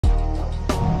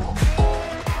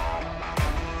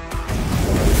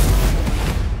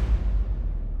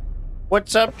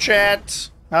What's up, chat?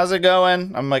 How's it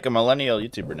going? I'm like a millennial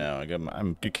YouTuber now.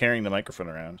 I'm carrying the microphone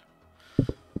around.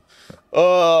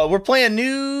 We're playing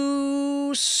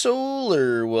new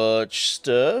Solar Watch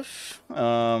stuff.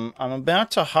 I'm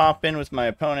about to hop in with my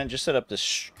opponent. Just set up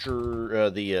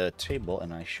the table,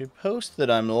 and I should post that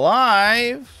I'm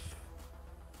live.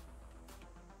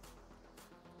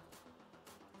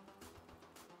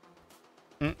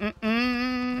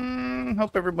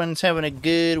 Hope everyone's having a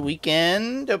good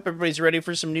weekend. Hope everybody's ready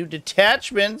for some new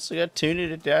detachments. We got 2 new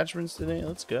detachments today.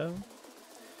 Let's go.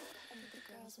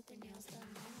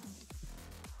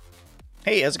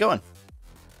 Hey, how's it going?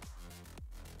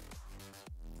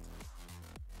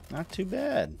 Not too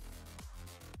bad.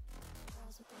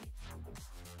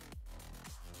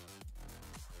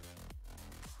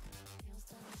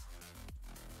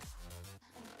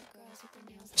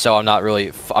 So I'm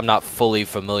not fully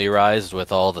familiarized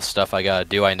with all the stuff I gotta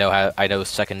do. I know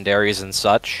secondaries and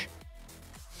such.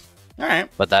 All right.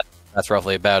 But that's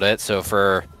roughly about it. So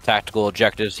for tactical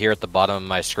objectives here at the bottom of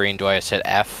my screen, do I just hit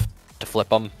F to flip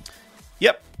them?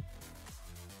 Yep.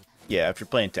 Yeah, if you're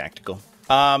playing tactical.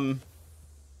 Do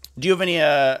you have any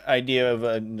idea of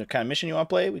the kind of mission you want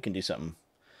to play? We can do something.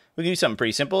 We can do something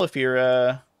pretty simple if you're.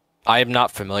 I am not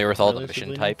familiar with all the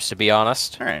mission types, to be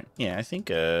honest. All right. Yeah, I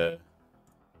think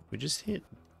we just hit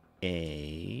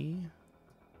A.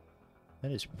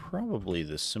 That is probably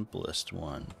the simplest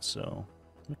one, so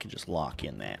we can just lock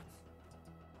in that.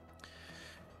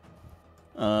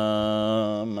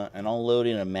 And I'll load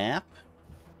in a map.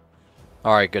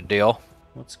 All right, good deal.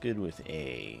 What's good with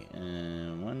A?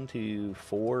 1, 2,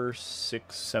 4,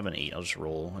 6, 7, 8. I'll just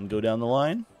roll and go down the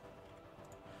line.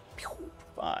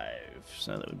 5.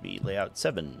 So that would be layout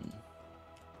 7.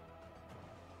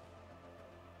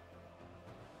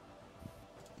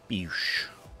 Boosh.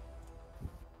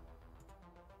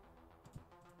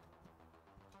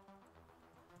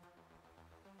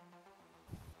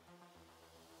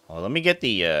 Well, let me get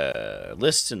the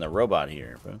lists in the robot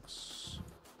here, folks.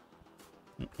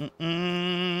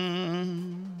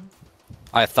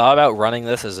 I thought about running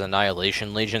this as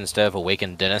Annihilation Legion instead of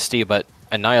Awakened Dynasty, but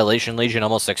Annihilation Legion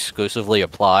almost exclusively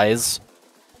applies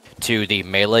to the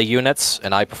melee units,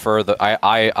 and I prefer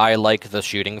I like the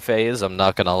shooting phase, I'm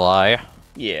not gonna lie.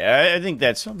 Yeah, I think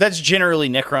that's generally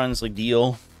Necrons' like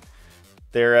deal.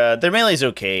 Their melee's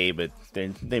okay, but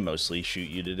they mostly shoot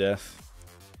you to death.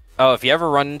 Oh, if you ever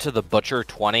run into the Butcher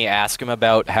 20, ask him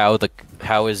about how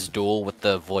his duel with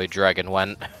the Void Dragon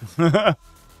went. Yeah,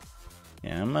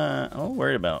 I'm a little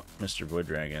worried about Mr. Void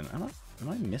Dragon. Am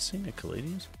I missing a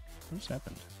Custodes? What's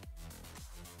happened?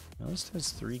 The list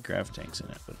has 3 grav tanks in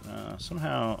it, but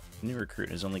somehow new recruit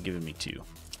has only given me 2.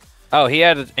 Oh, he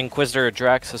had Inquisitor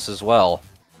Draxus as well.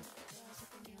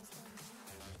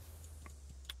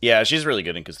 Yeah, she's really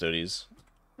good in Custodes.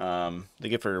 They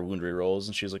give her wound rerolls,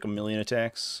 and she's like 1,000,000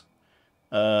 attacks.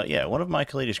 Yeah, one of my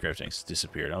Custodes grav tanks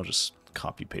disappeared. I'll just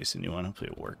copy paste a new one. Hopefully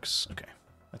it works. Okay,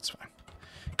 that's fine.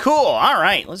 Cool. All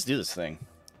right, let's do this thing.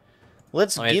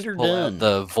 Let's get her done.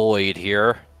 The Void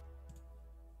here.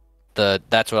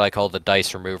 That's what I call the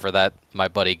dice remover that my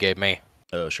buddy gave me.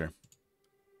 Oh, sure.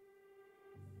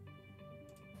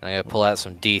 I'm gonna pull out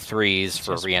some D3s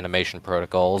for reanimation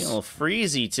protocols. A little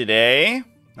freezy today.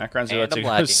 Necrons about to go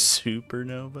lagging.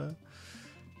 supernova.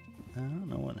 I don't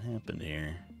know what happened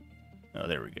here. Oh,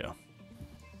 there we go.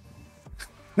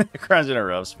 Necrons in a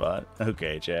rough spot.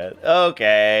 Okay, chat.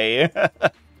 Okay.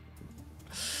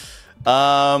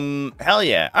 Hell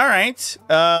yeah. All right.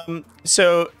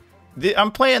 So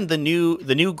I'm playing the new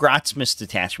Grotsmastime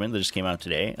detachment that just came out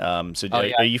today. So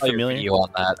yeah, are you familiar? On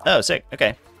that. Oh, sick.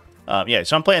 Okay. Yeah,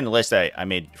 so I'm playing the list I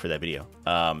made for that video.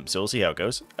 So we'll see how it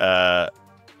goes. All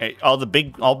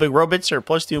big robots are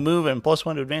 +2 move and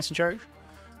 +1 to advance and charge.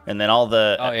 And then all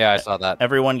the I saw that.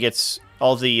 Everyone gets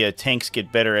all the tanks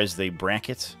get better as they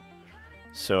bracket.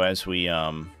 So as we they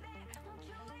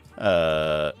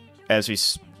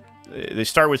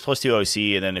start with +2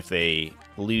 OC, and then if they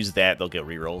lose that, they'll get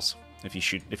rerolls if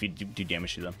you do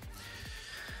damage to them.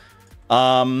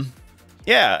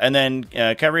 Yeah, and then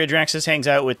Cavalry Draxus hangs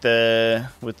out with the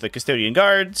Custodian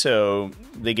Guard, so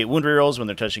they get wound rerolls when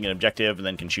they're touching an objective, and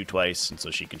then can shoot twice, and so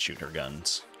she can shoot her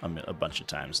guns a bunch of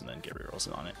times and then get rerolls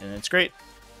on it, and it's great.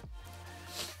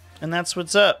 And that's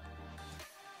what's up.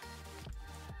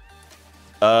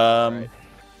 Right.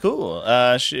 Cool.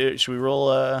 Should we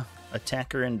roll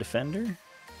attacker and defender?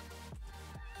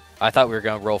 I thought we were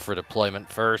gonna roll for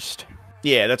deployment first.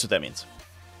 Yeah, that's what that means.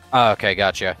 Oh, okay,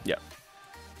 gotcha. Yeah.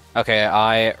 Okay,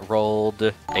 I rolled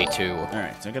a 2. All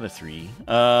right, so I got a 3.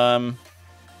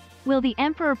 Will the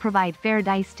Emperor provide fair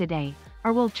dice today,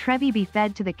 or will Trevi be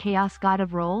fed to the Chaos God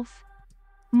of Rolls?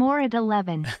 More at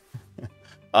 11.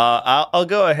 I'll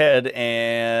go ahead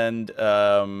and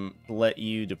let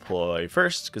you deploy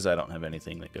first, because I don't have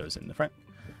anything that goes in the front.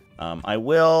 I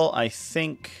will, I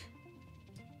think,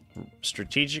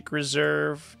 strategic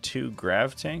reserve 2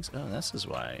 grav tanks. Oh, this is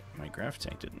why my grav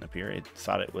tank didn't appear. I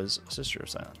thought it was Sister of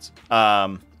Silence.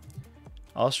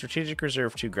 I'll strategic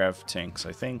reserve 2 grav tanks,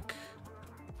 I think.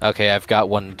 Okay, I've got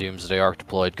 1 Doomsday Arc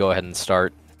deployed. Go ahead and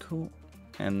start. Cool.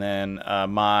 And then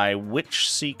my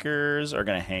Witch Seekers are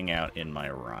going to hang out in my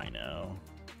Rhino.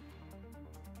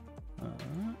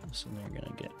 So they're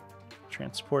going to get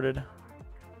transported.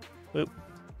 Boop.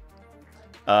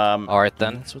 Alright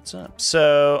then. That's what's up.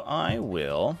 So I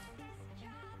will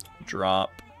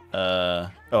drop... oh,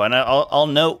 and I'll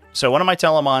note... So one of my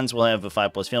Telemons will have a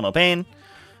 5+ Feel No Pain.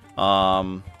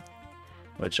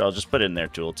 Which I'll just put in their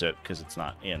tooltip because it's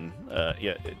not in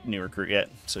new recruit yet,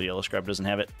 so Yellow Scrub doesn't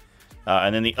have it.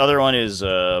 And then the other one is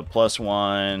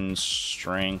 +1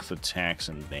 strength, attacks,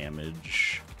 and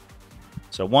damage.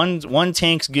 So one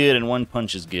tank's good and 1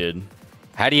 punch is good.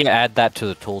 How do you add that to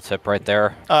the tooltip right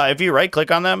there? If you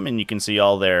right-click on them and you can see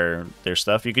all their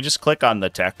stuff, you can just click on the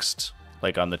text,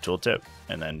 like on the tooltip,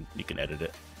 and then you can edit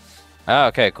it. Oh,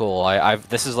 okay, cool.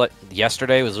 This is like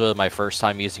yesterday was really my first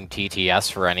time using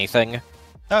TTS for anything.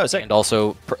 Oh, sick. And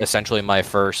also essentially my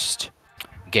first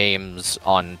games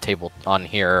on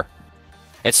here.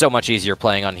 It's so much easier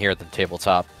playing on here than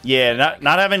tabletop. Yeah,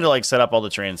 not having to like set up all the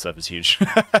terrain stuff is huge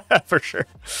for sure.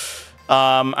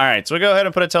 All right, so we'll go ahead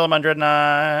and put a Telemon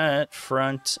Dreadnought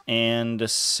front and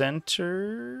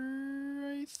center,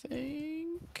 I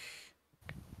think.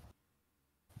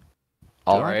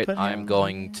 All right, I'm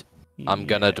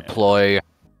gonna deploy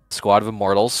Squad of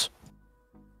Immortals.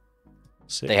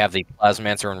 Sick. They have the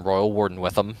Plasmancer and Royal Warden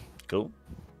with them. Cool.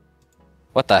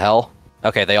 What the hell?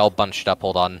 Okay, they all bunched up.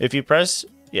 Hold on. If you press...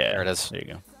 Yeah. There it is. There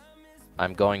you go.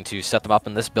 I'm going to set them up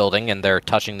in this building, and they're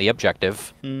touching the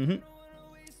objective. Mm-hmm.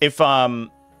 If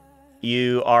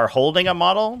you are holding a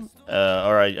model,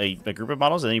 or a group of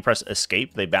models, and then you press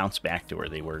escape, they bounce back to where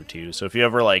they were too. So if you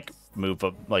ever like move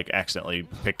up, like accidentally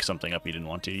pick something up you didn't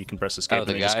want to, you can press escape and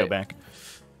they just go back.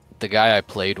 The guy I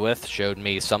played with showed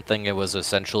me something. It was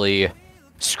essentially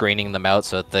screening them out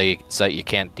so that you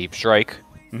can't deep strike.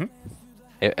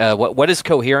 Mm-hmm. What is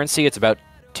coherency? It's about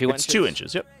 2 inches? It's 2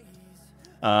 inches, yep.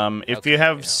 If you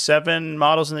have 7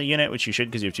 models in the unit, which you should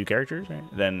because you have 2 characters, right?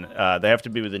 Then they have to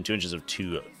be within 2 inches of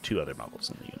two other models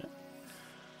in the unit.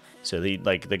 So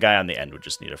the guy on the end would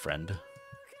just need a friend.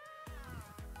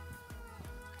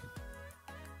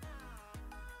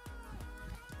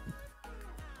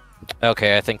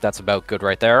 Okay, I think that's about good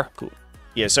right there. Cool.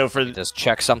 Yeah, so for... Just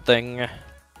check something.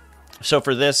 So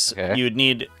for this, you would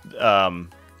need...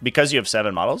 because you have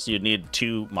 7 models, you'd need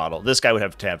 2 models. This guy would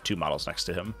have to have 2 models next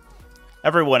to him.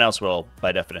 Everyone else will,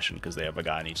 by definition, because they have a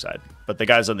guy on each side. But the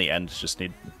guys on the end just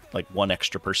need, like, 1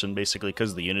 extra person, basically,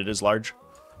 because the unit is large.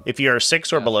 If you're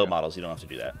 6 or below models, you don't have to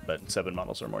do that. But 7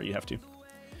 models or more, you have to.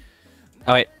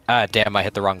 Oh, wait. Damn, I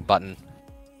hit the wrong button.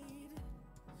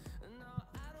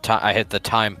 I hit the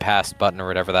time passed button or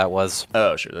whatever that was.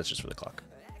 Oh, sure. That's just for the clock.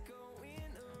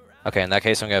 Okay, in that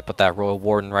case, I'm going to put that Royal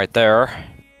Warden right there.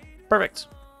 Perfect.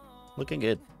 Looking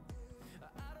good.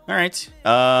 All right.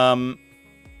 I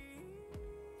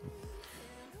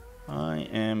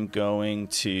am going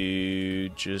to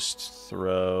just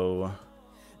throw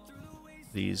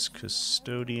these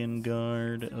Custodian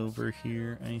Guard over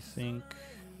here, I think.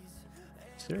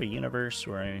 Is there a universe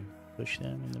where I push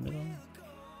them in the middle?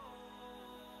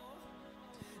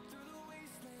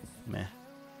 Meh.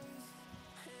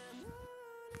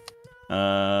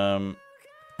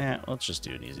 Yeah, let's just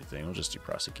do an easy thing. We'll just do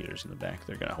Prosecutors in the back.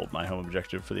 They're going to hold my home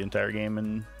objective for the entire game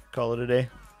and call it a day.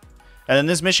 And then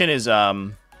this mission is,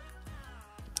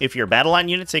 if your battle line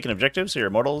units take an objective, so your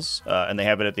Immortals, and they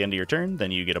have it at the end of your turn,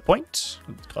 then you get a point.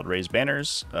 It's called Raise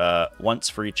Banners, once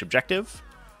for each objective.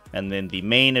 And then the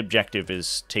main objective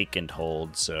is Take and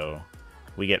Hold, so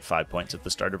we get 5 points at the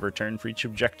start of our turn for each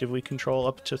objective we control,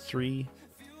 up to 3.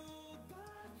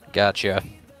 Gotcha.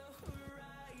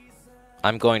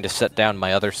 I'm going to set down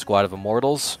my other Squad of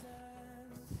Immortals.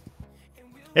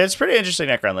 Yeah, it's a pretty interesting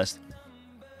Necron list.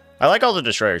 I like all the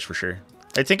Destroyers for sure.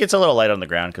 I think it's a little light on the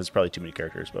ground because it's probably too many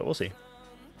characters, but we'll see.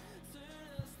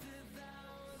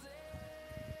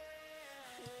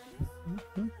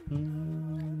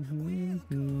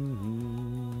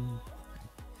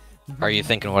 Are you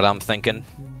thinking what I'm thinking?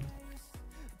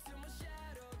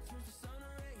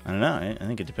 I don't know. I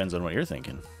think it depends on what you're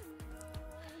thinking.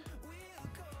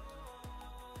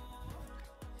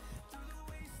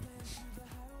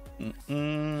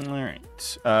 All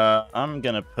right. I'm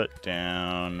going to put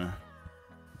down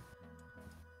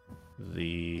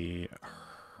the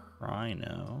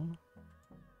Rhino.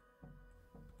 I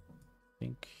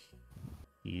think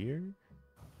here.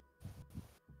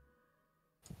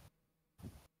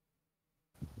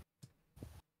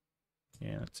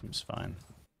 Yeah, that seems fine.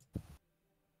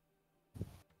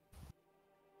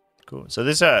 Cool. So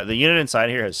this the unit inside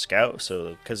here has scout,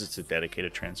 so because it's a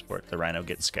dedicated transport, the Rhino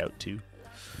gets scout too.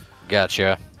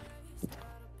 Gotcha.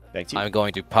 Back to you. I'm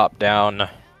going to pop down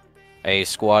a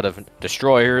squad of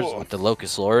destroyers with the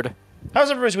Locust Lord. How's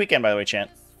everybody's weekend, by the way,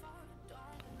 Chant?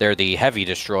 They're the heavy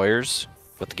destroyers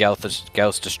with the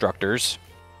Gauss Destructors.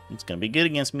 It's gonna be good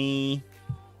against me.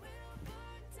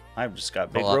 I've just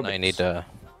got big Hold on, robots. I need to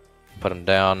put them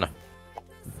down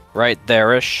right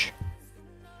there-ish.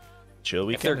 Chill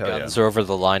If their weekend. guns are over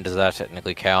the line, does that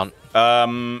technically count?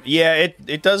 Yeah,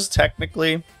 it does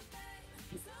technically.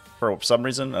 For some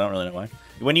reason, I don't really know why.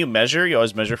 When you measure, you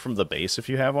always measure from the base if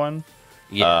you have one.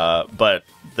 Yeah. But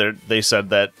they said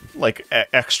that like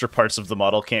extra parts of the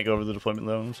model can't go over the deployment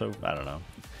zone, so I don't know.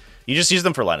 You just use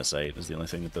them for line of sight is the only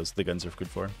thing that the guns are good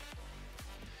for.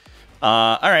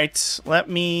 All right, let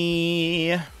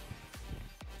me.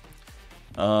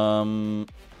 Let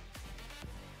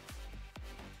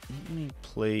me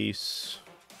place.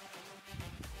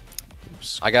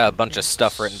 I got a bunch of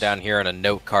stuff written down here in a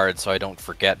note card so I don't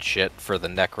forget shit for the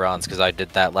Necrons, because I did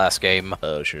that last game.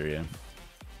 Oh, sure, yeah.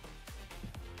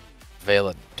 Veil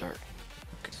of Dark.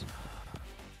 If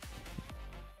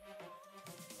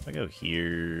I go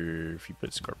here, if you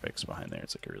put Scorpex behind there,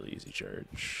 it's like a really easy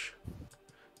charge.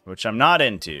 Which I'm not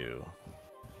into.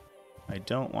 I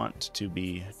don't want to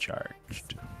be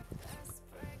charged.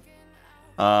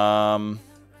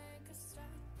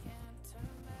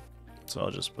 So I'll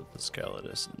just put the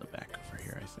Skeletus in the back over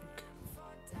here, I think.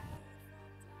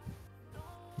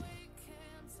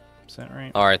 Is that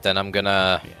right? Alright, then I'm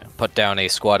gonna put down a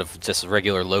squad of just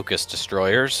regular Locust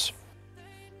Destroyers.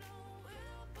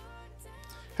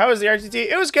 How was the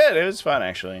RTT? It was good. It was fun,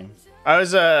 actually. I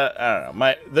was, I don't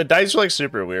know. The dice were like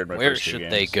super weird. Where should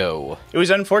they go? It was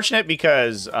unfortunate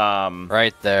because,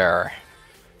 right there.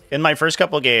 In my first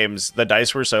couple games, the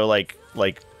dice were so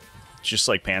just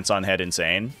like pants on head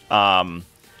insane,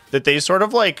 that they sort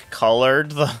of like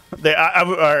colored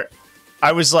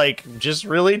I was like just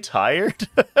really tired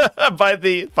by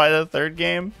the third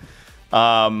game.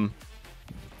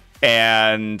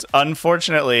 And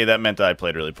unfortunately that meant that I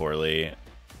played really poorly.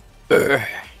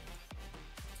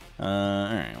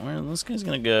 Alright, well, this guy's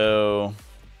gonna go.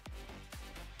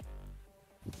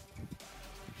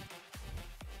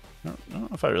 I don't know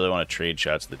if I really want to trade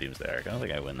shots to the Doomsday Arc. I don't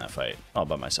think I win that fight all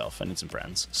by myself. I need some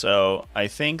friends. So I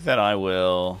think that I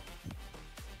will.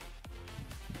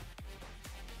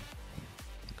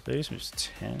 Clays moves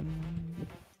 10.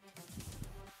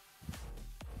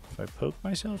 If I poke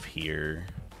myself here,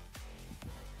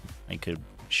 I could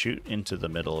shoot into the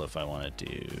middle if I wanted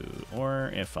to.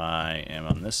 Or if I am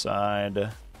on this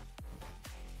side,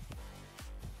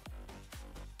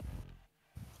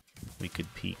 we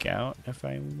could peek out if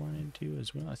I wanted to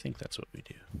as well. I think that's what we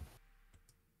do.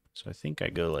 So I think I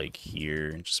go like here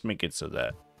and just make it so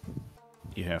that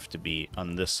you have to be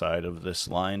on this side of this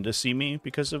line to see me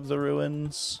because of the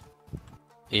ruins.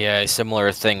 Yeah, a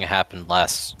similar thing happened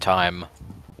last time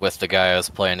with the guy I was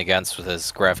playing against with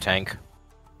his Grav tank.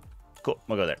 Cool,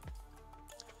 we'll go there.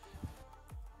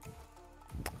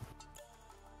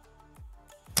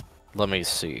 Let me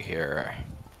see here.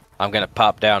 I'm gonna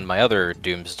pop down my other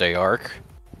Doomsday Arc.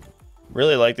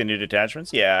 Really like the new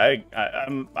detachments. Yeah,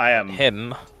 I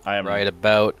am right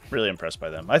about really impressed by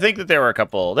them. I think that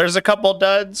there's a couple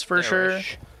duds for sure.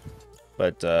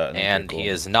 But and cool. He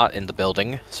is not in the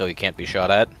building, so he can't be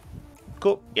shot at.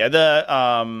 Cool. Yeah,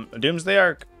 the Doomsday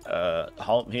Arc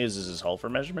he uses his hull for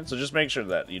measurement, so just make sure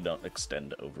that you don't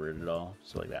extend over it at all.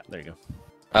 So like that. There you go.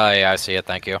 Yeah, I see it.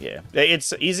 Thank you. Yeah,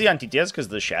 it's easy on TTS because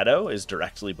the shadow is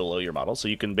directly below your model, so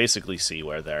you can basically see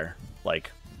where their the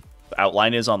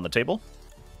outline is on the table.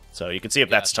 So you can see if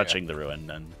that's touching the ruin,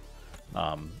 and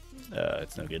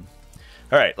it's no good.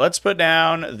 All right, let's put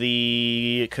down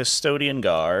the Custodian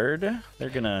Guard. They're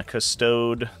gonna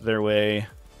custode their way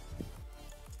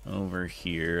over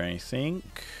here, I think.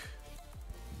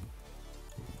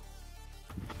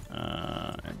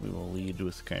 And we will lead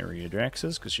with Kyria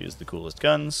Draxus because she has the coolest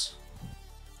guns.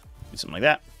 Do something like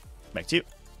that. Back to you.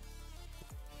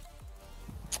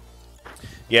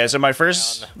 Yeah, so my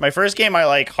first game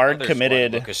I hard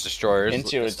committed Locust Destroyers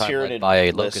into a Tyranid by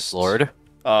a list. Locust Lord.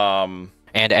 And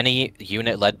any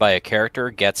unit led by a character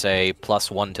gets a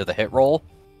 +1 to the hit roll.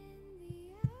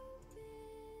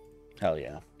 Hell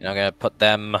yeah. And I'm gonna put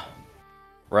them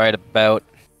right about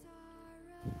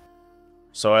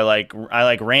So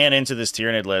I ran into this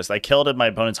Tyranid list. I killed my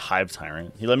opponent's Hive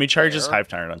Tyrant. He let me charge his Hive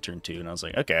Tyrant on turn 2, and I was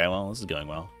like, okay, well, this is going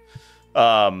well.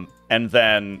 And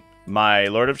then my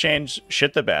Lord of Change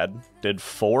shit the bed, did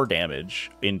 4 damage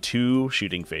in 2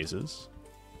 shooting phases.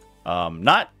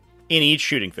 Not in each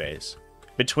shooting phase.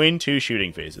 Between 2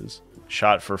 shooting phases.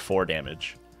 Shot for 4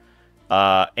 damage.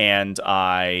 And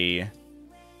I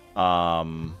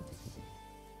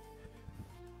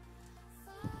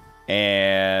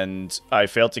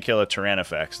failed to kill a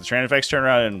Tyrannifex. The Tyrannifex turned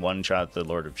around and one-shot the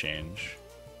Lord of Change.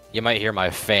 You might hear my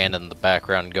fan in the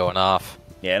background going off.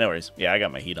 Yeah, no worries. Yeah, I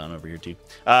got my heat on over here, too.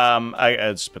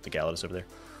 I just put the Custodes over there.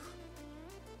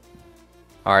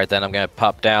 Alright, then I'm going to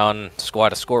pop down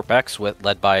Squad of Scorpex,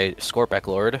 led by Scorpec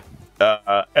Lord.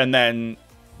 And then...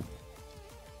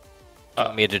 you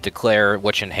want me to declare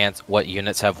what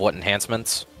units have what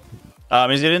enhancements?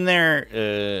 Is it in their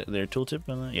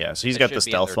tooltip? Yeah, so he's got the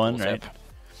stealth one, right?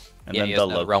 And yeah, then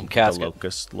the Realm Casket. The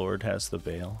Locust Lord has the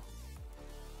Veil.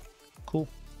 Cool.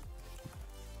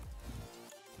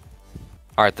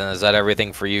 Alright, then is that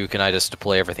everything for you? Can I just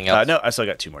deploy everything else? No, I still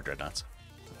got 2 more Dreadnoughts.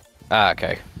 Ah,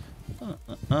 okay.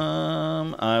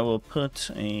 I will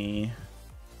put a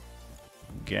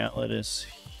Gatletus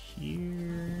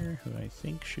here, who I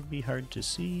think should be hard to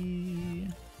see.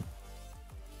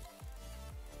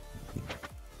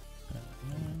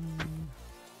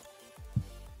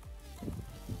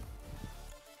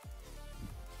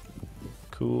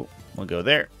 Cool. We'll go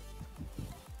there.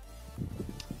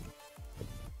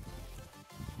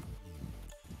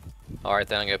 Alright,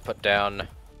 then I'm going to put down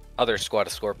other Squad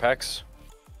of Scorpex.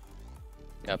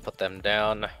 Gonna put them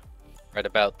down right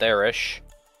about there-ish.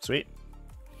 Sweet.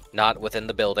 Not within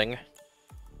the building.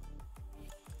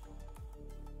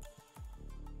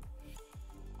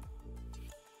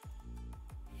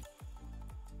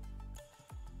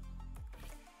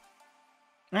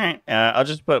 All right, I'll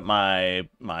just put my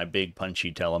big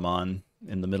punchy Telemon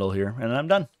in the middle here, and I'm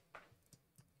done.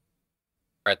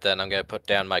 Right then, I'm going to put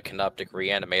down my Canoptic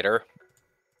Reanimator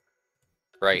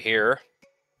right here,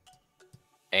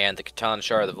 and the Catan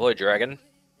Shard of the Void Dragon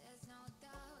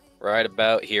right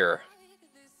about here.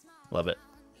 Love it.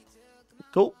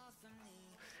 Cool.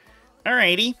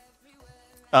 Alrighty.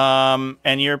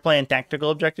 And you're playing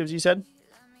tactical objectives, you said?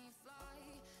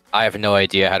 I have no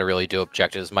idea how to really do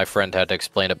objectives. My friend had to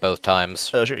explain it both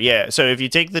times. Oh, sure. Yeah, so if you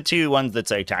take the 2 ones that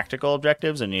say tactical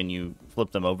objectives and then you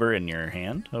flip them over in your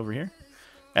hand over here,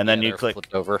 and then you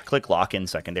click lock in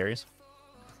secondaries,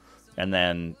 and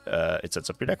then it sets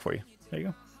up your deck for you. There you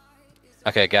go.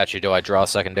 Okay, got you. Do I draw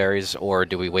secondaries, or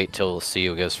do we wait till see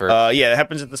who goes first? Yeah, it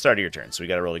happens at the start of your turn, so we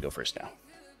got to really go first now.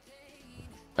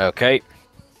 Okay.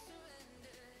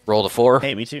 Roll to 4.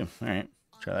 Hey, me too. All right,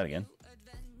 try that again.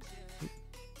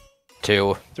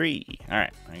 2. 3. All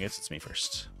right, I guess it's me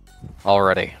first.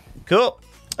 Already. Cool.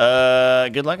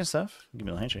 Good luck and stuff. Give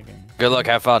me a little handshake. Good luck.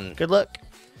 Have fun. Good luck.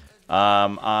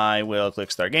 I will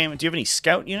click start game. Do you have any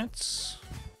scout units?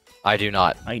 I do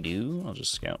not. I do. I'll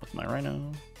just scout with my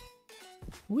Rhino.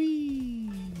 Whee!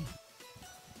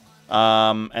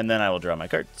 And then I will draw my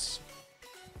cards.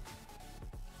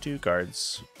 2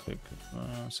 cards. Click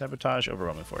Sabotage,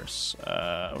 Overwhelming Force.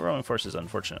 Overwhelming Force is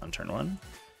unfortunate on turn 1.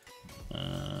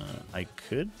 I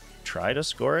could try to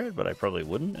score it, but I probably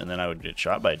wouldn't, and then I would get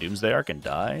shot by a Doomsday Ark and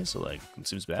die, so, like, it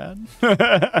seems bad.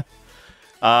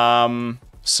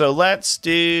 So let's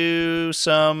do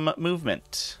some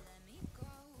movement.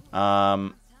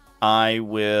 I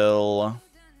will...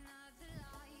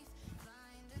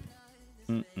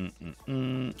 I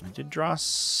did draw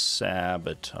Sabotage.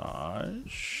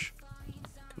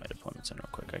 Get my deployments in real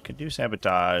quick. I could do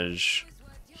Sabotage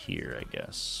here, I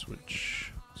guess,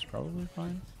 which is probably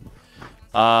fine.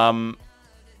 All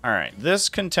right, this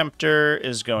Contemptor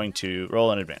is going to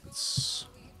roll in advance.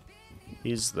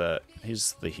 He's the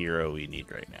hero we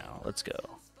need right now. Let's go.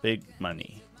 Big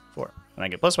money. 4. And I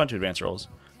get +1 to advance rolls.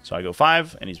 So I go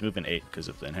 5, and he's moving 8 because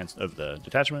of the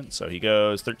detachment. So he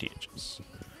goes 13 inches.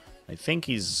 I think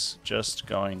he's just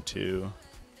going to...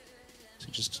 Is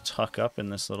he just tuck up in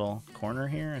this little corner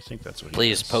here? I think that's what he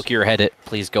Please does. poke your head at.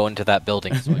 Please go into that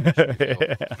building. So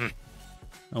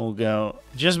We'll go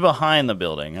just behind the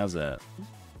building. How's that?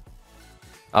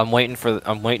 I'm waiting for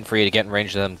you to get in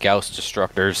range of them Gauss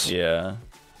Destructors. Yeah.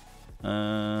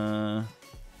 13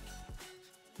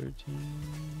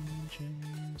 inches.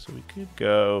 So we could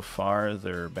go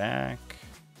farther back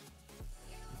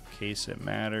in case it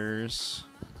matters.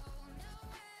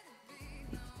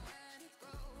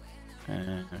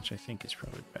 Which I think is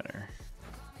probably better.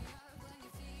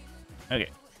 Okay.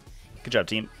 Good job,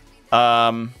 team.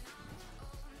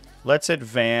 Let's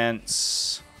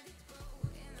advance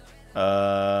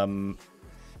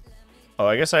Oh,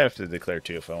 I guess I have to declare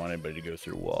too if I want anybody to go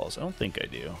through walls. I don't think I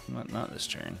do. Not this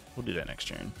turn. We'll do that next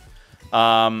turn.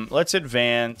 Let's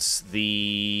advance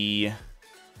the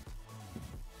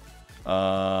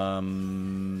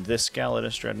this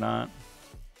Adeptus Dreadnought.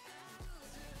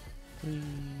 3,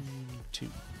 2.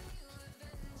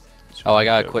 Oh, I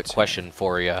got a quick question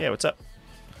for you. Yeah, what's up?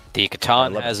 The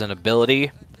Catan has an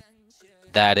ability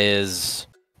that is...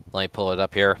 Let me pull it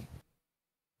up here.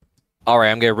 Alright,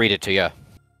 I'm going to read it to you.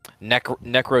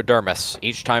 Necrodermis.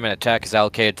 Each time an attack is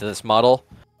allocated to this model,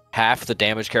 half the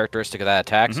damage characteristic of that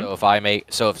attack.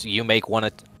 So if you make one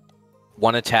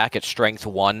attack at strength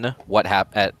 1,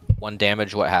 at 1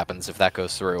 damage, what happens if that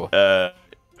goes through?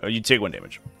 You take 1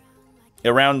 damage.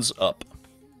 It rounds up.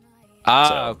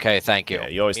 Okay, thank you. Yeah,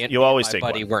 you always take 1.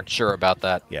 My buddy weren't sure about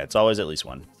that. Yeah, it's always at least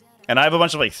 1. And I have a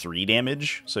bunch of like 3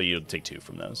 damage, so you'll take 2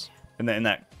 from those. And then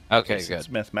that okay, good. It's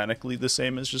mathematically the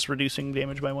same as just reducing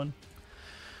damage by 1.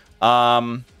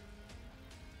 Alright,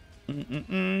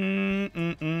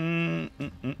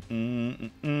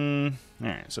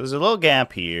 so there's a little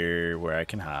gap here where I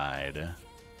can hide.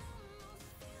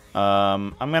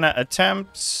 I'm gonna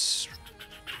attempt...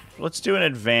 Let's do an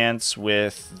advance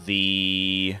with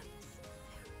the...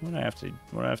 What do I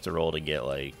have to roll to get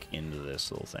like into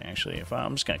this little thing? Actually,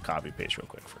 I'm just gonna copy paste real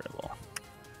quick for a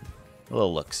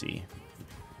little look-see.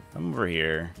 I'm over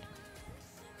here.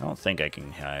 I don't think I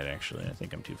can hide, actually. I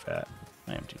think I'm too fat.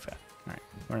 I am too fat.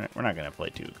 All right, we're not gonna play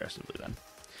too aggressively then.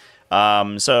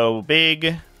 So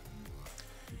big,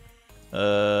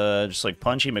 just like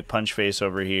Punchy McPunchface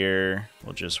over here.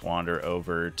 We'll just wander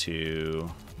over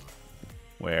to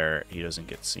where he doesn't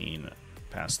get seen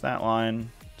past that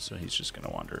line. So he's just gonna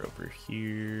wander over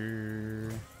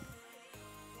here.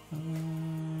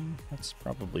 That's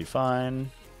probably fine.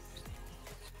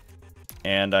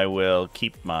 And I will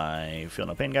keep my Feel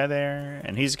No Pain guy there.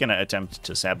 And he's going to attempt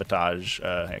to sabotage.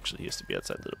 Actually, he has to be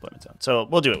outside the deployment zone. So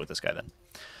we'll do it with this guy then.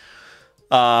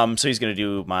 So he's going to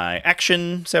do my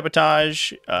action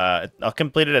sabotage. I'll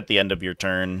complete it at the end of your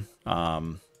turn.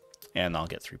 And I'll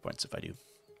get 3 points if I do.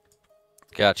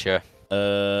 Gotcha.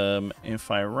 If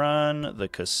I run the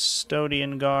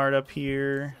Custodian Guard up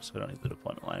here, so I don't need the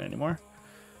deployment line anymore,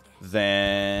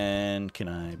 then can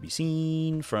I be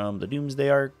seen from the Doomsday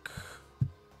Arc?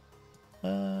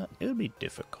 It would be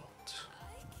difficult.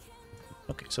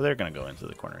 Okay, so they're going to go into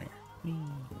the corner here.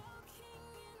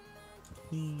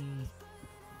 They're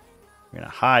going to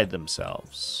hide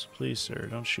themselves. Please, sir,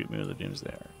 don't shoot me with the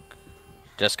Doomsday Arc.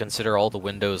 Just consider all the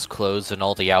windows closed and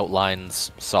all the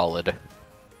outlines solid.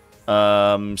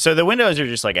 So the windows are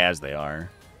just like as they are.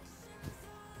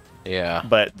 Yeah.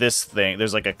 But this thing,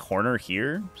 there's like a corner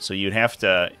here, so you'd have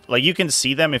to... Like, you can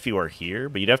see them if you are here,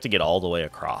 but you'd have to get all the way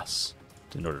across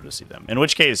in order to see them. In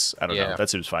which case, I don't know. That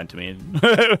seems fine to me.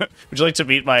 Would you like to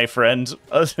meet my friend,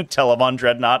 Telemon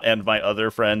Dreadnought, and my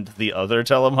other friend, the other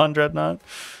Telemon Dreadnought?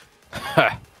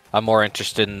 I'm more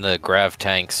interested in the grav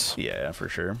tanks. Yeah, for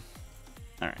sure.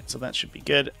 Alright, so that should be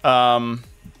good. I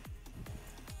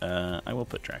will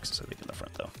put Draxus, I think, in the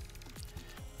front, though.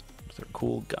 With their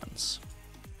cool guns.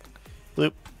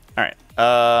 Bloop. Alright.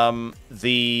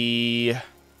 The...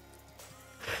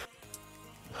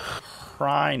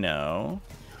 Rhino.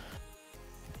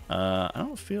 I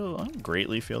don't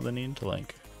greatly feel the need to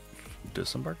like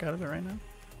disembark out of it right now.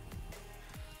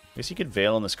 I guess you could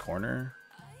veil in this corner.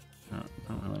 I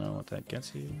don't really know what that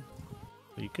gets you,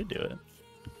 but you could do it.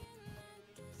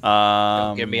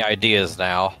 Don't give me ideas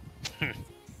now.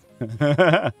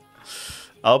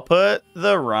 I'll put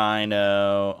the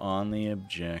Rhino on the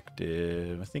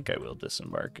objective. I think I will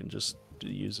disembark and just do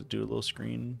a little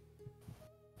screen.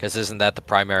 Because isn't that the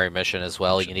primary mission as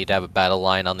well? You need to have a battle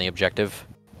line on the objective.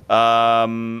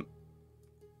 That's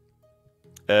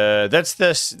the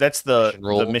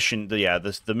mission.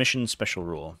 The mission special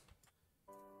rule.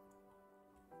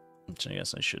 Which I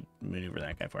guess I should maneuver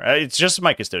that guy for. It's just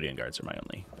my Custodian Guards are my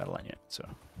only battle line yet, so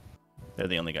they're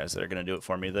the only guys that are going to do it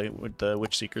for me. The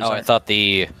Witch Seekers. Oh, I thought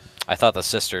the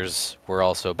Sisters were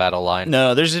also battle line.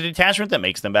 No, there's a detachment that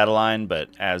makes them battle line, but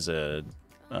as a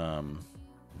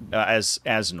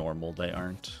as normal, they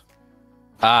aren't.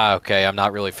 Ah, okay. I'm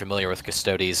not really familiar with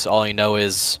Custodes. All I know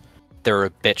is they're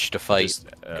a bitch to fight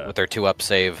with their 2-up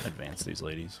save. Advance these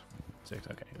ladies. 6.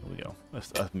 Okay, here we go.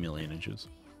 A million inches.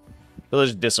 So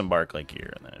just disembark like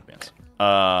here and then advance.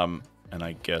 And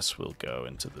I guess we'll go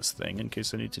into this thing in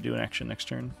case I need to do an action next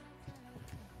turn.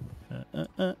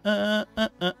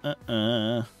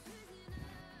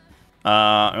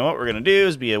 And what we're going to do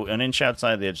is be an inch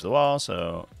outside the edge of the wall,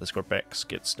 so the Scorpex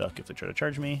gets stuck if they try to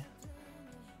charge me.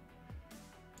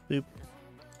 Bloop.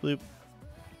 Bloop.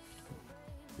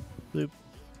 Bloop.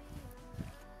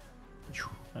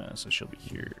 So she'll be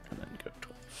here and then go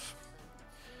 12.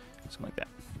 Something like that.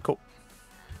 Cool.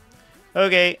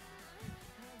 Okay.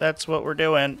 That's what we're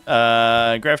doing.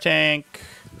 Grav Tank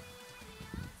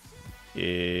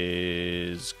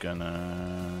is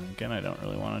gonna... Again, I don't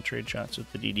really want to trade shots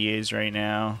with the DDAs right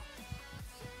now.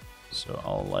 So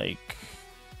I'll, like,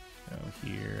 go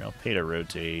here. I'll pay to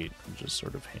rotate and just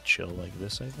sort of hit chill like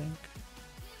this, I think.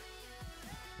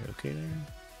 Okay there?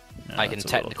 No, I can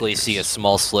technically see a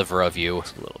small sliver of you.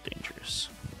 It's a little dangerous.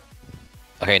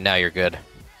 Okay, now you're good.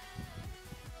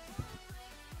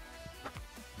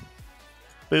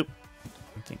 Boop.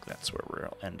 I think that's where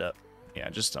we'll end up. Yeah, I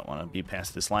just don't want to be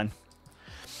past this line.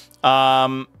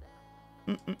 The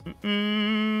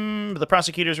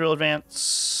prosecutors will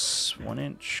advance 1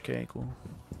 inch. Okay, cool.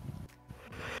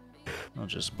 I'll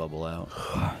just bubble out.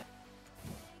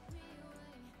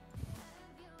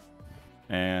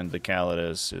 And the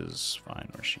Custodes is fine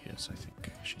where she is, I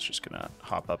think. She's just going to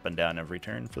hop up and down every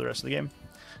turn for the rest of the game.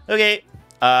 Okay,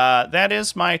 that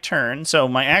is my turn. So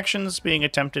my action's being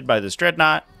attempted by this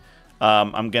Dreadnought.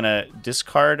 I'm going to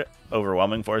discard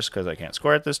Overwhelming Force because I can't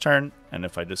score it this turn. And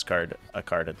if I discard a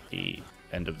card at the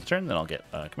end of the turn, then I'll get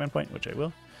a command point, which I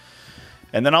will.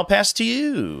 And then I'll pass to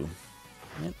you.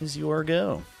 That is your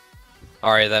go.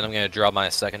 All right, then I'm going to draw my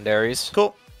secondaries.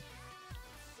 Cool.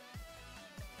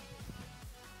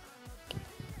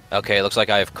 Okay, looks like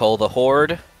I have Cull the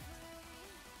Horde.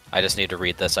 I just need to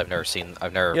read this. I've never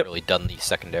really done the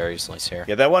secondaries. Let's hear.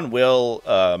 Yeah, that one will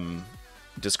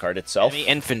discard itself. Enemy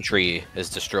infantry is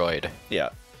destroyed. Yeah.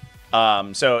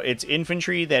 So it's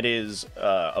infantry that is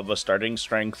of a starting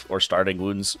strength or starting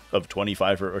wounds of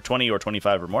 25 or 20 or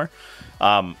 25 or more.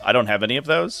 I don't have any of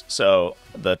those, so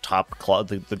the top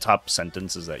the top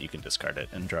sentence is that you can discard it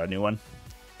and draw a new one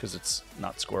because it's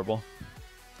not scoreable.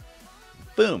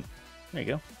 Boom. There you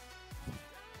go.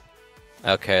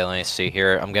 Okay, let me see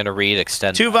here. I'm going to read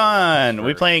extend. Tuvan!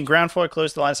 We playing ground floor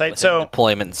close to the line of sight. So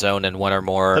deployment zone in one or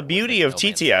more. The beauty of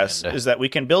TTS is that we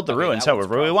can build the ruins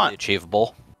however we want.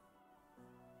 Achievable.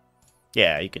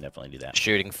 Yeah, you can definitely do that.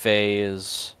 Shooting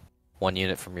phase. 1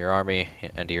 unit from your army.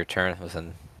 End of your turn.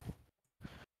 Within.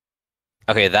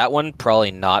 Okay, that one probably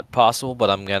not possible,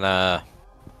 but I'm going to...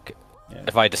 Yeah.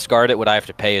 If I discard it, would I have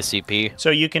to pay a CP?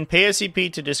 So you can pay a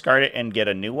CP to discard it and get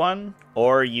a new one,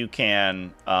 or you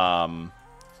can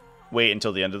wait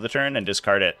until the end of the turn and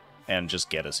discard it and just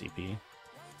get a CP.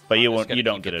 But you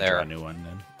don't get to draw a new one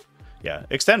then. Yeah,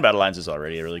 Extend Battle Lines is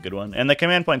already a really good one, and the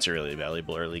command points are really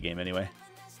valuable early game anyway.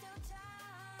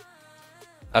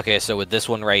 Okay, so would this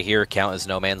one right here count as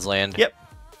No Man's Land? Yep,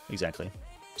 exactly.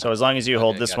 So as long as you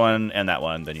hold this one and that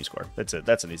one, then you score. That's it.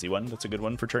 That's an easy one. That's a good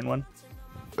one for turn 1.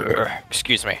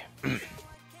 Excuse me.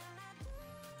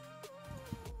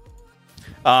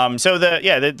 So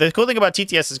the cool thing about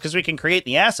TTS is because we can create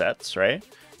the assets, right?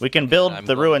 We can build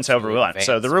the ruins however we want.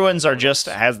 So the ruins are just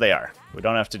as they are. We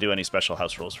don't have to do any special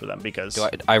house rules for them because...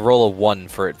 I roll a 1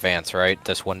 for advance, right?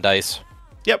 This 1 dice?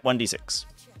 Yep, 1d6.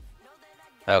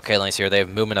 Okay, let me see here. They have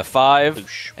movement of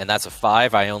 5, and that's a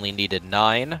 5. I only needed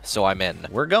 9, so I'm in.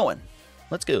 We're going.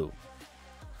 Let's go.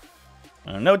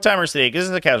 No timers today. This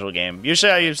is a casual game.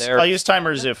 Usually I'll use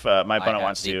timers if my opponent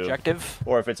wants to, objective.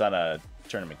 Or if it's on a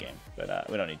tournament game. But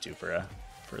we don't need to for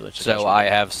So I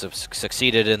have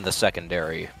succeeded in the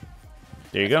secondary.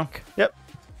 There you go. Yep.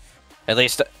 At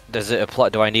least does it apply?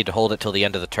 Do I need to hold it till the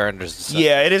end of the turn?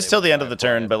 Yeah, it is till the end of the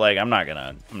turn. But like,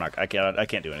 I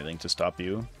can't do anything to stop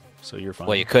you. So you're fine.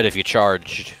 Well, you could if you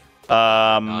charged.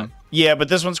 Yeah, but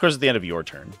this one scores at the end of your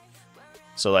turn.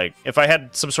 So, like, if I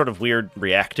had some sort of weird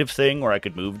reactive thing where I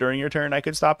could move during your turn, I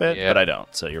could stop it, but I don't,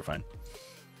 so you're fine.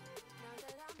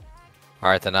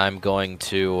 Alright, then I'm going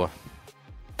to...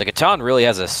 The Catan really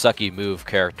has a sucky move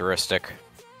characteristic.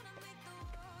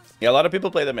 Yeah, a lot of people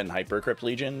play them in Hypercrypt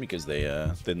Legion because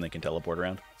then they can teleport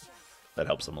around. That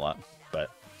helps them a lot.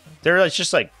 But they're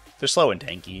just like, they're slow and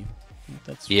tanky.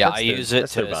 I use it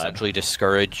to essentially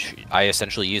discourage... I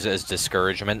essentially use it as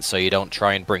discouragement so you don't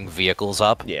try and bring vehicles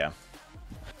up. Yeah.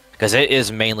 Because it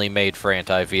is mainly made for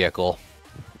anti-vehicle.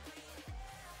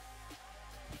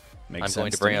 I'm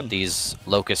going to bring up these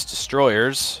Locust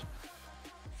Destroyers.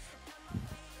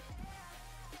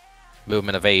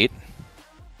 Movement of 8.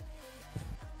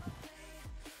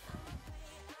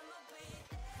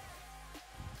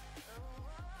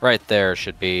 Right there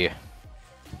should be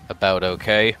about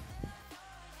okay.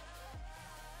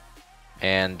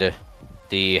 And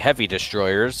the Heavy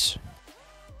Destroyers,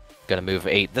 gonna move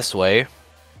 8 this way.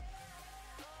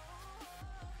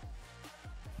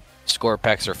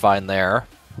 Scorpex are fine there.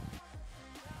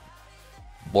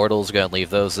 Mortal's gonna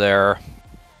leave those there.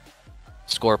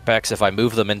 Scorpex, if I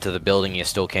move them into the building, you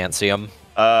still can't see them.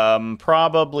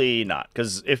 Probably not,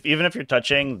 because even if you're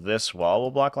touching, this wall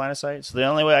will block line of sight. So the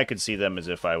only way I could see them is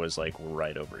if I was like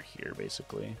right over here,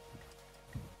 basically.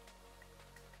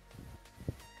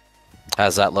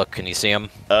 How's that look? Can you see them?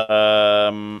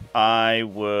 I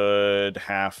would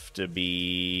have to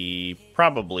be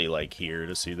probably like here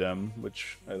to see them,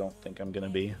 which I don't think I'm gonna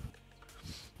be.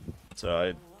 So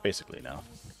I basically know.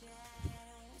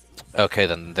 Okay,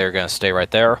 then they're gonna stay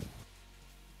right there.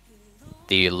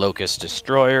 The Locust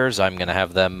Destroyers, I'm gonna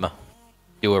have them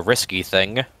do a risky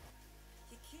thing.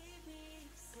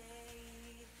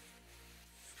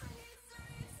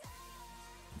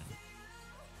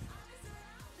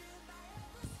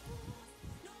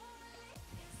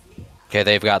 Okay,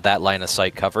 they've got that line of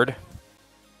sight covered.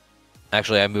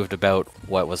 Actually, I moved about,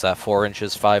 what was that, 4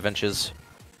 inches, 5 inches?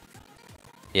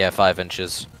 Yeah, 5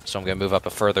 inches. So I'm gonna move up a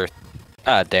further...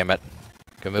 Ah, damn it.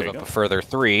 Gonna move up a further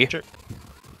 3. Sure.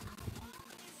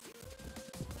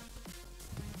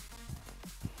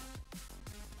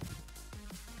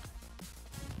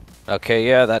 Okay,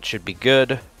 yeah, that should be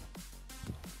good.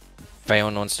 If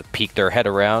anyone wants to peek their head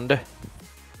around,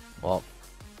 well...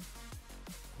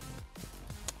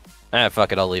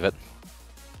 fuck it, I'll leave it.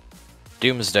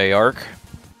 Doomsday Arc.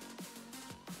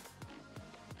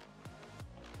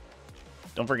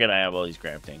 Don't forget I have all these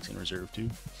grab tanks in reserve, too.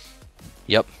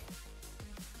 Yep.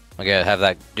 I'm gonna have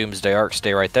that Doomsday Arc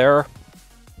stay right there.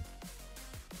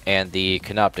 And the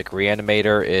Canoptic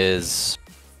Reanimator is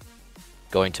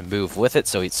going to move with it,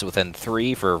 so it's within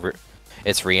 3 for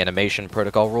its reanimation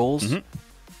protocol rules. Mm-hmm.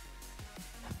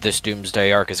 This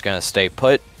Doomsday Arc is gonna stay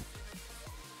put.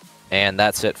 And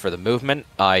that's it for the movement.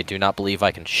 I do not believe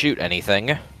I can shoot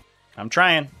anything. I'm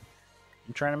trying.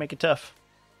 I'm trying to make it tough.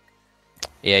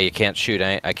 Yeah, you can't shoot.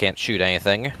 I can't shoot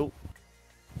anything. Cool.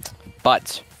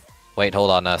 But wait,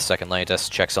 hold on a second. Let me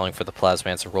just check something for the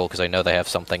Plasmancer roll because I know they have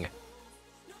something.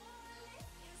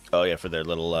 Oh yeah, for their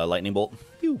little lightning bolt.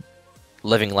 Pew.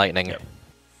 Living lightning. Yep.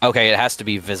 Okay, it has to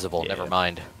be visible. Yeah. Never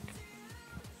mind.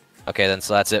 Okay, then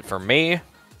so that's it for me.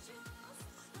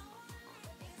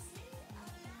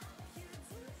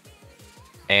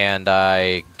 And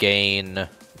I gain...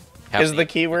 Is the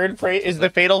keyword is the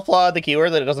fatal flaw the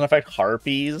keyword that it doesn't affect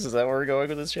harpies? Is that where we're going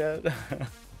with this chat?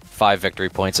 5 victory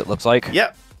points, it looks like.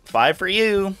 Yep, 5 for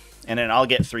you, and then I'll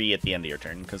get 3 at the end of your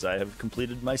turn because I have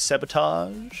completed my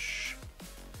sabotage.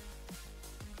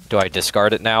 Do I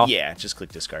discard it now? Yeah, just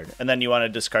click discard, and then you want to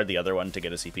discard the other one to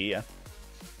get a CP. Yeah.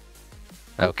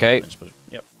 Okay.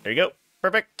 Yep. There you go.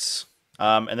 Perfect.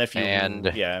 And then if you and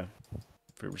if you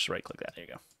just right click that, there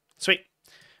you go. Sweet.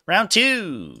 Round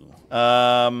 2.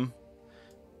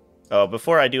 Oh,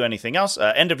 before I do anything else,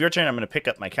 end of your turn, I'm going to pick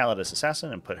up my Custodes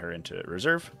Assassin and put her into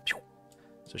reserve.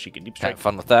 So she can deep strike. Have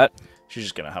fun with that. She's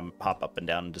just going to pop up and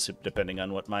down depending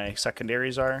on what my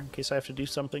secondaries are, in case I have to do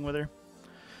something with her.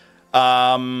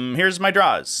 Here's my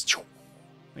draws.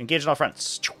 Engage in all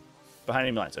fronts. Behind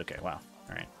enemy lines. Okay, wow.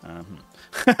 All right.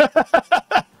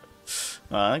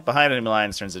 I think behind enemy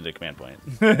lines turns into a command point.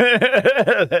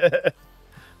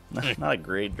 Not a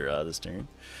great draw this turn.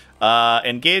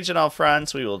 Engage in all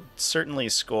fronts. We will certainly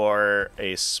score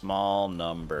a small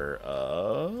number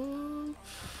of...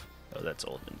 Oh, that's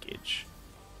old engage.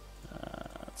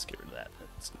 Let's get rid of that.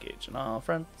 Let's engage in all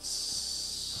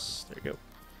fronts. There you go.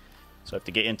 So I have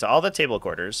to get into all the table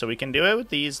quarters. So we can do it with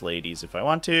these ladies if I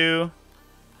want to.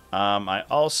 I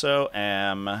also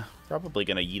am probably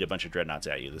going to yeet a bunch of Dreadnoughts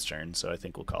at you this turn. So I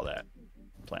think we'll call that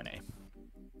plan A.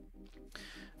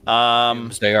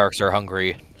 Doomsday Arcs are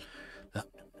hungry.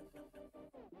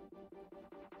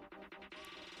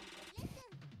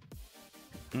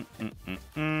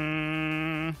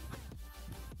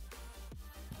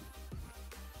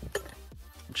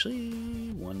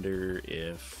 Actually, wonder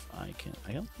if I can...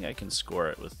 I don't think I can score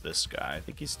it with this guy. I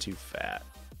think he's too fat.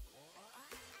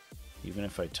 Even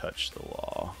if I touch the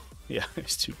wall. Yeah,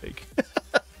 he's too big.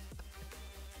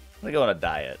 I'm gonna go on a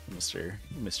diet, Mr.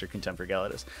 Contempt for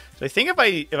Custodes. So I think if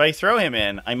I throw him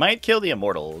in, I might kill the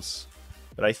Immortals.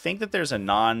 But I think that there's a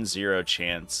non-zero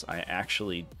chance I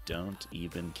actually don't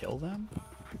even kill them.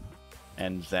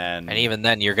 And even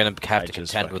then, you're going to have to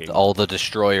contend with all the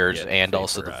Destroyers and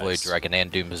also the Void Dragon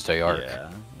and Doomsday Arc. Yeah.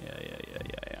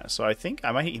 So I think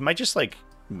he might just, like,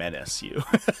 menace you.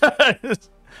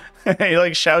 He,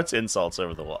 like, shouts insults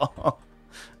over the wall.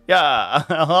 Yeah,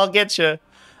 I'll get you.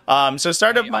 So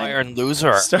start of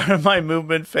my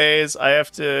movement phase, I have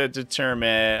to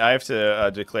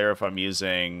declare if I'm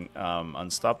using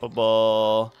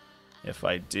Unstoppable. If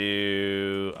I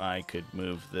do, I could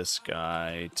move this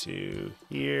guy to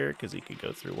here because he could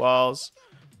go through walls,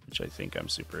 which I think I'm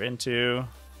super into.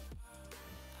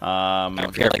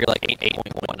 You're like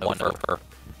 8.1 for.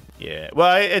 Yeah,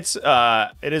 well,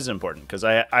 it is important because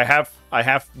I have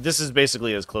this is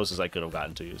basically as close as I could have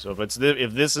gotten to you. So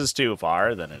if this is too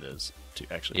far, then it is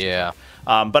actually too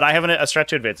far. But I have a strat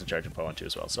to advance and charge and power 2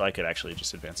 as well, so I could actually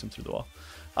just advance him through the wall.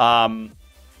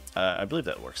 I believe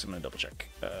that works. I'm gonna double check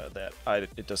that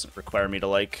it doesn't require me to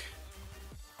like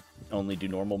only do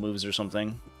normal moves or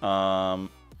something.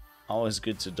 Always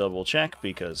good to double check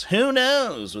because who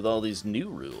knows with all these new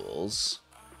rules.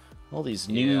 All these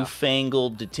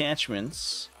newfangled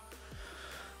detachments.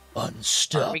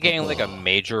 Unstoppable. Aren't we getting like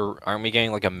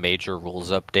a major rules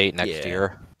update next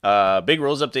year? Big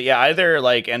rules update. Yeah, either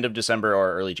like end of December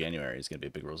or early January is gonna be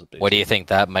a big rules update. What do you think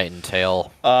that might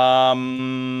entail?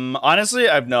 Honestly,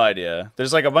 I have no idea.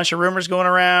 There's like a bunch of rumors going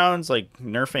around, like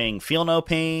nerfing feel no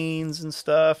pains and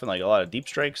stuff, and like a lot of deep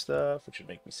strike stuff, which would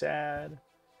make me sad.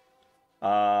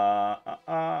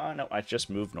 No, I just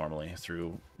moved normally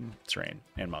through terrain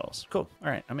and models. Cool. All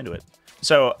right, I'm into it.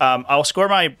 So, I'll score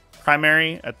my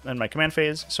primary in my command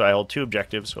phase. So I hold 2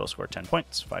 objectives, so I'll score 10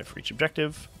 points, 5 for each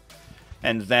objective.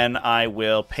 And then I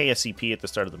will pay a CP at the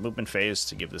start of the movement phase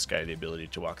to give this guy the ability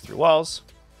to walk through walls.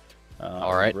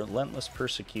 All right. Relentless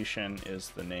Persecution is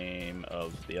the name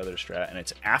of the other strat, and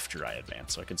it's after I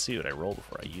advance, so I can see what I roll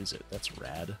before I use it. That's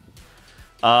rad.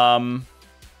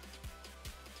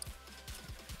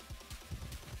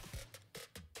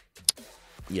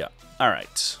 Yeah. All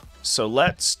right. So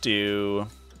let's do...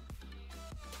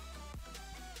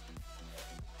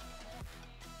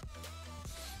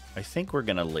 I think we're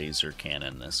going to laser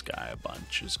cannon this guy a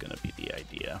bunch is going to be the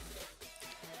idea.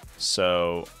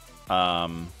 So,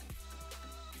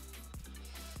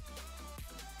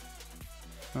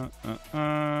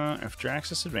 if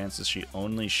Draxus advances, she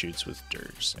only shoots with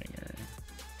Dirge Singer.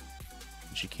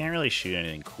 She can't really shoot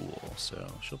anything cool, so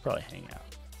she'll probably hang out.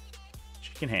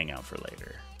 She can hang out for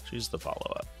later. She's the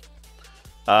follow-up.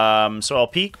 So I'll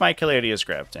peek my Caladius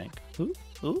Grav Tank.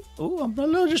 Ooh, I'm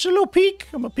just a little peek.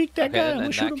 I'm gonna peek that guy. In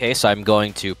that case, I'm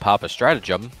going to pop a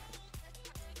stratagem.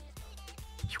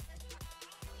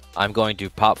 I'm going to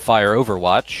pop Fire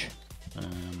Overwatch.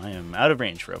 I am out of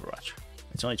range for Overwatch.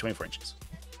 It's only 24 inches.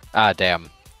 Ah, damn.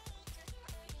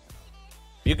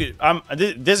 You could.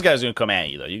 This guy's gonna come at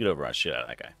you though. You could Overwatch shit out of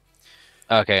that guy.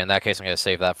 Okay, in that case, I'm gonna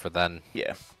save that for then.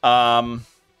 Yeah.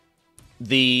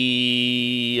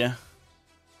 The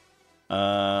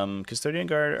Custodian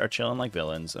Guard are chilling like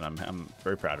villains, and I'm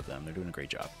very proud of them. They're doing a great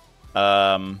job.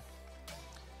 And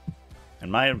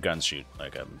my guns shoot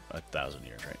like 1,000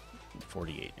 years, right?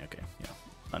 48. Okay, yeah.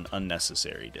 An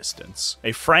unnecessary distance.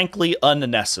 A frankly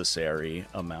unnecessary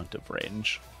amount of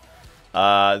range.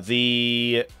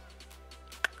 The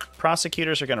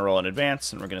prosecutors are going to roll in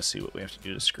advance, and we're going to see what we have to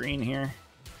do to screen here.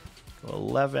 Go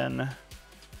 11.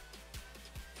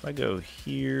 If I go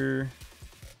here,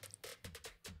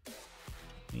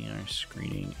 we are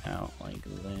screening out like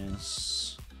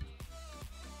this.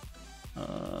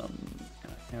 I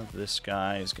have this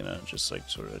guy is gonna just like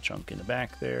sort of chunk in the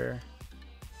back there.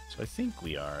 So I think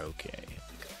we are okay.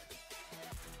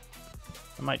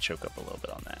 I might choke up a little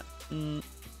bit on that.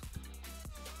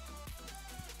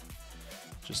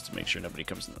 Just to make sure nobody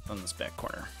comes on this back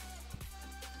corner.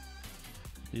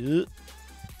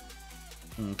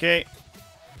 Okay.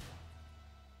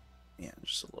 Yeah,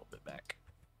 just a little bit back.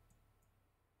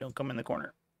 Don't come in the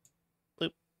corner.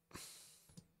 Bloop.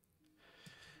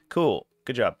 Cool.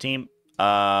 Good job, team.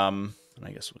 And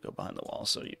I guess we'll go behind the wall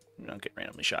so you don't get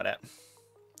randomly shot at.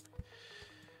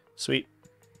 Sweet.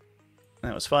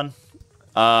 That was fun.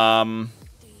 Alright.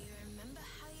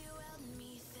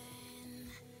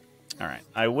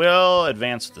 I will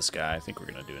advance with this guy. I think we're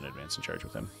going to do an advance in charge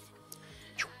with him.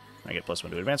 I get +1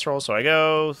 to advance roll, so I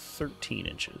go 13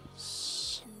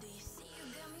 inches.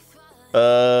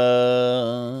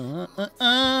 I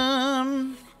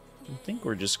think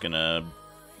we're just gonna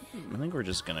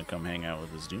come hang out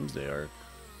with this Doomsday Arc.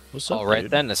 What's up, Alright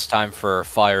dude? then, it's time for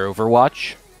Fire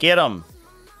Overwatch. Get him!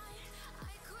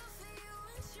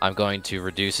 I'm going to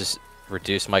reduce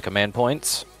my command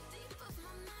points.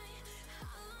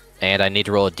 And I need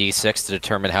to roll a d6 to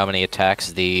determine how many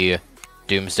attacks the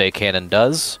Doomsday Cannon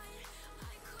does.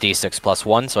 d6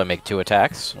 +1, so I make 2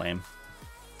 attacks. Lame.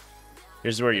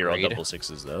 Here's where you're all Agreed. double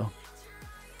 6s, though.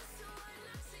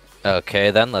 Okay,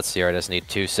 then, let's see. I just need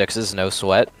 2 6s, no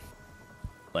sweat.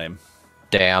 Lame.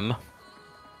 Damn.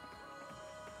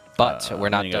 But we're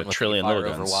not then you done got with trillion the Fire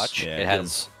little guns. Overwatch. Yeah, It get 'em.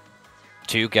 has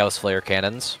 2 Gauss Flare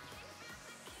Cannons.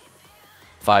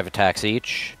 5 attacks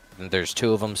each. And there's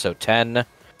 2 of them, so 10.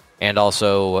 And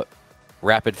also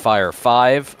Rapid Fire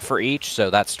 5 for each, so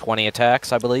that's 20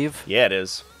 attacks, I believe. Yeah, it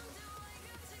is.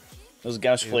 Those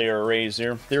Gauss Flare arrays,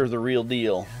 they're the real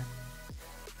deal.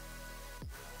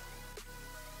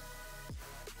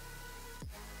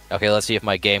 Okay, let's see if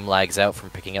my game lags out from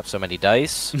picking up so many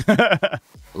dice. A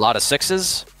lot of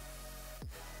 6s.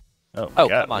 Oh, God.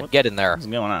 Come on, what, get in there. What's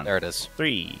going on? There it is.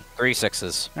 3. 3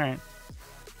 6s. All right.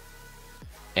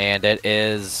 And it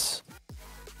is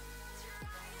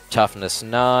toughness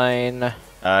 9.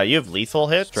 You have lethal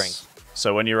hits. Strength.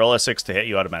 So when you roll a 6 to hit,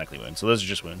 you automatically win. So those are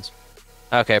just wounds.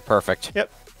 Okay, perfect. Yep.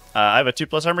 I have a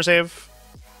 2+ armor save.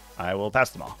 I will pass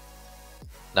them all.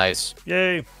 Nice.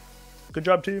 Yay. Good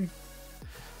job, team.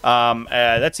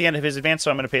 That's the end of his advance,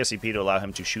 so I'm going to pay a CP to allow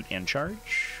him to shoot and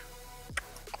charge.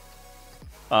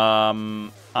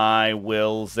 I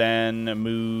will then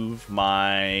move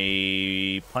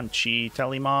my punchy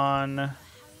Telemon.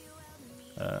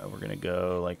 We're going to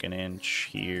go like an inch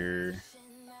here.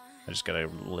 I just got to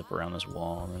lip around this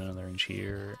wall, and then another inch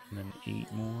here, and then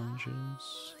 8 more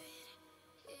inches.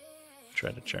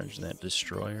 Try to charge that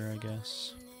destroyer, I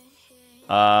guess.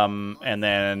 And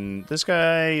then this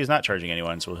guy is not charging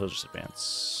anyone, so he'll just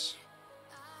advance.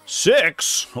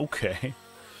 6? Okay.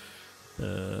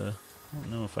 I don't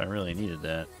know if I really needed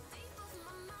that.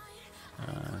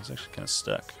 I was actually kind of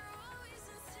stuck.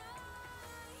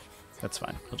 That's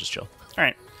fine. We'll just chill. All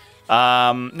right.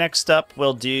 Next up,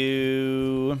 we'll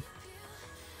do...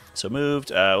 So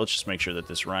moved. Let's just make sure that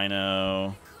this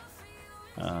Rhino...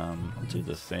 I'll do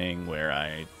the thing where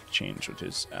I change what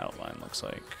his outline looks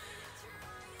like.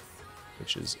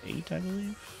 Which is 8, I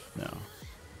believe? No.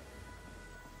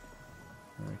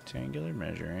 Rectangular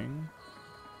measuring.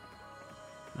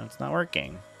 No, it's not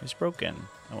working. It's broken.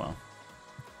 Oh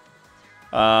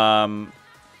well.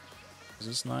 Is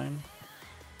this 9?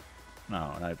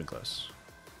 No, not even close.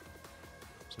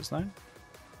 Is this 9?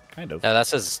 Kind of. Yeah, that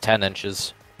says 10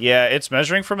 inches. Yeah, it's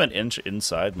measuring from an inch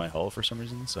inside my hull for some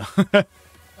reason, so...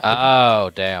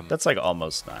 Oh, damn. That's like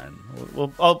almost 9.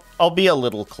 I'll be a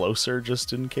little closer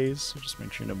just in case. So just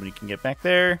make sure nobody can get back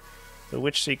there. The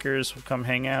Witch Seekers will come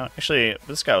hang out. Actually,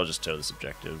 this guy will just tow this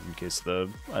objective in case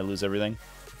I lose everything.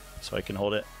 So I can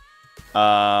hold it.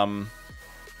 The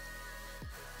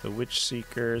Witch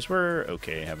Seekers, we're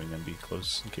okay having them be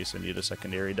close in case I need a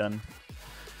secondary done.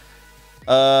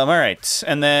 Alright,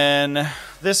 and then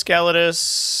this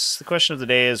Custodes, the question of the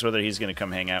day is whether he's going to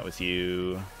come hang out with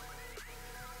you.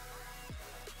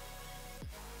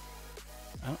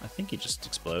 I think he just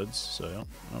explodes, so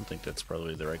I don't think that's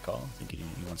probably the right call. I think he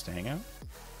wants to hang out.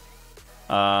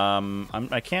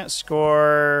 I can't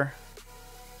score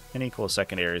any cool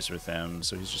secondaries with him,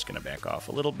 so he's just going to back off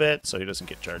a little bit so he doesn't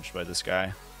get charged by this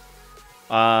guy.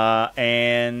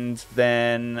 And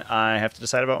then I have to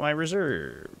decide about my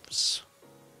reserves.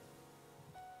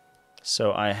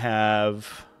 So I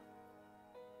have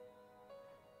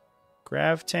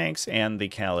Grav Tanks and the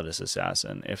Custodes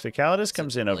Assassin. If the Custodes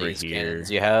comes in over here,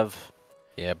 cannons you have,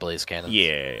 yeah, blaze cannons.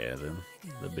 Yeah,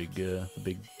 the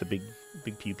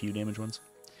big pew pew damage ones.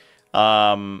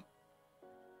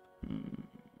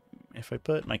 If I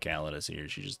put my Custodes here,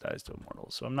 she just dies to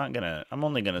immortal. So I'm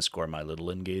only gonna score my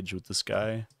little engage with this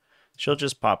guy. She'll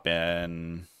just pop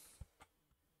in.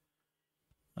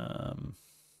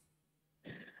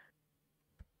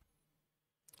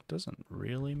 Doesn't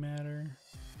really matter.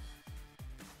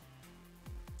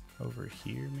 Over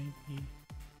here, maybe?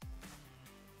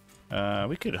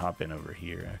 We could hop in over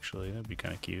here, actually. That'd be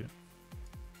kind of cute.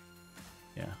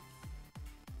 Yeah.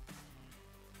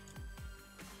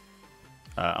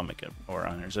 I'll make an aura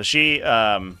on her. So she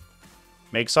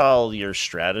makes all your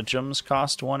stratagems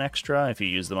cost 1 extra if you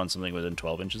use them on something within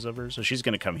 12 inches of her. So she's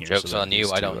going to come here. Joke's on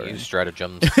you, I don't use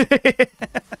stratagems.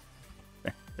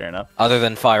 Fair enough. Other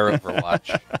than Fire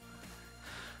Overwatch.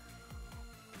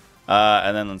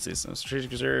 And then let's see some strategic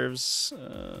reserves.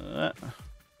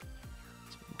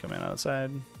 Come in outside.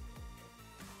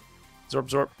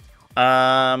 Zorp.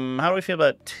 How do we feel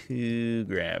about 2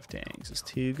 Grav Tanks? Is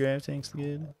 2 Grav Tanks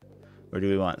good? Or do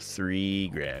we want 3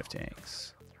 Grav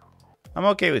Tanks? I'm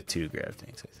okay with 2 Grav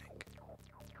Tanks, I think.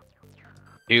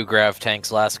 2 Grav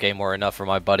Tanks last game were enough for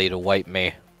my buddy to wipe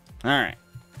me. Alright.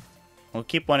 We'll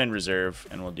keep 1 in reserve,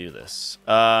 and we'll do this.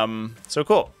 So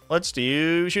cool. Let's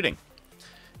do shooting.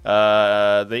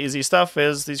 The easy stuff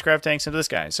is these Grav Tanks into this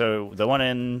guy. So the one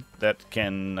in that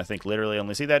can, I think, literally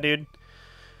only see that dude.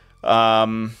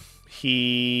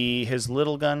 His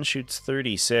little gun shoots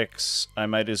 36. I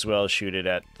might as well shoot it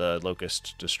at the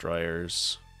Locust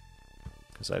Destroyers.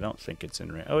 Because I don't think it's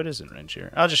in range. Oh, it is in range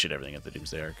here. I'll just shoot everything at the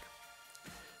Doomsday Arc.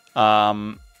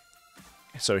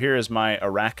 So here is my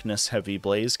Arachnus Heavy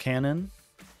Blaze Cannon.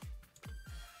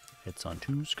 Hits on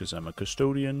 2s because I'm a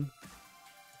custodian.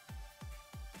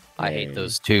 I hate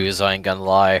those 2s, I ain't gonna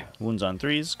lie. Wounds on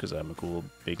 3s, because I'm a cool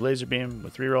big laser beam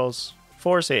with 3 rolls.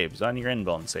 4 saves on your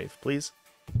invuln save, please.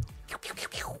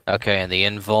 Okay, and the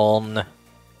invuln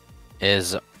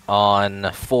is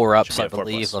on 4 ups, I 4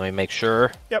 believe. plus. Let me make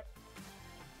sure. Yep.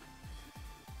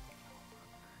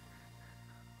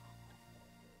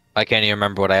 I can't even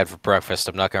remember what I had for breakfast.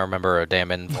 I'm not gonna remember a damn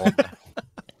invuln.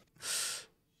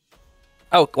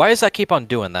 Oh, why does that keep on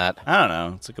doing that? I don't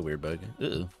know. It's like a weird bug.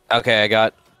 Uh-oh. Okay, I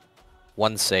got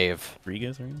 1 save. 3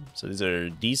 go through. So these are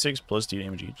d6 plus 2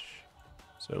 damage each.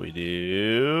 So we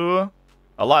do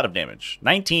a lot of damage.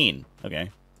 19. Okay.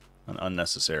 An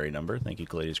unnecessary number. Thank you,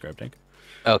 Caladius Grab Tank.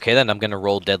 Okay, then I'm gonna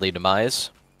roll Deadly Demise.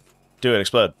 Do it.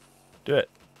 Explode. Do it.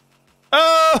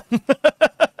 Oh!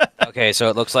 Okay, so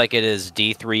it looks like it is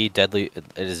D3 deadly. It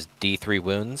is D3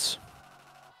 wounds.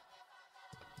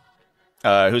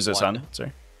 Who's this 1. on?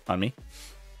 Sorry. On me?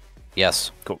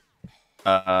 Yes. Cool.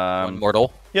 1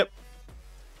 mortal. Yep.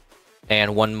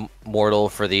 And 1 mortal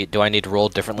for the... Do I need to roll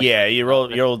differently? Yeah, you roll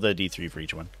the d3 for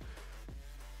each one.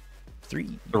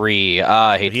 3. 3.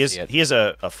 I hate He to see has, it. he has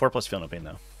a 4 plus feel no pain,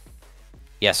 though.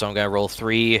 Yeah, so I'm going to roll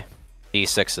 3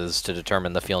 D6s to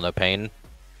determine the feel no pain.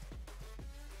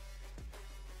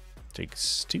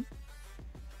 Takes 2.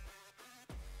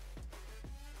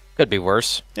 Could be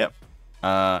worse. Yep.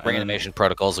 Reanimation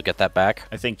protocols will get that back.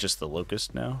 I think just the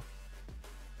locust now.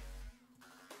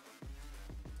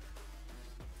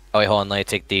 Oh, wait, hold on. Let me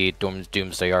take the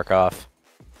Doomsday Arc off.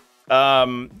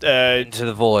 Into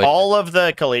the void. All of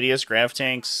the Caladius Grav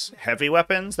Tank's heavy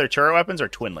weapons, their turret weapons, are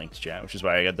twin linked, chat, which is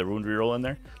why I got the wound reroll in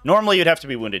there. Normally you'd have to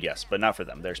be wounded, yes, but not for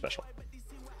them. They're special.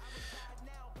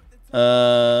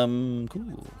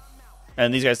 Cool.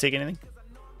 And these guys take anything?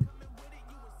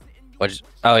 What?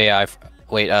 Oh yeah.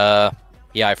 Wait.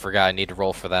 Yeah, I forgot. I need to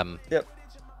roll for them. Yep.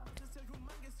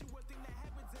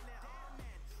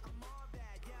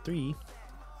 3.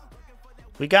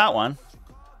 We got one.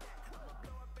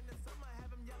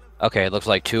 Okay, it looks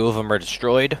like 2 of them are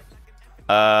destroyed.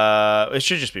 It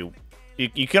should just be.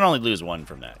 You can only lose 1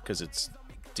 from that because it's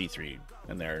D3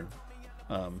 and they're.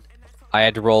 I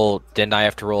had to roll. Didn't I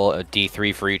have to roll a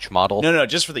D3 for each model? No,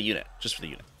 just for the unit. Just for the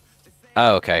unit.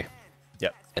 Oh, okay.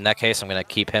 Yep. In that case, I'm gonna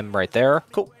keep him right there.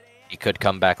 Cool. He could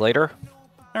come back later.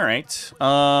 All right. If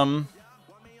I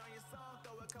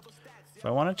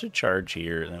wanted to charge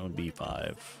here, that would be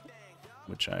 5,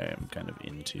 which I am kind of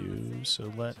into.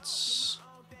 So let's.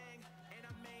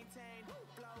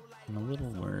 I'm a little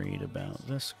worried about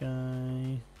this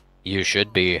guy. You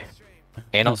should be.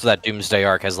 And also that Doomsday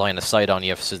Arc has line of sight on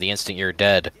you, so the instant you're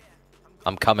dead,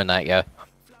 I'm coming at you.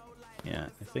 Yeah,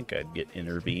 I think I'd get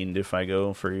intervened if I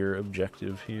go for your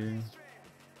objective here.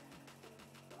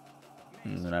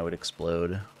 And then I would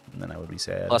explode, and then I would be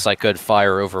sad. Plus, I could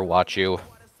fire Overwatch you.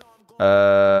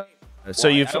 So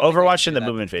you've I don't think I Overwatch can in do the that.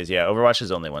 movement phase. Yeah, Overwatch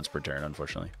is only once per turn,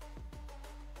 unfortunately.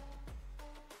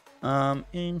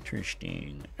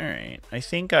 Interesting. All right, I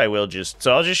think I will just.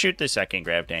 So I'll just shoot the second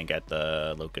grab tank at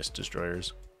the Locust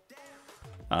Destroyers.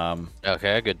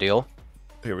 Okay, good deal.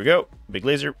 Here we go. Big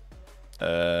laser. We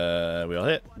all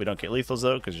hit. We don't get lethals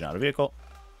though because you're not a vehicle,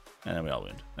 and then we all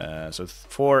wound. So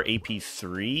 4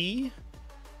 AP3.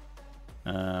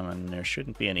 And there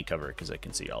shouldn't be any cover because I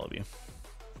can see all of you.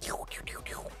 So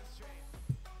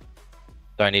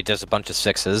I need just a bunch of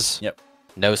 6s. Yep.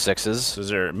 No 6s. So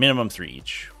those are minimum 3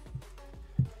 each.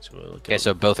 So we'll Okay,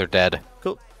 so both are dead.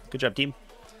 cool. Good job, team.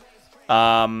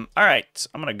 All right.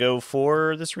 I'm gonna go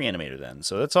for this reanimator then.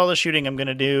 So that's all the shooting I'm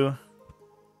gonna do.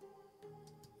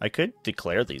 I could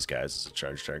declare these guys as a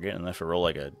charge target and have to roll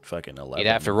like a fucking 11.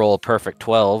 You'd have to roll a perfect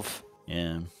 12.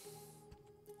 Yeah.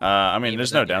 I mean, Even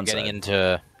there's then no downside.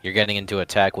 You're getting into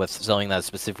attack with something that's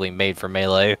specifically made for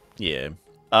melee. Yeah.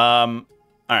 All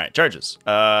right, charges.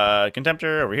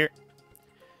 Contemptor over here.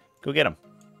 Go get him.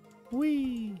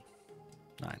 Whee.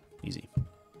 9. Easy.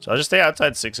 So I'll just stay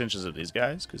outside 6 inches of these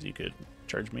guys because you could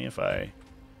charge me if I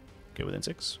get within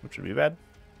 6, which would be bad.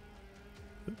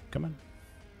 Ooh, come on.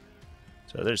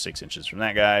 So there's 6 inches from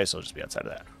that guy, so I'll just be outside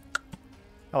of that.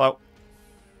 Hello.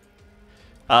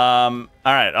 All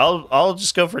right, I'll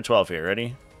just go for 12 here.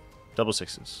 Ready? Double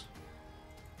 6s.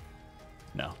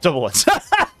 No, double 1s.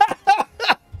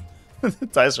 The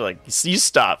dice are like, you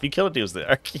stop. You kill a Doomsday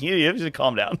Arc. You have to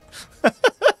calm down.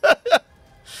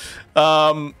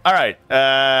 All right.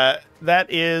 That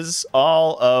is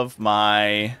all of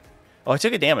my. Oh, I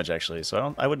took a damage actually,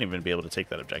 so I wouldn't even be able to take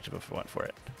that objective if I went for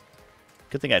it.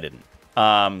 Good thing I didn't.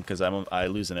 Because I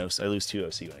lose 2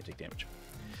 OC when I take damage.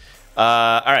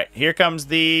 All right, here comes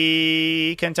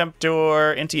the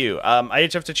Contemptor into you. I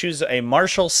each have to choose a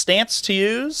martial stance to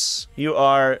use. You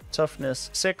are toughness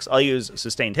 6. I'll use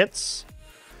sustained hits.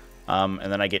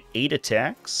 And then I get 8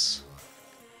 attacks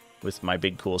with my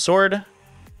big cool sword.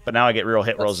 But now I get real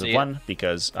hit rolls of 1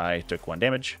 because I took 1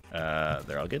 damage.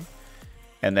 They're all good.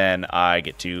 And then I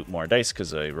get 2 more dice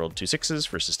because I rolled 2 6s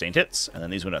for sustained hits. And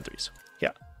then these went on 3s.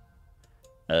 Yeah.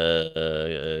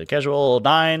 Casual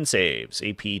 9 saves.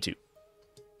 AP 2.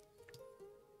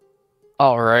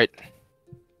 All right.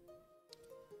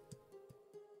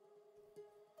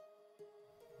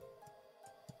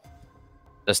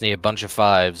 Just need a bunch of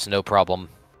 5s, no problem.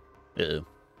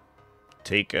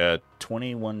 Take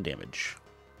 21 damage.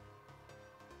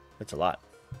 That's a lot.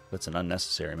 That's an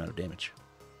unnecessary amount of damage.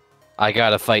 I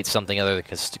gotta fight something other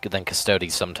than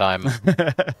Custodes sometime.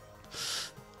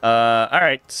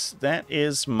 Alright, that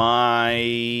is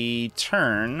my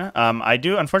turn. I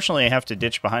do, unfortunately, I have to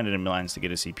ditch behind enemy lines to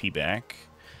get a CP back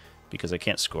because I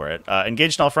can't score it.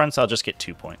 Engaged in all fronts, I'll just get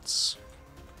 2 points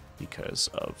because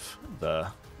of the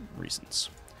reasons.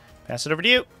 Pass it over to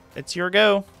you. It's your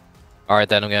go. Alright,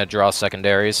 then I'm gonna draw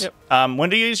secondaries. Yep.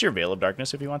 When do you use your Veil of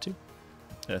Darkness if you want to?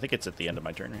 I think it's at the end of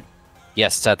my turn, right?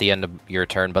 Yes, it's at the end of your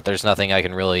turn, but there's nothing I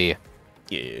can really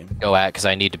go at because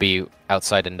I need to be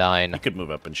outside in 9. You could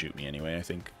move up and shoot me anyway, I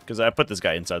think. Because I put this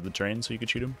guy inside the terrain so you could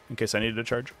shoot him in case I needed a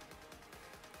charge.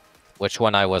 Which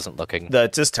one? I wasn't looking.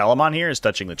 It says Telemon here is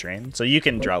touching the train. So you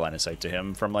can draw line of sight to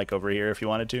him from like over here if you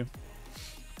wanted to.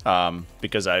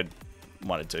 Because I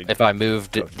wanted to. If I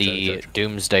moved the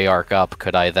Doomsday Arc up,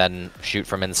 could I then shoot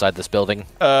from inside this building?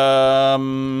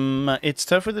 It's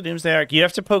tough with the Doomsday Arc. You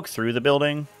have to poke through the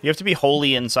building. You have to be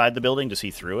wholly inside the building to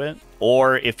see through it.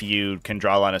 Or if you can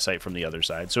draw line of sight from the other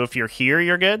side. So if you're here,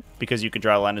 you're good because you can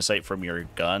draw line of sight from your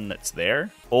gun that's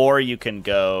there. Or you can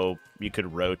go, you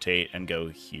could rotate and go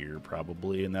here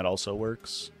probably, and that also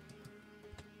works.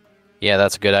 Yeah,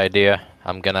 that's a good idea.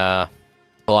 I'm gonna...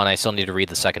 Hold on, I still need to read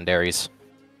the secondaries.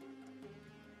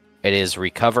 It is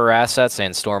recover assets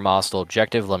and storm hostile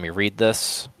objective. Let me read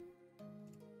this.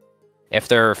 If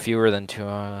there are fewer than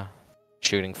 2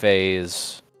 shooting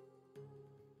phase.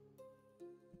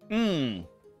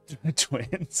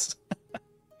 Twins.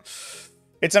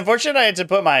 It's unfortunate I had to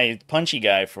put my punchy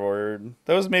guy forward.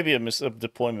 That was maybe a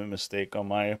deployment mistake on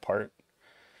my part.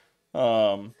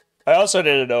 I also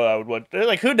didn't know I would want...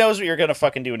 Like, who knows what you're going to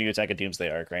fucking do when you attack a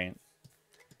Doomsday Arc, right?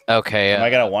 Okay. Am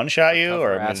I going to one-shot you,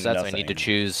 or assets, I need to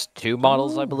choose 2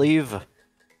 models, I believe.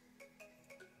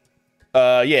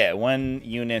 Yeah, 1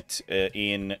 unit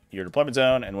in your deployment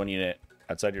zone, and 1 unit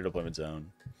outside your deployment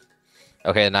zone.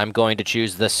 Okay, and I'm going to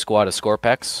choose this squad of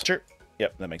Scorpex. Sure.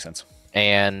 Yep, that makes sense.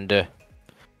 And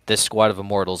this squad of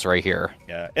Immortals right here.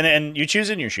 Yeah, and you choose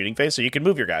in your shooting phase, so you can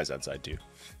move your guys outside, too.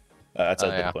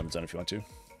 Outside the deployment zone if you want to.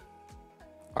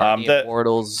 The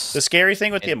Immortals. The scary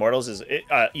thing with the Immortals is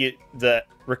the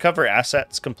recover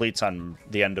assets completes on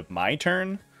the end of my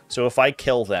turn. So if I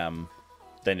kill them,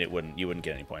 then you wouldn't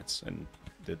get any points, and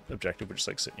the objective would just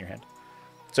like sit in your hand.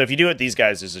 So if you do it, these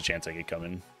guys, there's a chance I could come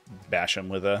and bash them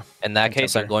with a. In that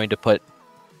case, I'm going to put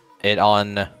it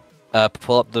on.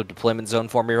 Pull up the deployment zone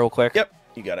for me real quick. Yep,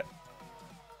 you got it.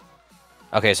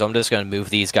 Okay, so I'm just going to move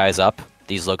these guys up,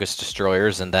 these Locust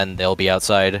Destroyers, and then they'll be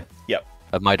outside. Yep.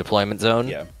 Of my deployment zone.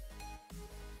 Yeah.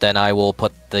 Then I will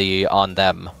put the on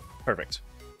them. Perfect.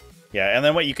 Yeah, and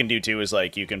then what you can do too is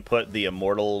like you can put the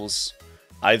Immortals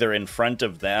either in front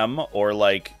of them or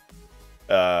like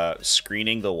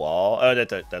screening the wall. Oh,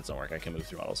 that doesn't work. I can move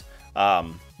through models.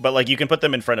 But like you can put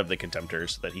them in front of the Contemptors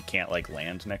so that he can't like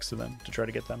land next to them to try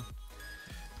to get them.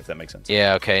 If that makes sense.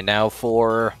 Yeah, okay, now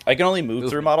for... I can only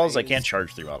move through models, I can't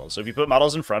charge through models. So if you put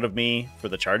models in front of me for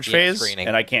the charge phase, screening,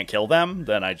 and I can't kill them,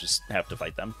 then I just have to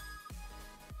fight them.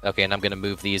 Okay, and I'm going to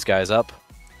move these guys up.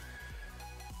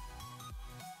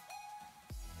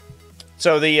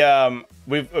 So the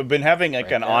we've been having like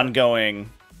an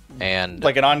ongoing... And...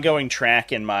 Like an ongoing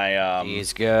track in my...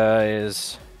 these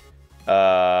guys...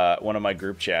 one of my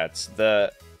group chats.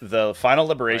 The Final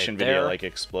Liberation video like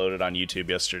exploded on YouTube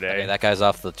yesterday. Okay, that guy's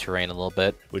off the terrain a little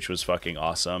bit, which was fucking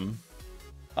awesome.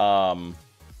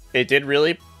 It did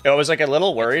really. I was like a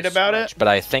little worried about it, but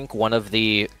I think one of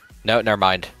the never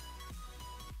mind.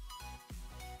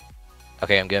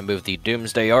 Okay, I'm gonna move the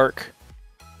Doomsday Arc.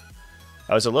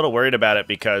 I was a little worried about it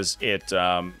because it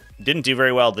didn't do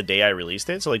very well the day I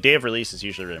released it. So like day of release is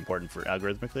usually really important for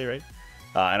algorithmically, right?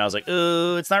 And I was like,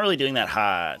 ooh, it's not really doing that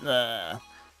hot.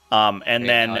 And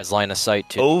then line of sight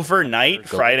to overnight,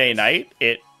 Friday night,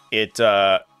 it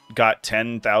got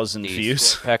 10,000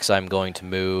 views. I'm going to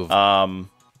move.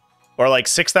 Or like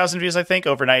 6,000 views, I think,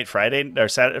 overnight Friday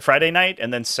night,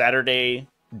 and then Saturday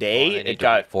day it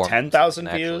got 10,000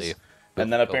 views.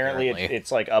 And then apparently Coherently.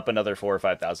 it's like up another 4,000 or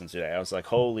 5,000 today. I was like,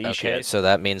 holy Okay, shit. so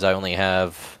that means I only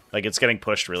have Like, it's getting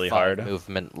pushed really 5 hard.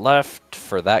 movement left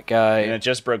for that guy. And it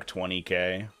just broke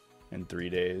 20k in 3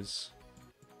 days.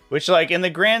 Which, like, in the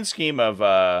grand scheme of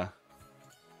Damn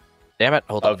it,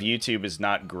 hold on. YouTube is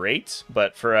not great,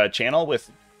 but for a channel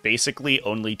with basically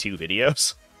only 2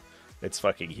 videos, it's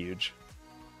fucking huge.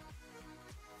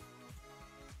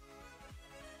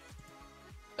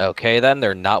 Okay, then.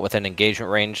 They're not within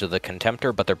engagement range of the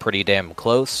Contemptor, but they're pretty damn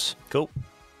close. Cool.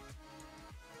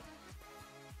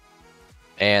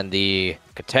 And the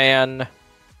Catan,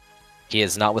 he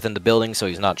is not within the building, so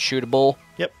he's not shootable.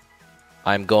 Yep.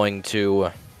 I'm going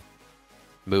to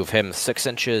move him 6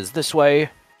 inches this way.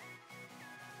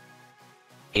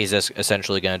 He's just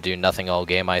essentially going to do nothing all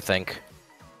game, I think.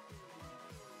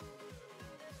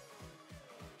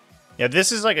 Yeah,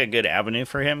 this is like a good avenue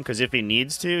for him, because if he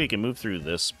needs to, he can move through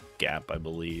this gap, I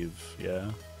believe.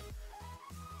 Yeah.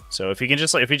 So if he can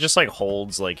just like, if he just like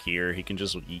holds like here, he can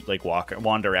just like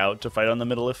wander out to fight on the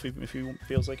middle if he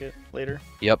feels like it later.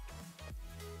 Yep.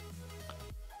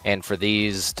 And for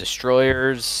these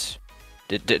destroyers,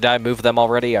 did I move them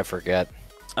already? I forget.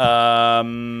 I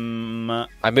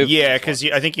moved. Yeah, because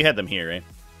I think you had them here, right?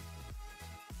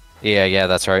 Yeah,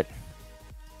 that's right.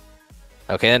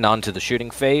 Okay, then on to the shooting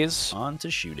phase. On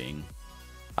to shooting.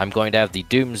 I'm going to have the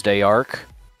Doomsday Arc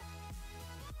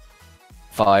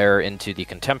fire into the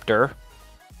Contemptor.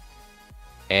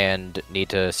 And need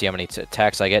to see how many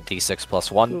attacks I get. D6 plus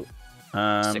 1.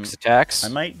 6 attacks. I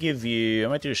might do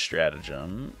a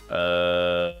stratagem.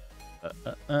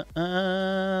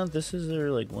 This is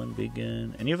their like one big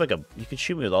gun. And you have like you could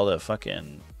shoot me with all the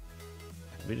fucking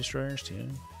heavy destroyers too.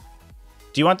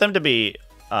 Do you want them to be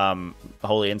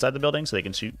wholly inside the building so they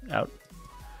can shoot out?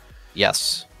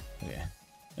 Yes. Okay.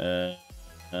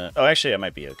 Oh, actually, I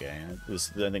might be okay.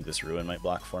 I think this ruin might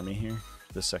block for me here.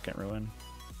 The second ruin.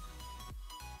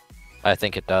 I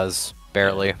think it does.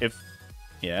 Barely.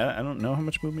 Yeah, I don't know how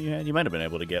much movement you had. You might have been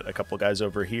able to get a couple guys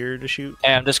over here to shoot.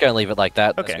 Yeah, I'm just going to leave it like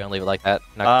that. Okay. Just going to leave it like that.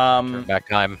 Not gonna turn back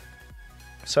time.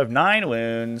 So I have 9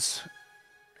 wounds.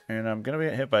 And I'm going to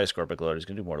get hit by a Scorpic Lord. He's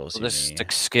going to do mortal We'll CP. just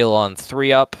stick skill on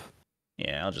 3 up.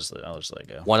 Yeah, I'll just let it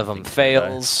go. One of them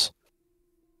fails.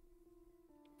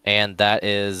 And that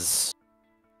is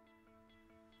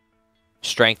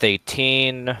strength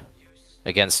 18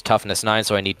 against toughness 9,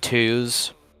 so I need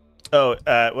 2s. Oh,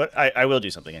 what? I will do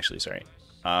something actually. Sorry.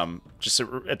 Just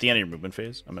at the end of your movement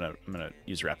phase, I'm gonna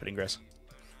use Rapid Ingress.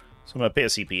 So I'm gonna pay a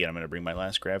CP and I'm gonna bring my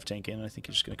last Grav tank in. I think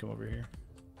he's just gonna come over here.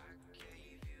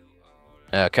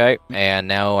 Okay, and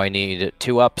now I need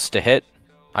 2 ups to hit.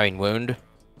 I mean wound.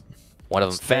 One of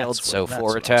them failed, so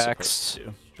 4 attacks.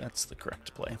 That's the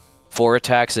correct play. 4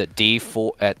 attacks at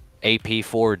D4 at AP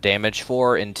 4 damage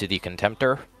 4 into the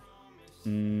Contemptor.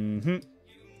 Mm-hmm.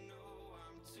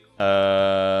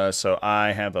 So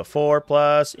I have a 4+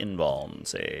 invuln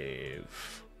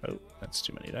save. Oh, that's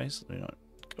too many dice. Let me not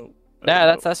go.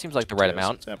 Nah, that seems like the right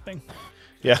amount. What's happening?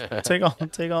 Yeah, take all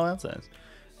that size.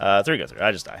 3 goes through.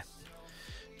 I just die.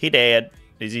 He dead.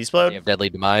 Does he explode? You have Deadly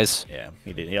Demise. Yeah,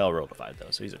 he did. He all rolled a 5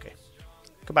 though, so he's okay.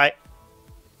 Goodbye.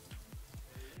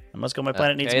 I must go. My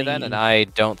planet needs me. Then, and I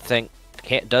don't think.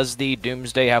 Does the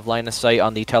Doomsday have line of sight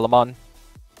on the Telemon?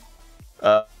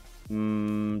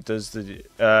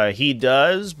 He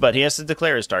does, but he has to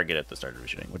declare his target at the start of the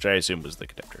shooting, which I assume was the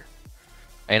Contemptor.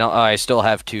 And I still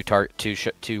have two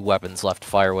weapons left to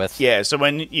fire with. Yeah, so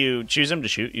when you choose him to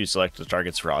shoot, you select the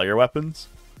targets for all your weapons,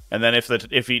 and then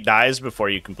if he dies before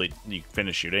you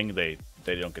finish shooting, they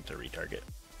don't get to retarget.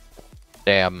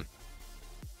 Damn.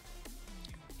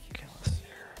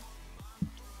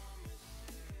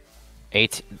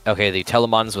 Okay, the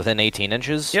Telemon's within 18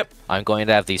 inches. Yep. I'm going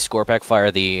to have the Scorpack fire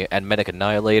the Admetic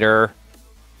Annihilator.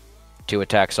 2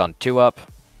 attacks on 2 up.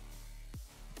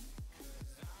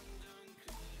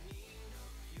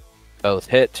 Both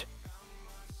hit.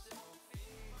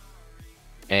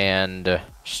 And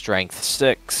strength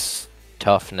 6,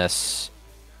 toughness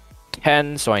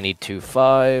 10, so I need 2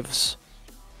 5s.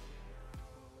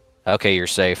 Okay, you're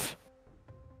safe.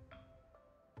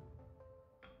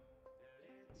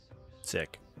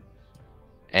 Sick.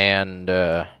 And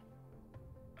I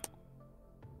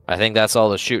think that's all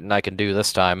the shooting I can do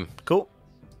this time. Cool.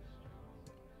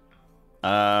 Do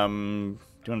you want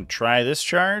to try this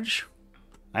charge?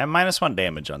 I have -1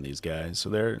 damage on these guys, so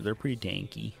they're pretty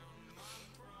tanky.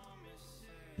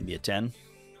 Maybe a 10.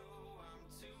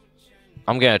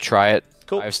 I'm gonna try it.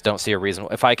 Cool. I just don't see a reason.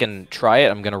 If I can try it,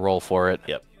 I'm gonna roll for it.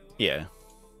 Yep. Yeah.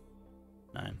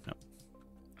 9. Nope.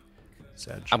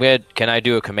 Sag. I'm good. Can I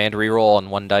do a command reroll on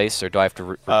one dice, or do I have to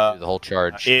do the whole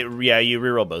charge? Yeah, you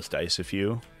reroll both dice if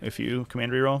you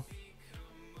command reroll.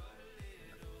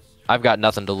 I've got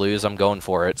nothing to lose. I'm going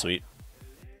for it. Sweet.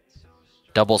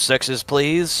 Double sixes,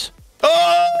 please.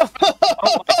 Oh!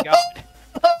 Oh my god.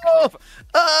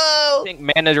 Oh!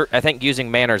 I think using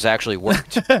manners actually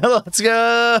worked. Let's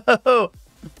go.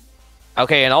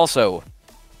 Okay, and also,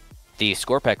 the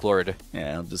Scorpek Lord.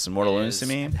 Yeah, just some mortal wounds to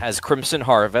me. Has Crimson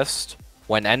Harvest.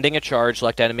 When ending a charge,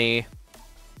 select the enemy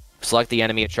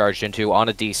it charged into on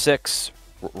a d6.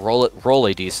 Roll a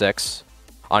d6.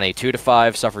 On a 2 to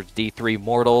 5, suffers d3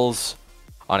 mortals.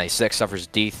 On a 6, suffers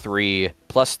d3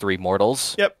 plus 3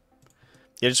 mortals. Yep.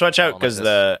 Yeah, just watch out because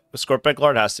the Scorpek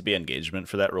Lord has to be engagement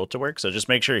for that roll to work. So just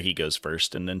make sure he goes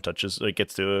first and then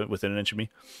gets to within an inch of me.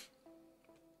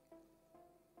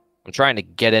 I'm trying to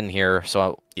get in here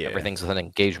so everything's within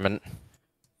engagement.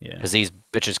 Yeah. Because these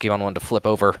bitches keep on wanting to flip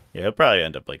over. Yeah, he'll probably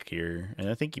end up like here. And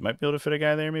I think you might be able to fit a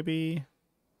guy there, maybe.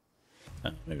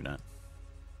 Maybe not.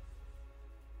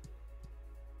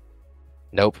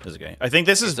 Nope. There's a guy. I think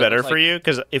this is better for you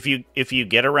because if you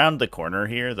get around the corner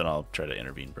here, then I'll try to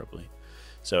intervene properly.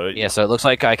 So yeah, so it looks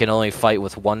like I can only fight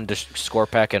with one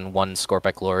Scorpek and one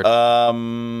Scorpek Lord.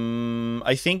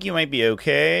 I think you might be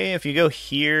okay if you go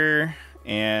here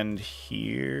and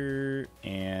here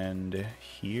and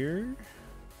here.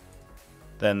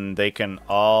 Then they can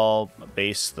all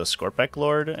base the Scorpek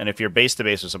Lord, and if you're base to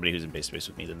base with somebody who's in base to base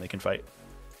with me, then they can fight.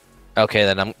 Okay,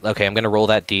 then I'm gonna roll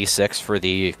that d6 for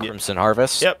the Crimson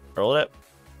Harvest. Yep, roll it up.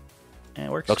 And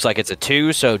it works. Looks like it's a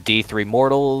 2, so d3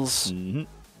 mortals. Mm-hmm.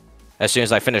 As soon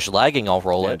as I finish lagging, I'll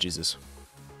roll it. Jesus.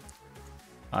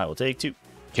 I will take 2.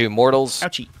 2 mortals.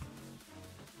 Ouchie.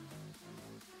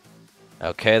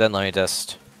 Okay, then let me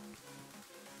just...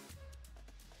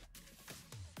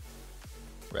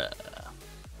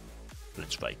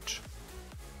 Let's fight.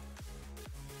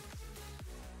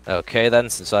 Okay, then,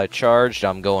 since I charged,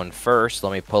 I'm going first.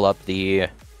 Let me pull up the...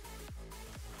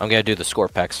 I'm gonna do the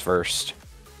Scorpeks first.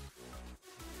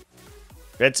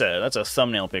 That's a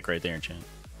thumbnail pick right there, chat.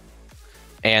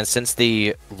 And since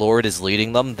the Lord is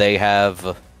leading them, they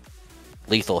have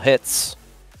lethal hits.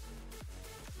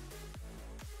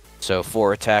 So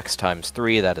 4 attacks times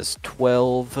 3, that is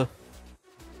 12.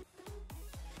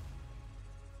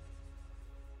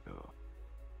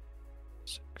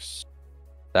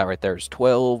 That right there is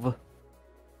 12.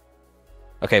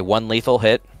 Okay, 1 lethal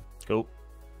hit. Cool.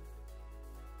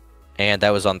 And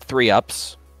that was on 3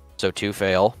 ups, so 2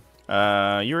 fail. You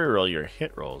reroll your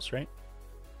hit rolls, right?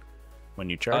 When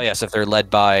you charge? Oh, yes, if they're led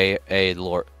by a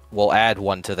Lord. We'll add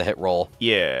 1 to the hit roll.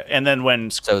 Yeah, and then when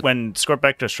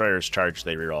Scorpek Destroyers charge,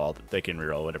 they can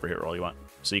reroll whatever hit roll you want.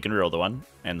 So you can reroll the 1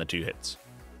 and the 2 hits.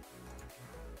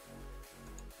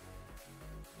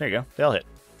 There you go. They all hit.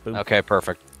 Boom. Okay,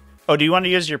 perfect. Oh, do you want to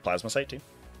use your plasma sight too?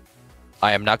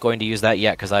 I am not going to use that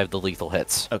yet because I have the lethal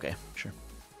hits. Okay, sure.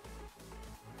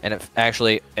 And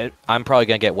I'm probably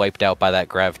going to get wiped out by that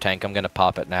grav tank. I'm going to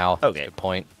pop it now. Okay. Good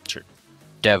point. Sure.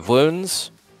 Dev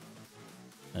wounds.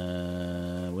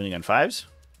 Winning on 5s.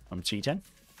 On G10.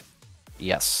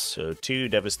 Yes. So 2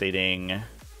 devastating,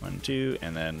 1, 2,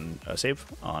 and then a save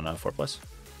on a 4+.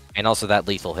 And also that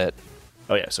lethal hit.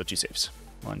 Oh yeah, so 2 saves.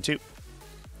 1, 2.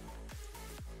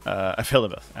 I failed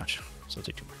them both. Ouch. So I'll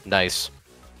take 2 more. Nice.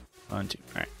 1, 2.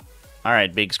 Alright.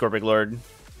 Alright, big Scorpic Lord.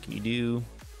 Can you do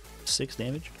 6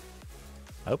 damage?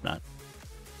 I hope not.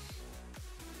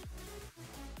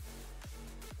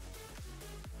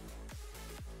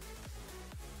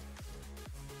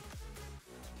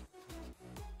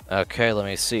 Okay, let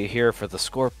me see here for the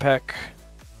Scorpek.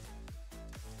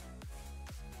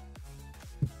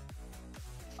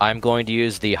 I'm going to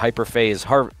use the Hyperphase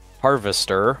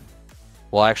Harvester.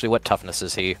 Well, actually, what toughness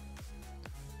is he?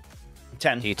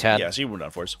 10. D10. Yeah, so you wound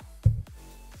on 4s.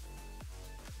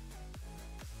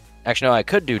 Actually, no, I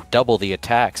could do double the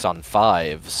attacks on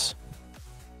 5s.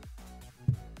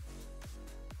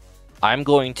 I'm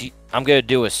going to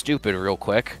do a stupid real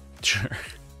quick. Sure.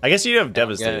 I guess you have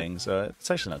devastating, so it's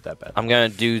actually not that bad. I'm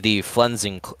going to do the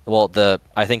flensing. Well,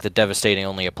 I think the devastating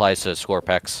only applies to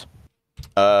Scorpeks.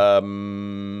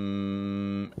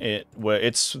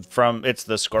 It's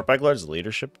the Scorpek Lord's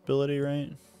leadership ability,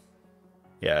 right?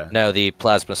 Yeah. No, the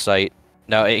plasma sight.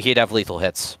 No, he'd have lethal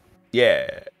hits.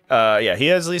 Yeah. Yeah, he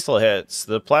has lethal hits.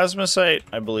 The plasma sight,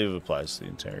 I believe, applies to the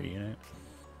entire unit.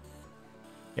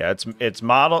 Yeah, it's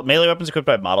melee weapons equipped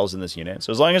by models in this unit.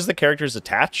 So as long as the character is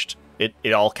attached,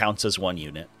 it all counts as one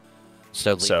unit.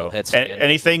 So lethal hits.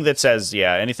 Anything that says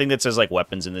like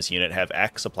weapons in this unit have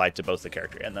X applied to both the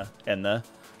character and the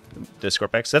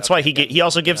Scorpex. That's why he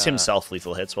also gives himself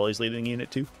lethal hits while he's leading the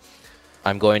unit too.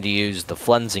 I'm going to use the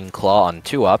Flensing Claw on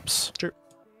 2-ups. Sure.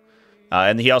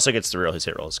 And he also gets to reroll his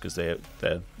hit rolls, because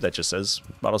that just says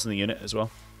models in the unit as well.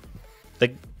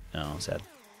 Oh, sad.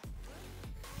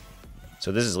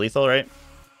 So this is lethal, right?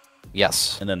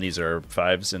 Yes. And then these are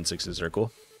 5s and 6s are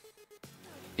cool.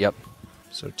 Yep.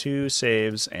 So 2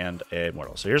 saves and a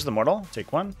mortal. So here's the mortal.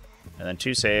 Take 1. And then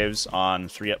 2 saves on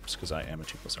 3-ups, because I am a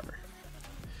 2+ armor.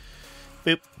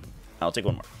 Boop. I'll take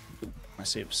 1 more. Boop. My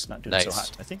save's not doing so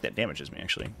hot. I think that damages me,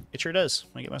 actually. It sure does.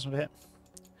 I get myself a hit.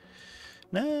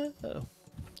 No.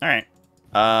 Alright.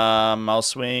 I'll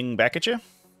swing back at you.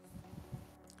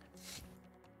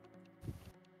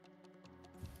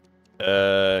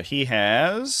 He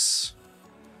has...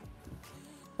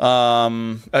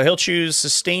 he'll choose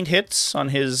sustained hits on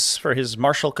for his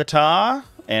martial kata,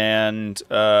 and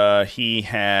he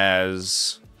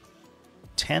has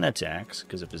 10 attacks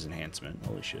because of his enhancement.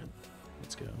 Holy shit.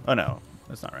 Let's go. Oh no,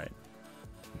 that's not right.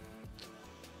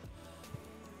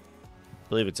 I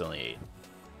believe it's only 8.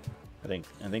 I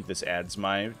think this adds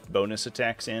my bonus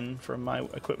attacks in from my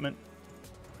equipment.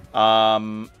 I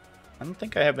don't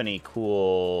think I have any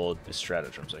cool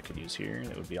stratagems I could use here.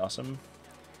 That would be awesome.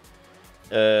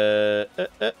 I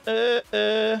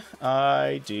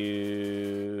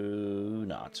do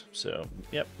not. So,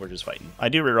 yep, we're just fighting. I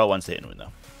do reroll 1s to hit and win,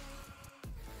 though.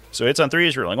 So hits on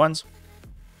 3s, rerolling 1s.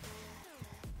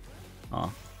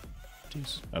 Aw.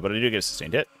 2s. But I do get a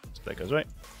sustained hit, so that goes away.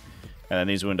 And then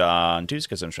these wound on 2s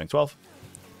because I'm strength 12.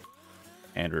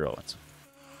 And reroll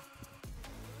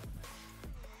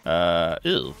 1s.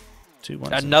 Ew. 2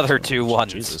 1s. Another 2 1s.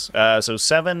 Jesus. So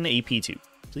 7 AP2,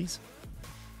 please.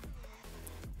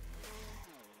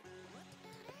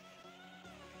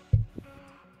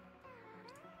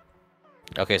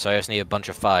 Okay, so I just need a bunch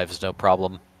of 5s, no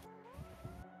problem.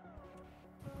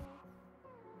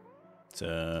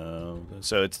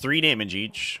 So it's 3 damage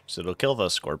each, so it'll kill the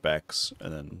Scorpex,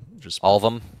 and then just... All of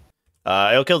them?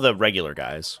 It'll kill the regular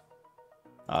guys.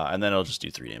 And then it'll just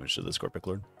do 3 damage to the Scorpic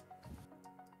Lord.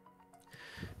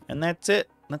 And that's it.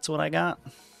 That's what I got.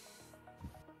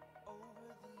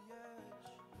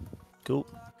 Cool.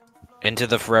 Into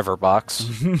the forever box.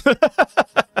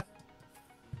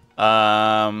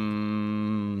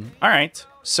 Alright.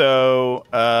 So,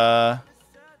 I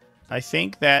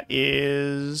think that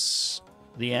is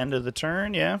the end of the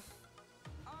turn, yeah?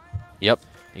 Yep.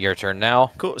 Your turn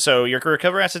now. Cool. So your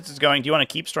recover assets is going. Do you want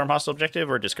to keep Storm Hostile Objective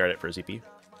or discard it for a CP?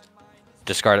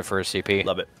 Discard it for a CP.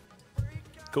 Love it.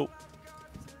 Cool.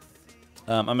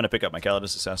 I'm going to pick up my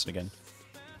Custodes Assassin again.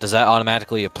 Does that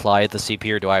automatically apply the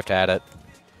CP, or do I have to add it?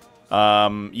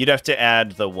 You'd have to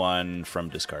add the one from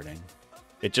discarding.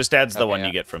 It just adds the one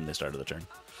you get from the start of the turn.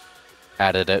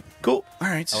 Added it. Cool. All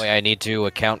right. Oh, wait, I need to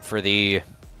account for the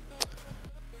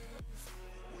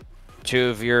 2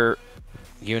 of your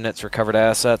units recovered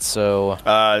assets, so...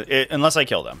 unless I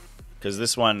kill them. Because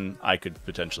this one I could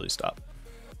potentially stop.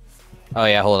 Oh,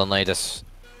 yeah, hold on. Let me just...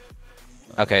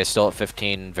 Okay, still at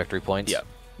 15 victory points. Yeah.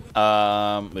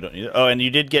 We don't need it. Oh, and you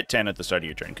did get 10 at the start of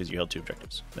your turn because you held 2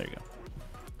 objectives. There you go.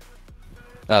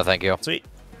 Oh, thank you. Sweet.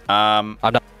 I'm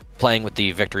not playing with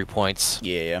the victory points.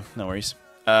 Yeah, no worries.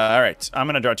 All right, I'm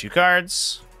going to draw 2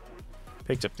 cards.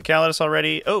 Picked up the Custodes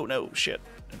already. Oh, no, shit.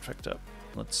 Infect up.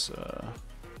 Let's...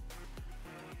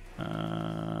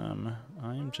 I'm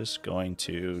just going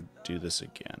to do this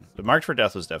again. The Marked for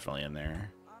Death was definitely in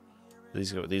there.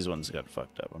 These ones got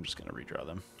fucked up. I'm just going to redraw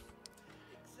them.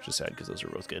 Just sad because those are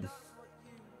both good.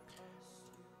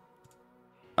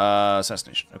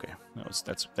 Assassination. Okay,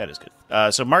 that is good.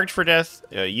 So Marked for Death.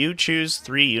 You choose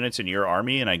 3 units in your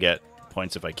army, and I get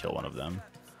points if I kill one of them.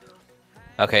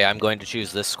 Okay, I'm going to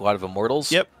choose this squad of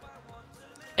Immortals. Yep.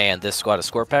 And this squad of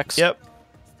Scorpex. Yep.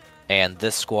 And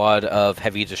this squad of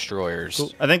Heavy Destroyers.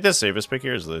 Cool. I think the safest pick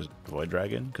here is the Void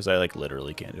Dragon because I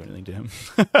literally can't do anything to him.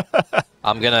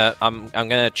 I'm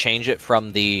gonna change it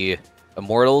from the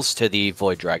Immortals to the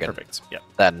Void Dragon. Perfect. Yep.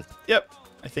 Then. Yep.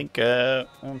 I think I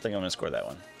don't think I'm gonna score that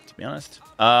one, to be honest.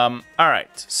 All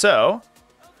right. So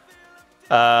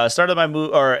start of my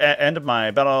move or end of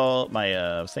my battle, my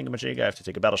thingamajig. I have to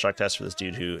take a battle shock test for this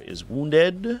dude who is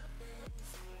wounded.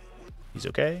 He's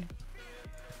okay.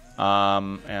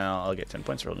 And I'll get 10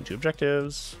 points for holding 2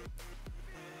 objectives.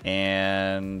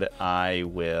 And I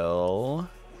will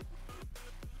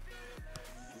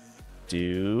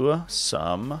do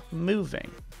some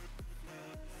moving.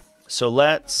 So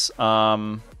let's...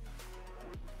 I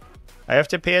have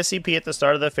to pay a CP at the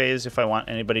start of the phase if I want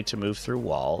anybody to move through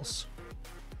walls.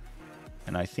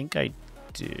 And I think I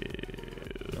do.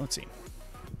 Let's see.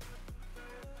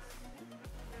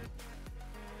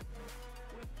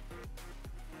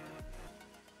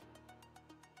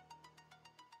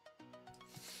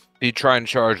 You try and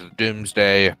charge the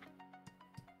Doomsday.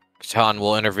 Katan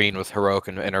will intervene with heroic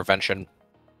intervention.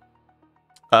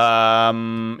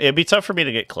 It'd be tough for me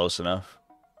to get close enough.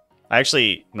 I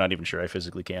actually, I'm not even sure I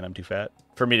physically can. I'm too fat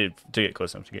for me to get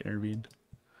close enough to get intervened.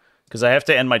 Because I have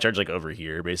to end my charge like over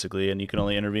here, basically, and you can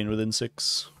only intervene within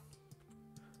 6.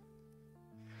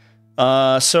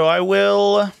 So I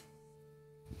will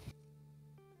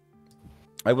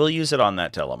use it on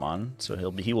that Telemon. So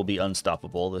he will be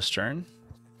unstoppable this turn.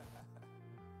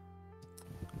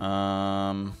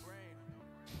 And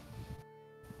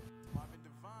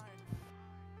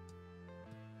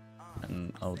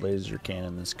I'll laser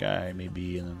cannon this guy,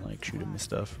 maybe, and then, like, shoot him with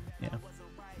stuff. Yeah.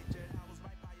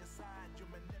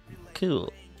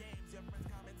 Cool.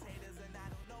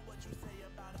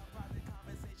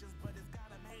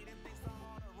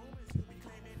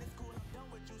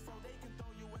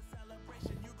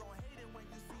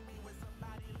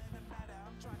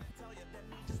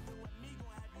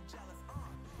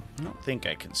 I don't think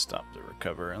I can stop the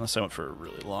recover, unless I went for a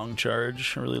really long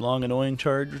charge, a really long, annoying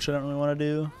charge, which I don't really want to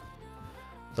do.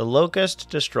 The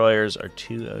Locust Destroyers are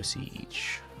 2 OC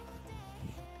each.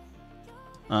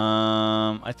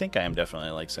 I think I am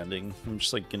definitely, like, sending. I'm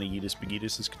just, like, gonna Yeetus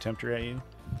Begitus' Contemptor at you.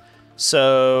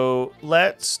 So,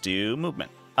 let's do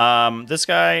movement. This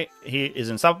guy, he is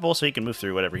unstoppable, so he can move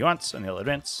through whatever he wants, and he'll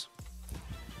advance.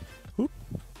 Whoop.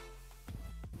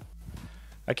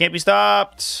 I can't be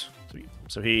stopped!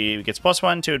 So he gets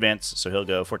 +1 to advance, so he'll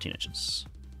go 14 inches.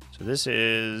 So this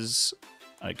is,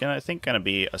 I think, gonna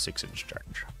be a 6-inch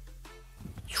charge.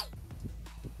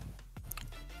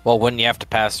 Well, wouldn't you have to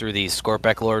pass through the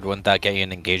Scorpec Lord? Wouldn't that get you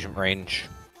in engagement range?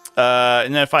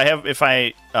 And then if I have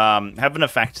an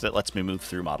effect that lets me move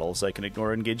through models, I can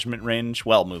ignore engagement range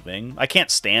while moving. I can't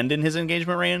stand in his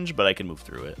engagement range, but I can move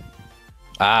through it.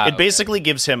 It basically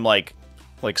gives him like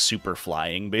super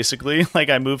flying, basically. Like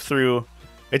I move through.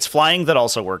 It's flying that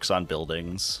also works on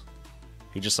buildings.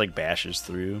 He just like bashes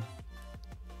through.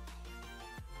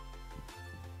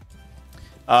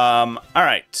 All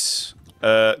right.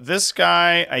 This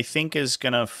guy, I think, is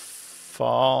gonna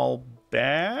fall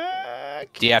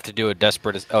back. Do you have to do a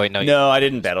desperate? Oh wait, no. No, I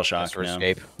didn't battle shock. No.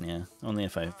 Escape. Yeah, only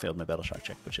if I failed my battle shock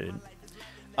check, which I didn't.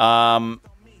 I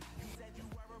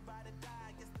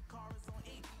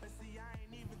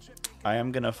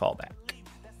am gonna fall back.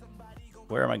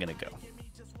 Where am I gonna go?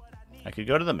 I could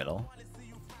go to the middle,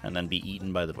 and then be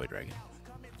eaten by the Void Dragon.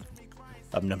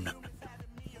 Num num.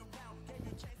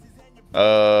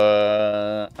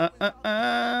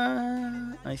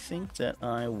 I think that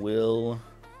I will.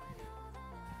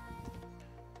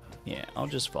 Yeah, I'll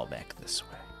just fall back this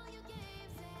way.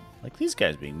 Like these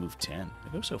guys being moved 10, they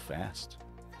go so fast.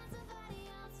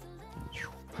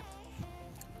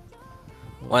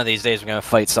 One of these days, we're gonna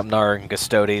fight some Nar and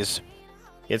Custodes.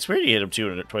 It's weird you hit them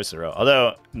twice in a row.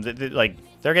 Although,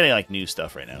 they're getting like new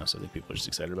stuff right now, so I think people are just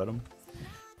excited about them.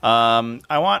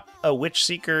 I want a Witch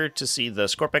Seeker to see the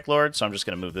Scorpec Lord, so I'm just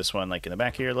gonna move this one like in the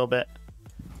back here a little bit.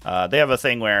 They have a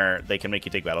thing where they can make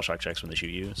you take battle shock checks when they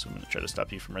shoot you, so I'm gonna try to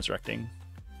stop you from resurrecting.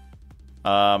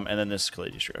 And then this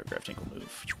Kalei Destroyer crafting will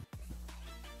move.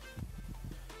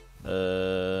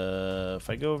 If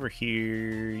I go over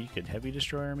here, you could heavy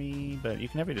destroyer me, but you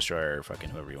can heavy destroyer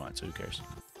fucking whoever you want, so who cares?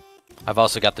 I've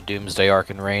also got the Doomsday Arc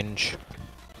in range.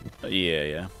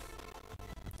 Yeah.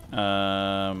 Yeah,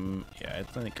 I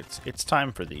think it's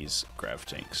time for these grav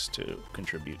tanks to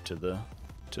contribute to the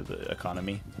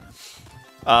economy.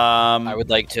 I would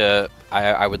like to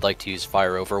use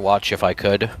Fire Overwatch if I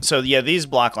could. So yeah, these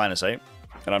block line of sight,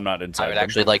 and I'm not inside. I would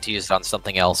actually like to use it on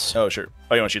something else. Oh sure.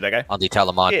 Oh, you want to shoot that guy? On the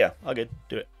Telemon. Yeah, all good.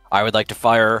 Do it. I would like to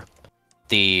fire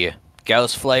the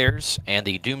Gauss Flares and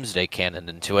the Doomsday Cannon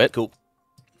into it. Cool.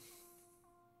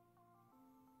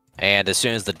 And as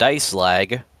soon as the dice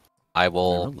lag, I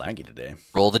will laggy today.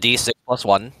 Roll the d6 plus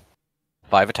 1.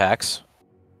 5 attacks.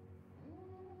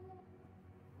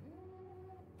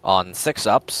 On 6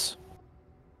 ups.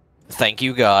 Thank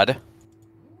you, God.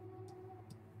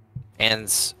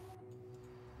 And...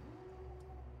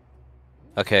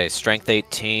 Okay, strength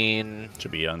 18.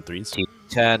 Should be on 3s.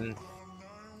 10.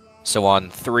 So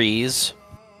on 3s.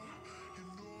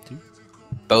 2.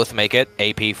 Both make it.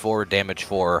 AP 4, damage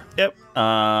 4. Yep.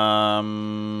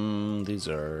 These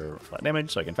are flat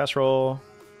damage, so I can fast roll.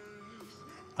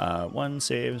 1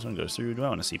 saves, 1 goes through. Do I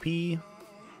want a CP?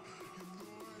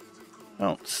 I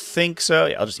don't think so.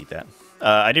 Yeah, I'll just eat that.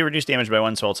 I do reduce damage by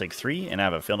 1, so I'll take 3, and I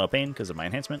have a feel no pain because of my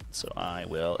enhancement, so I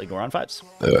will ignore on 5s.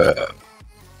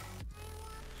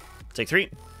 Take 3.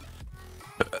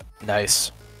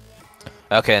 Nice.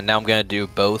 Okay, and now I'm gonna do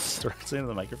both. Say into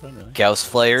the microphone, really? Gauss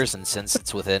Flares, and since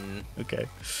it's within okay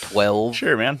 12,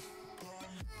 sure, man.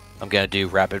 I'm gonna do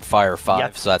rapid fire 5,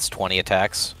 Yep. so that's 20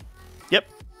 attacks. Yep.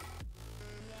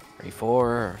 3,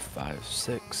 4, 5,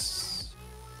 6,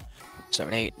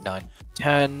 7, 8, 9,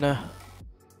 10.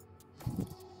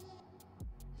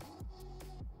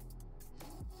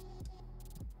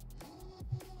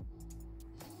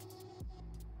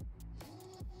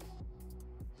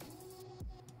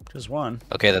 Just one.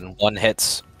 Okay, then 1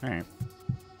 hits. All right.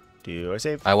 Do I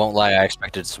save? I won't lie, I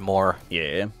expected some more.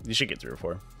 Yeah, you should get 3 or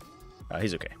 4.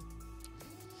 He's okay.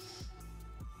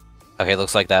 Okay,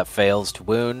 looks like that fails to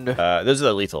wound. Those are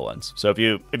the lethal ones. So if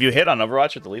you hit on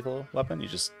Overwatch with the lethal weapon, you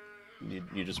just wound.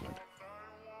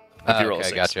 If you roll a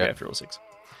 6. Gotcha. Yeah, if you roll a 6.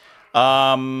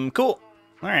 Cool.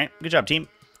 All right, good job, team.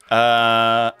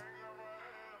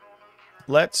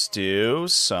 Let's do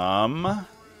some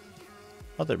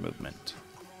other movement.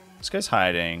 This guy's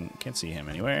hiding. Can't see him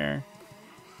anywhere.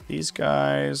 These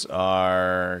guys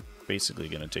are basically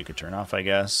going to take a turn off, I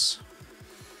guess.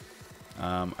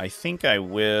 I think I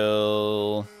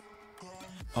will...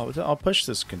 I'll push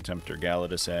this Contemptor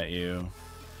Galladus at you.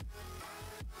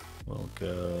 We'll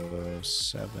go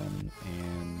 7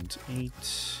 and 8.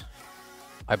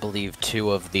 I believe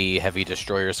 2 of the heavy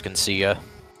destroyers can see ya.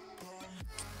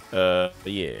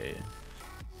 Yeah.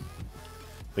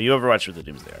 But you Overwatch with the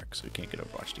Doomsday Arc, so you can't get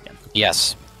Overwatched again.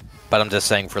 Yes, but I'm just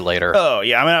saying for later. Oh,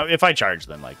 yeah, I mean, if I charge,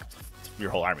 then, like, your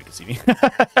whole army can see me.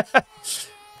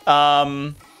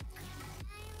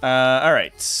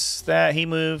 Alright. He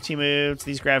moved.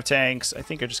 These grav tanks, I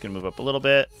think, are just going to move up a little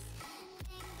bit.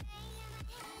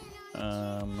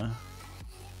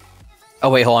 Oh,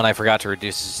 wait, hold on. I forgot to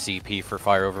reduce the CP for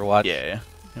Fire Overwatch. Yeah,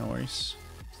 no worries.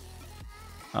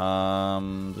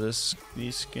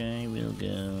 This guy will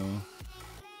go...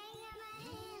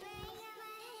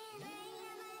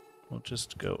 We'll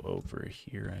just go over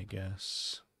here, I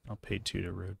guess. I'll pay 2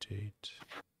 to rotate.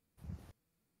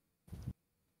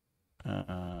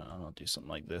 I'll do something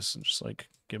like this and just, like,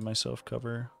 give myself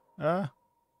cover. To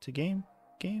game.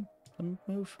 Let me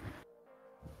move.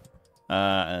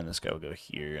 And this guy will go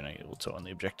here, and I will tow on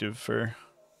the objective to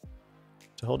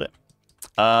hold it.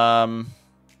 Kyria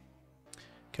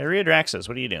Draxus,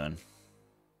 what are you doing?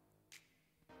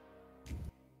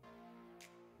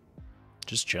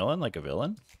 Just chilling like a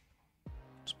villain?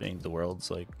 Just being the world's,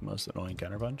 like, most annoying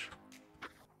counterpunch?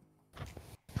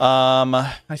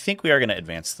 I think we are going to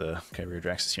advance the Kyria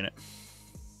Draxus unit.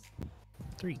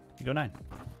 3, you go 9.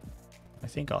 I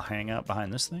think I'll hang out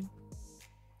behind this thing.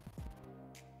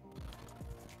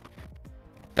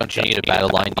 Don't you need a battle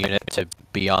line unit to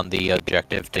be on the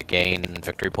objective to gain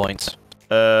victory points?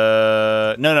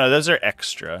 No, those are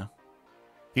extra.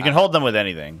 You can hold them with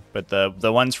anything, but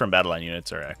the ones from battle line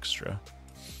units are extra.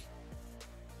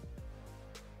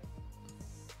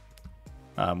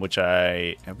 Which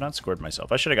I have not scored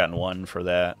myself. I should have gotten 1 for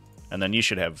that. And then you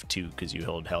should have 2 because you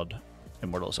held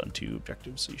Immortals on 2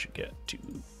 objectives, so you should get 2.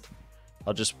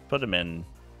 I'll just put them in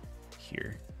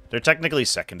here. They're technically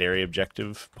secondary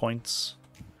objective points,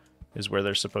 is where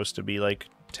they're supposed to be, like,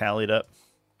 tallied up.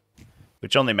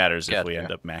 Which only matters if we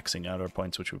end up maxing out our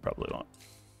points, which we probably won't.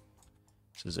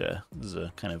 This is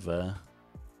a kind of a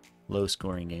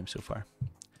low-scoring game so far.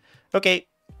 Okay.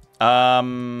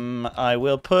 I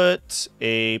will put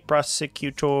a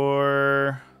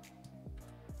Prosecutor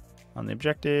on the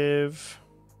objective.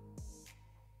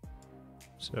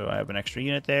 So I have an extra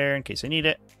unit there in case I need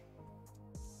it.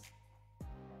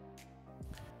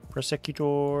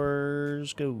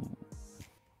 Prosecutors, go.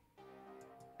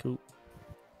 Cool.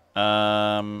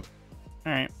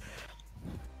 Alright.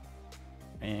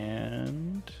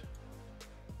 And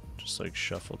just, like,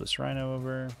 shuffle this Rhino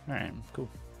over. Alright, cool.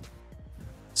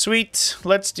 Sweet.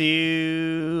 Let's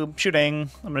do shooting.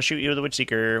 I'm going to shoot you with a Witch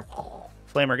Seeker.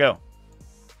 Flamer, go.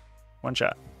 1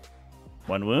 shot.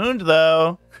 1 wound,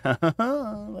 though.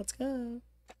 Let's go.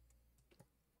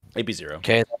 AP0.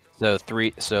 Okay, so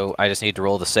 3. So I just need to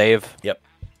roll the save. Yep.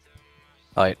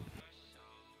 All right.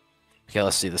 Okay,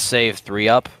 let's see the save. 3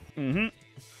 up. Mm-hmm.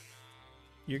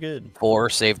 You're good. 4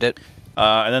 saved it.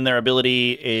 And then their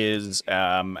ability is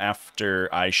after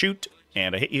I shoot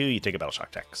and I hit you, you take a battle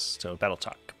shock tax. So battle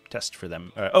shock test for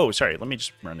them. Oh, sorry. Let me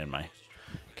just run in my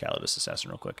Calidus Assassin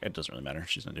real quick. It doesn't really matter.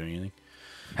 She's not doing anything.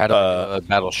 How do I do a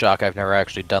battle shock? I've never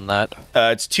actually done that.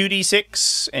 It's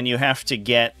 2d6, and you have to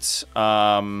get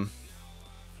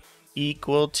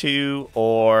equal to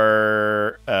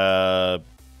or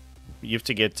you have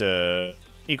to get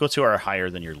equal to or higher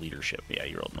than your leadership. Yeah,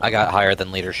 you rolled. I got higher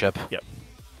than leadership. Yep.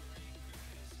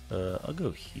 I'll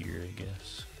go here, I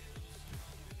guess.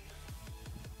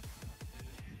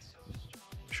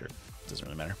 Sure, doesn't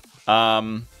really matter.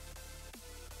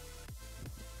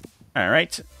 All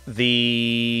right.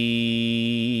 The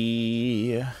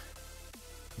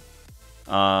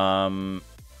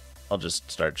I'll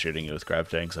just start shooting you with grab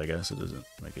tanks. I guess it doesn't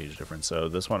make a huge difference. So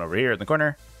this one over here in the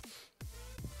corner.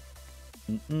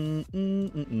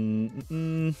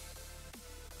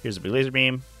 Here's the big laser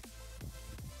beam.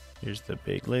 Here's the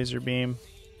big laser beam.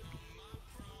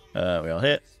 We all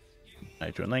hit.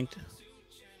 I twin linked.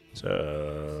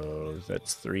 So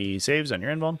that's 3 saves on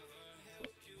your invuln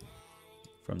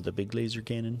from the big laser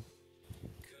cannon.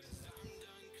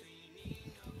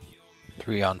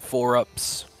 3 on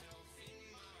 4-ups.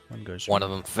 One of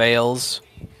them fails.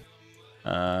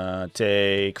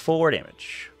 Take 4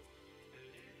 damage.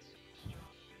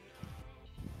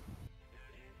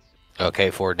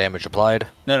 Okay, 4 damage applied.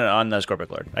 No, on the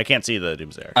Scorpic Lord. I can't see the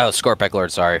Doomsday. Oh, Scorpic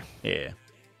Lord, sorry. Yeah.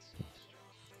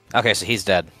 Okay, so he's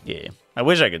dead. Yeah. I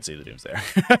wish I could see the Doomsday.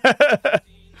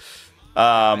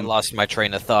 I lost my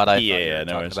train of thought. I thought you were no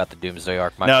talking worries. about the Doomsday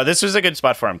Arc. No, this was a good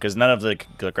spot for him because none of the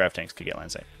craft tanks could get line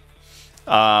sight.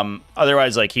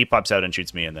 Otherwise, like, he pops out and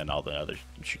shoots me, and then all the other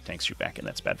tanks shoot back, and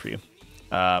that's bad for you.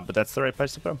 But that's the right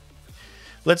place to put him.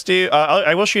 Let's do...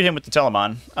 I will shoot him with the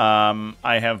Telemon.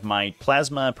 I have my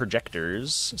plasma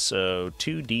projectors, so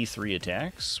 2 D3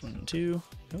 attacks. 1, 2...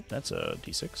 Oh, that's a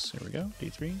D6. Here we go.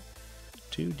 D3.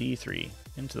 2 D3.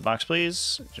 Into the box,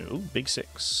 please. Ooh, big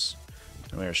 6.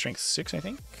 We are strength 6, I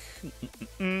think.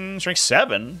 Strength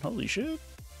 7. Holy shit.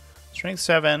 Strength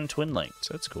 7, twin linked.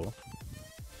 That's cool.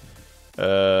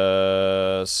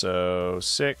 So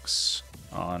 6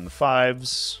 on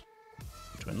 5s.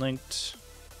 Twin linked.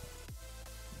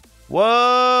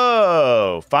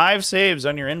 Whoa! 5 saves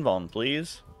on your invuln,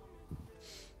 please.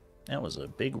 That was a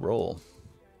big roll.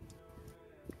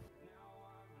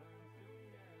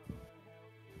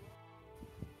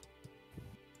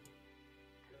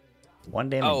 One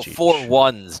damage. Oh, 4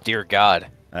 1s, dear God.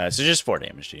 So just 4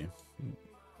 damage to you.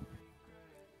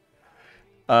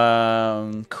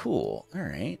 Cool. All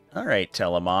right,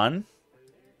 Telemon.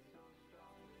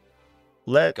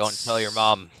 Let's go and tell your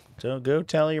mom. So go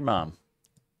tell your mom.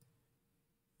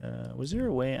 Was there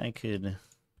a way I could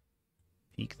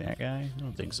peek that guy? I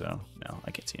don't think so. No,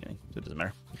 I can't see anything. So it doesn't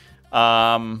matter.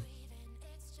 I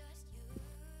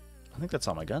think that's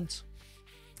all my guns.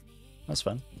 That's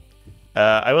fun.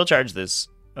 I will charge this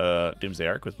Doomsday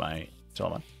Arc with my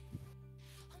Telemon.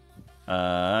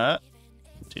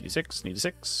 2d6, need a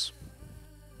 6.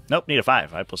 Nope, need a 5.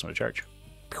 5 plus 1 to charge.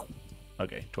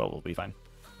 Okay, 12 will be fine.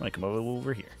 I'm gonna come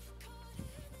over here.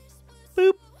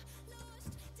 Boop.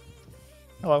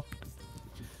 Hello.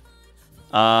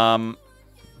 I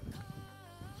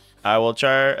will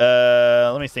charge.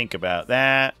 Let me think about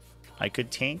that. I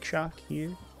could tank shock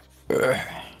here.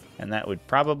 And that would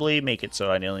probably make it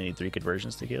so I only need 3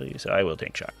 conversions to kill you. So I will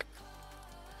tank shock.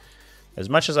 As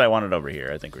much as I want it over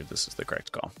here, I think this is the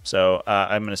correct call. So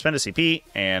I'm going to spend a CP,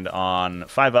 and on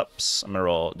 5-ups, I'm going to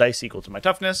roll dice equal to my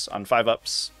toughness. On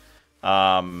 5-ups,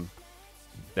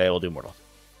 they will do mortal.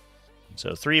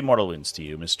 So 3 mortal wounds to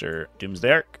you, Mr.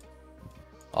 Doomsday Arc.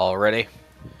 Already.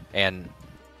 And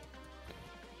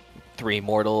 3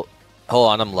 mortal...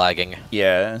 Hold on, I'm lagging.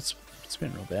 Yeah, it's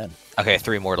been real bad. Okay,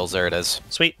 3 mortals, there it is.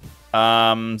 Sweet.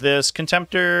 This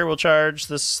Contemptor will charge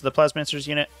the Plasmancer's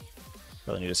unit.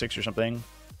 Probably need a 6 or something.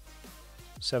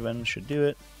 7 should do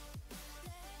it.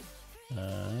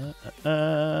 Go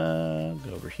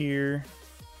over here.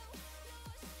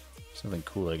 Something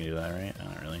cool I can do that, right?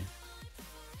 Not really.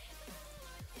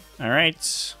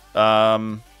 Alright.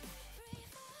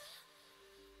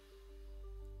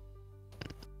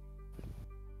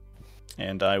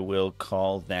 And I will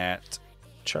call that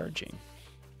charging.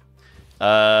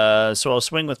 So I'll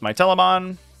swing with my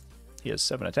Telemon. He has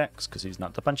 7 attacks because he's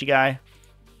not the punchy guy.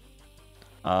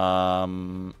 I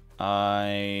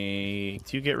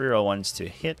do get reroll ones to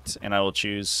hit, and I will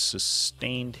choose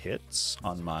sustained hits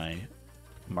on my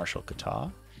Martial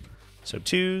Kata. So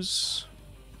 2s.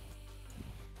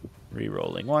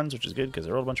 Rerolling 1s, which is good because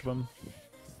I rolled a bunch of them.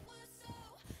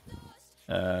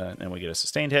 And we get a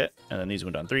sustained hit, and then these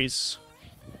wound on 3s.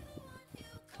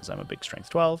 Because I'm a big strength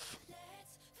 12.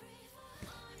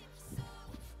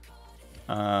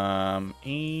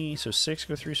 So 6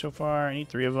 go through so far. I need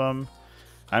 3 of them.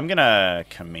 I'm gonna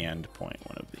command point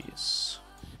one of these.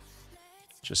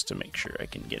 Just to make sure I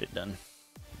can get it done.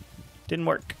 Didn't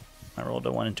work. I rolled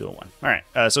a 1 into a 1. Alright,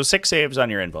 so 6 saves on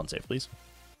your invuln save, please.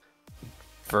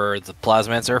 For the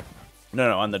Plasmancer?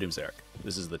 No, on the Doomsday Arc.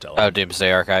 This is the Telemon. Oh,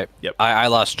 Doomsday Arc. Yep. I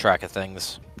lost track of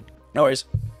things. No worries.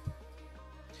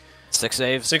 6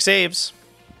 saves? 6 saves.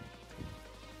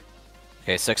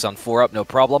 Okay, 6 on 4-up, no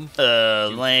problem.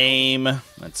 Lame.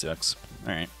 That sucks.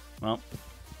 Alright, well,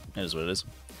 it is what it is.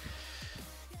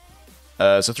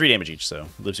 So 3 damage each, so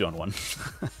lives you on 1.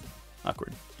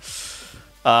 Awkward.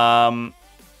 And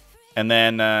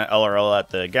then LRL at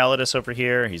the Galladus over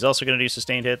here. He's also going to do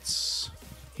sustained hits.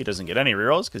 He doesn't get any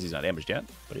rerolls because he's not damaged yet,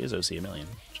 but he is OC a million,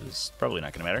 which is probably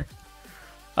not going to matter.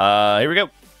 Here we go.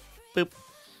 Boop.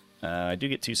 I do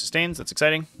get 2 sustains. That's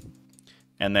exciting.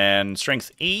 And then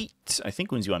Strength 8, I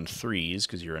think wounds you on 3s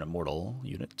because you're an immortal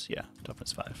unit. Yeah,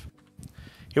 Toughness 5.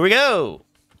 Here we go.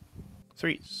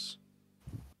 3s.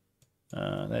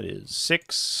 That is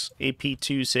 6 AP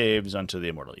 2 saves onto the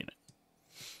immortal unit.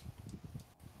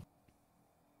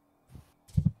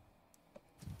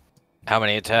 How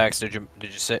many attacks did you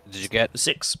get?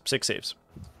 6 saves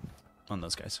on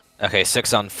those guys. Okay,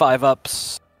 6 on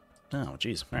 5-ups. Oh,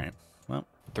 jeez. All right. Well,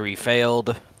 3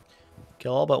 failed.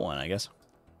 Kill all but 1, I guess.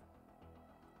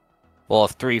 Well,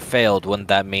 if 3 failed, wouldn't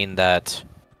that mean that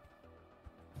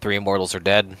 3 immortals are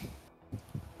dead?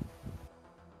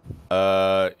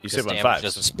 You save on 5s.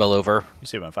 Doesn't spill over. You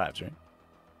save on 5s, right?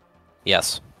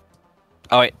 Yes.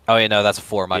 Oh wait, no, that's a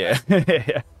 4. My bad.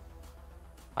 Yeah.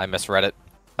 I misread it.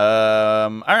 All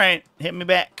right. Hit me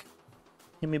back.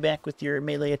 Hit me back with your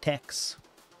melee attacks.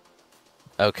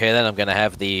 Okay, then I'm gonna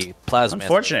have the plasma.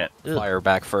 Unfortunate. Fire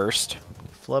back first.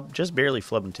 Flub, just barely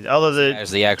flub into. Although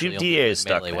the actual DA is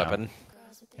stuck melee now. weapon.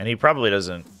 And he probably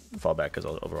doesn't fall back because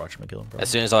Overwatch will kill him. Probably. As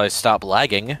soon as I stop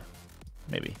lagging.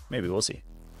 Maybe we'll see.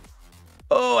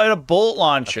 Oh, I had a bolt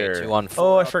launcher. Okay, 2 on 4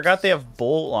 oh, I ups. forgot they have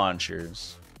bolt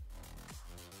launchers.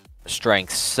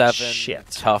 Strength 7. Shit.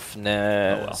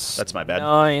 Toughness. Oh well, that's my bad.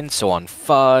 9. So on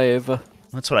 5.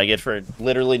 That's what I get for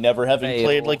literally never having Fail.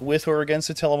 played like with or against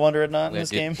a Telewonder at not in We this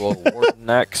do game. Warden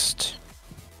next.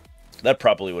 That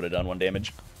probably would have done 1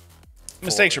 damage.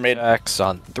 Mistakes were made. Attacks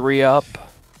on 3-up.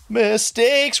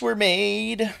 Mistakes were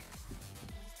made.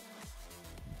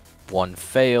 1 I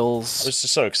fails. was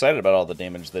just so excited about all the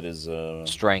damage that is.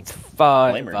 Strength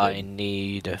 5. Flamer I did.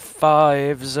 need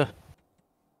 5s.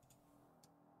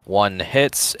 1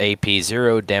 hits. AP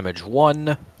 0. Damage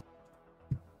 1.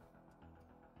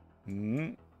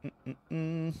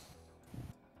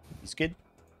 He's good.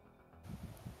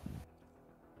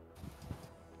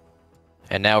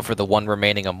 And now for the 1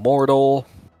 remaining immortal.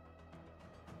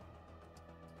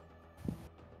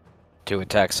 2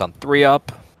 attacks on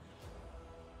 3-up.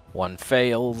 1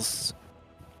 fails.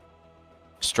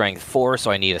 Strength 4,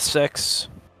 so I need a 6.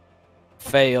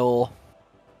 Fail.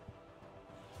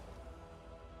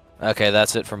 Okay,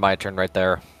 that's it for my turn right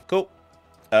there. Cool.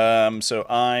 So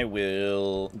I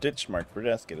will ditch Mark for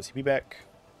Death, get a CP back.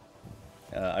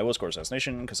 I will score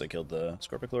Assassination because I killed the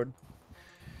Scorpic Lord.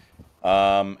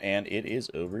 And it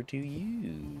is over to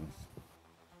you.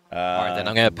 Alright, then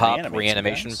I'm going to pop reanimate some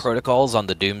reanimation guys. protocols on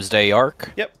the Doomsday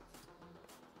Arc. Yep.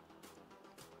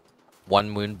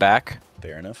 1 wound back.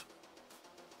 Fair enough.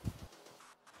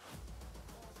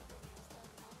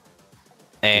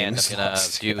 And Game's I'm going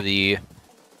lost. to do the...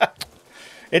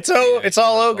 It's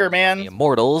all ogre, The man.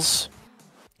 Immortals.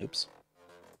 Oops.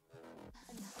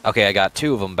 Okay, I got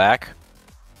 2 of them back.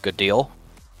 Good deal.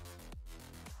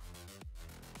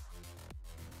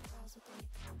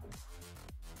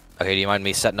 Okay, do you mind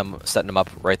me setting them up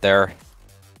right there?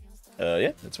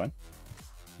 Yeah, that's fine.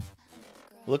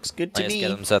 Looks good to I just me. get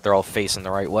them so that they're all facing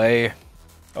the right way.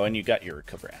 Oh, and you got your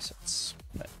recover assets.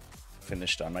 That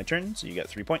finished on my turn, so you got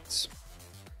 3 points.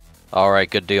 Alright,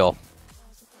 good deal.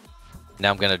 Now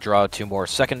I'm going to draw 2 more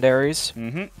secondaries.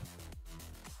 Mm-hmm.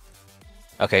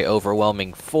 Okay,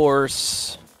 Overwhelming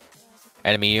Force.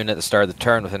 Enemy unit at the start of the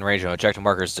turn within range of objective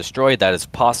markers destroyed. That is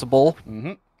possible.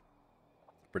 Mm-hmm.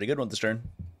 Pretty good one this turn.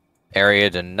 Area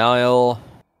Denial.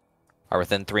 Are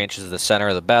within 3 inches of the center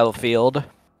of the battlefield.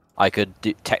 I could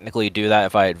technically do that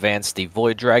if I advanced the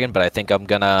Void Dragon, but I think I'm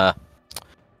gonna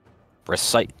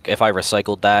recycle. If I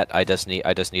recycled that, I just need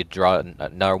to draw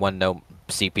another one. No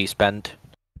CP spend.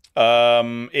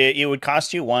 It would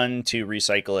cost you 1 to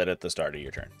recycle it at the start of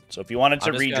your turn. So if you wanted to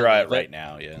I'm just gonna redraw it leave right it.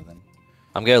 now, yeah, then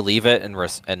I'm gonna leave it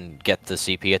and get the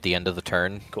CP at the end of the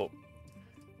turn. cool.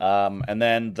 And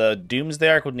then the Doomsday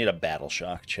Arc would need a Battle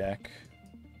Shock check.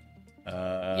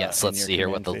 Yes, in let's your see here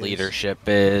what command the phase. leadership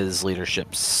is.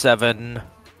 Leadership 7.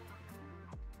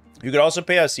 You could also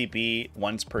pay a CP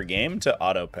once per game to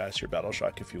auto pass your Battle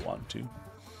Shock if you want to.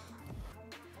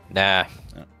 Nah.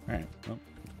 Oh, all right. Well,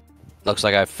 Looks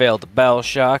like I failed the Battle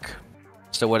Shock.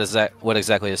 So what is that? What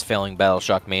exactly does failing Battle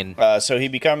Shock mean? so he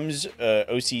becomes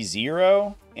OC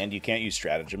 0, and you can't use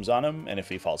stratagems on him. And if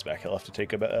he falls back, he'll have to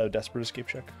take a Desperate Escape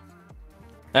check.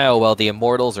 Oh well, the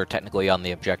Immortals are technically on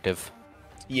the objective.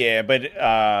 Yeah, but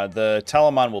the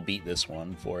Telemon will beat this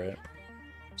one for it.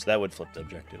 So that would flip the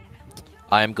objective.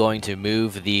 I'm going to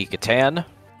move the Catan.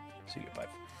 So you get 5.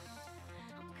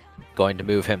 going to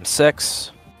move him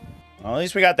 6. Well, at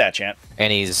least we got that, Chant.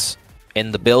 And he's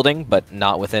in the building, but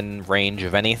not within range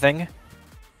of anything.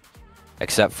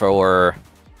 Except for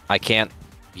I can't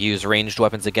use ranged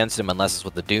weapons against him unless it's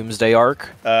with the Doomsday Arc.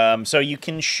 So you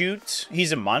can shoot...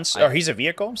 He's a monster, or he's a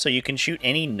vehicle, so you can shoot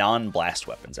any non-blast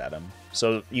weapons at him.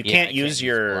 So you can't use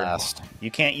your... blast. You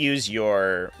can't use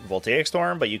your Voltaic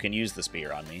Storm, but you can use the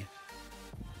Spear on me.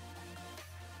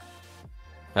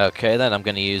 Okay, then I'm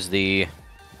going to use the...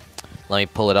 Let me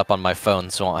pull it up on my phone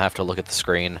so I won't have to look at the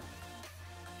screen.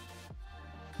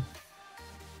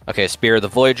 Okay, Spear of the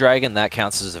Void Dragon, that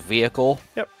counts as a vehicle.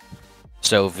 Yep.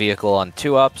 So vehicle on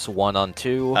 2-ups, 1 on 2.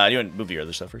 You want to move your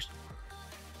other stuff first?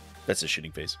 That's the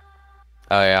shooting phase.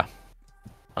 Oh, yeah.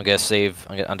 I'm going to save...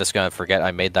 I'm just going to forget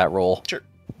I made that roll. Sure.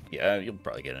 Yeah, you'll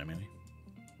probably get it maybe.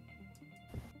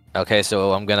 Okay,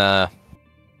 so I'm going to...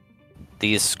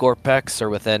 These Scorpex are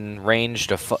within range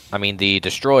to... the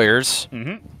Destroyers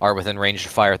are within range to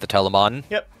fire at the Telemon.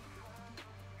 Yep.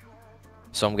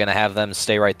 So I'm going to have them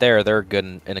stay right there. They're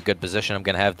good in a good position. I'm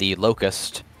going to have the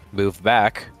Locust move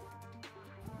back.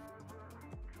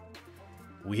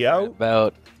 We out.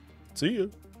 About... See ya.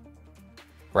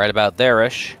 Right about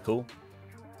there-ish. Cool.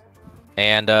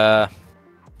 And,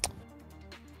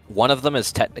 one of them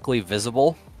is technically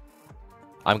visible.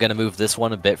 I'm going to move this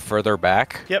one a bit further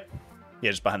back. Yep. Yeah,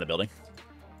 just behind the building.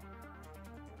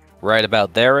 Right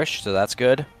about there-ish, so that's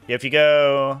good. Yeah, if you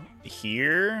go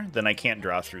here, then I can't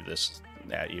draw through this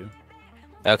at you.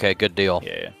 Okay, good deal.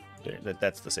 Yeah.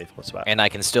 That's the safe spot. And I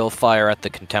can still fire at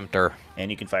the Contemptor. And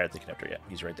you can fire at the Contemptor, yeah.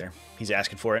 He's right there. He's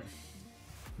asking for it.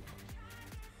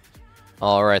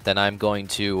 Alright, then I'm going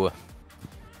to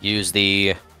use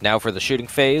the... Now for the shooting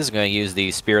phase, I'm going to use the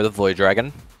Spear of the Void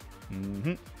Dragon.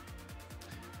 You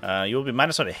will be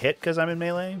 -1 to hit because I'm in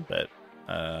melee, but...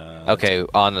 okay,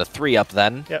 on a 3-up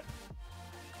then. Yep.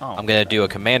 Oh, I'm going to do a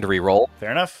command reroll. Fair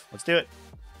enough. Let's do it.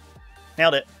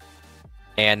 Nailed it.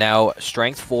 And now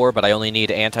Strength 4, but I only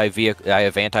need anti-vehicle. I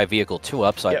have anti-vehicle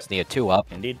 2-up, so I just need a 2-up.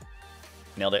 Indeed.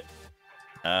 Nailed it.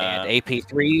 And AP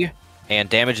 3, and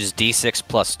damage is D6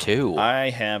 plus 2. I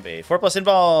have a 4+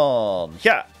 invuln.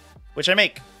 Yeah, which I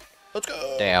make. Let's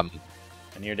go. Damn.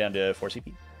 And you're down to 4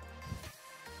 CP.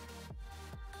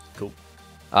 Cool.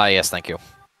 Yes, thank you.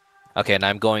 Okay, and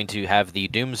I'm going to have the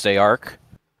Doomsday Arc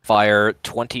fire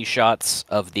 20 shots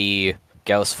of the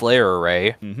Gauss Flare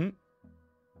Array.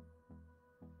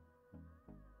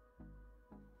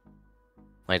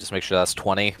 Let me just make sure that's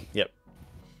 20. Yep.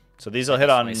 So these will hit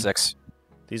on 26.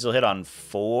 These will hit on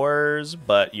 4s,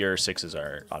 but your 6s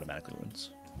are automatically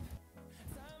wounds.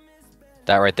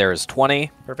 That right there is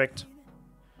 20. Perfect.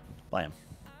 Blam.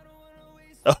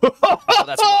 Oh,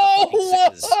 that's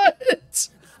motherfucking 6s.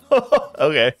 What?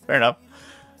 Okay, fair enough.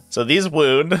 So these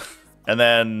wound, and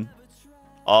then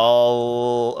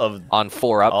all of on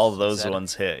 4-ups. All of those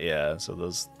ones hit. Yeah. So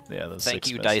those. Yeah. Those. Thank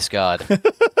 6 you, miss. Dice God.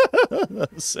 That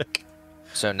was sick.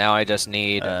 So now I just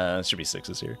need... it should be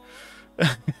 6s here.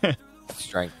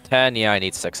 Strength 10. Yeah, I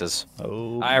need 6s.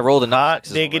 Oh, I rolled a hot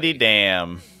diggity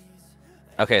damn.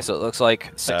 Okay, so it looks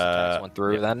like 6 attacks went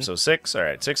through then. So 6. All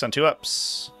right, 6 on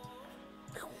 2-ups.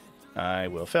 I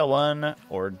will fail 1,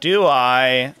 or do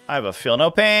I? I have a feel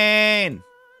no pain.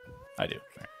 I do. All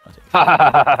right, I'll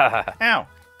take it. Ow.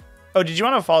 Oh, did you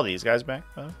want to follow these guys back?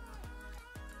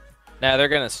 Nah, they're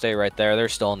gonna stay right there. They're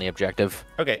still on the objective.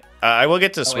 Okay, I will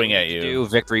get to swing at you. Do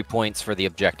victory points for the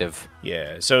objective.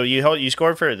 Yeah. So you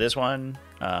scored for this one.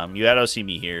 You auto see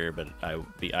me here, but I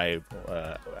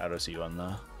auto see you on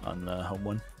the home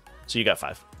one. So you got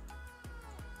 5.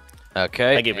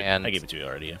 Okay. I gave it to you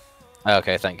already. Yeah.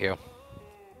 Okay, thank you.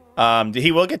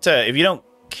 He will get to, if you don't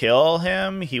kill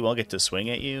him, he will get to swing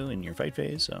at you in your fight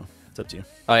phase. So it's up to you.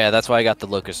 Oh yeah, that's why I got the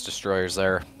Locust Destroyers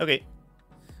there. Okay.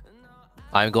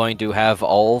 I'm going to have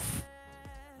all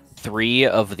 3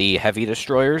 of the Heavy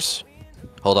Destroyers.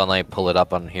 Hold on, let me pull it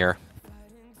up on here.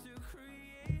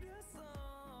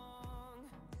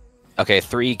 Okay,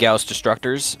 3 Gauss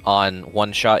Destructors on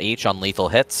 1 shot each on lethal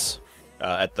hits.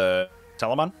 At the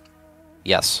Telemon?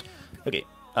 Yes. Okay.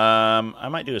 I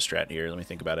might do a strat here. Let me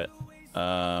think about it.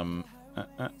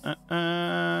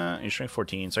 You're strength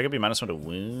 14, so I could be -1 to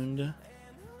wound.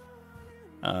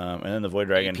 And then the Void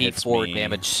Dragon hits AP4 me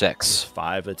damage 6.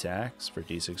 5 attacks for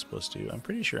D6 plus 2. I'm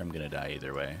pretty sure I'm gonna die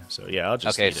either way. So yeah, I'll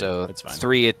just. Okay, so it's fine.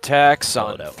 3 attacks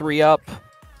on 3-up.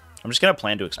 I'm just gonna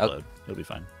plan to explode. It'll be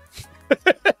fine.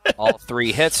 All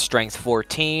 3 hits. Strength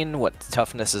 14. What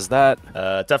toughness is that?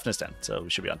 Toughness 10. So we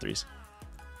should be on 3s.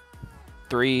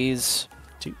 3s.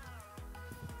 2.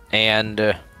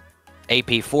 And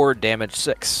AP4 damage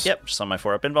 6. Yep, just on my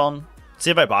 4-up invuln. See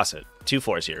if I boss it. 2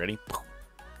 4s here. Ready?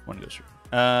 1 goes through.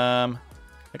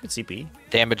 I could CP.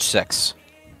 Damage 6.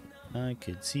 I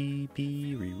could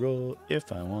CP reroll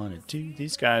if I wanted to.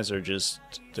 These guys are just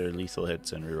they're lethal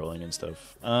hits and rerolling and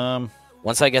stuff.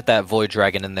 Once I get that Void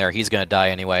Dragon in there, he's gonna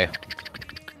die anyway.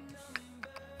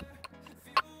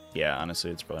 Yeah,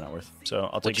 honestly, it's probably not worth. So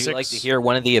I'll take 6. Would you like to hear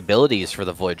one of the abilities for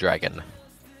the Void Dragon?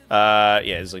 Yeah,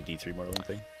 it's like D3 mortaling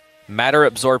thing. Matter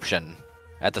Absorption.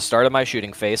 At the start of my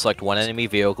shooting phase, select one enemy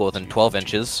vehicle within 12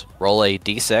 inches, roll a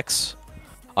D6.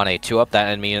 On a 2-up, that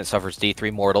enemy unit suffers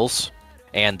D3 mortals.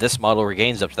 And this model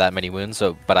regains up to that many wounds,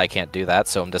 but I can't do that,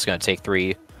 so I'm just going to take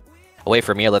 3 away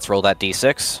from you. Let's roll that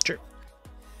D6. Sure.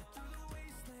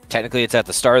 Technically, it's at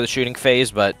the start of the shooting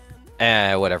phase, but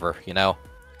whatever, you know?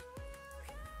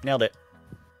 Nailed it.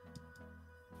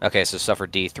 Okay, so suffer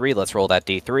D3. Let's roll that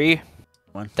D3.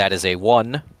 1. That is a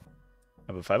 1. I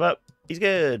have a 5 up. He's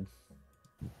good.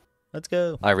 Let's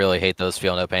go. I really hate those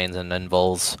Feel No Pains and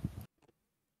Invuls.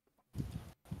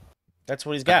 That's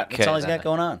what he's got. Okay, That's all he's got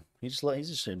going on. He's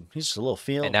just a little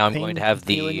feel. And now I'm going to have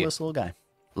the little guy.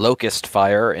 Locust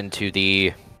Fire into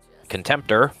the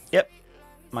Contemptor. Yep.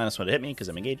 -1 to hit me because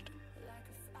I'm engaged.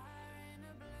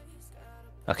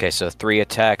 Okay, so 3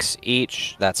 attacks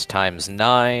each. That's times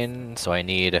 9. So I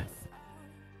need...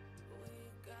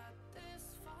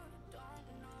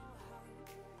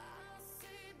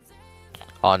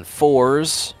 On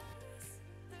 4s.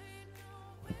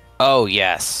 Oh,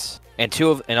 yes. And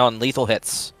on lethal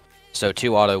hits. So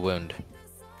 2 auto wound.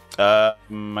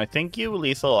 I think you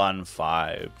lethal on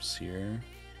 5s here.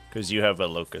 Because you have a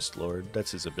Locust Lord.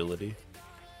 That's his ability.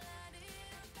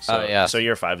 So, yeah. So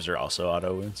your 5s are also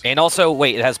auto wounds. And also,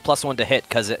 wait, it has +1 to hit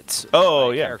because it's...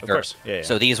 Oh, yeah, character. of course. Yeah.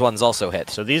 So these ones also hit.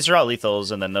 So these are all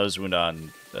lethals, and then those wound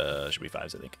on should be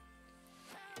 5s, I think.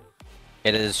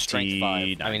 It is strength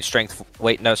 5. T9. I mean, strength...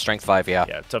 Wait, no, strength 5, yeah.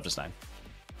 Yeah, toughness 9.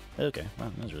 Okay,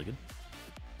 wow, that was really good.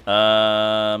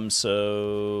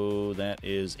 So that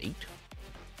is 8.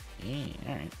 Yeah,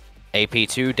 all right. AP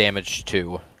 2, damage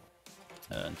 2. 2,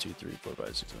 3, 4,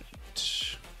 5, 6, 7,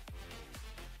 8.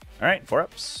 All right, 4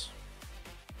 ups.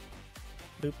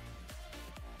 Boop.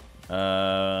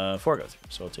 4 go through,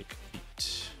 so I'll take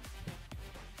 8.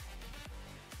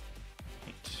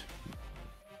 8.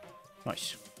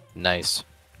 Nice. Nice.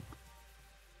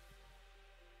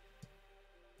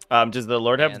 Does the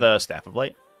Lord have the Staff of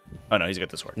Light? Oh no, he's got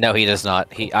the sword. No, he does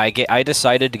not. I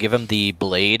decided to give him the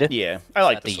blade. Yeah, I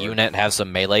like the sword. unit has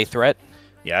some melee threat.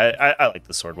 Yeah, I like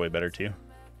the sword way better too.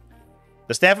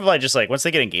 The Staff of Light just like once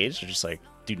they get engaged, they're just like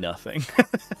do nothing.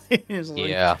 Just, like,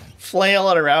 Yeah.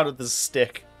 flailing around with this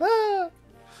stick. Ah.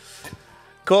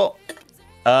 Cool.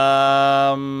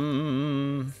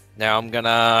 Now I'm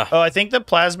gonna... Oh, I think the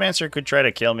Plasmancer could try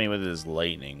to kill me with his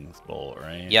lightning bolt,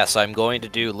 right? Yes, I'm going to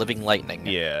do Living Lightning.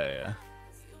 Yeah.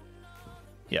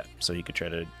 Yeah, so he could try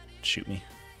to shoot me.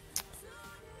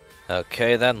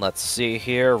 Okay, then, let's see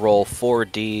here. Roll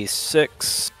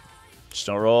 4d6. Just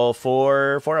don't roll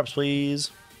 4 ups, please.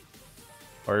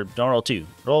 Or don't roll 2.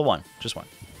 Roll 1. Just 1.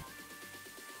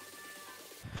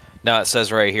 Now it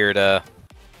says right here to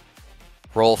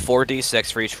roll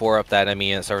 4d6 for each 4-up that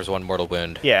enemy and it suffers 1 mortal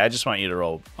wound. Yeah, I just want you to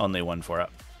roll only 1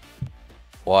 4-up.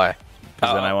 Why?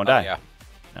 Because then I won't die. Yeah.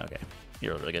 Okay.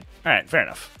 You rolled really good. Alright, fair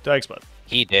enough. Do I explode?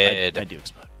 He did. I do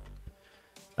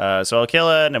explode. So I'll kill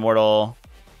an immortal,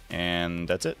 and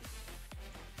that's it.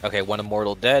 Okay, 1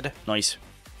 immortal dead. Nice.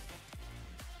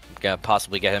 Gonna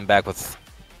possibly get him back with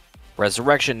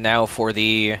resurrection now for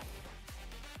the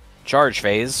charge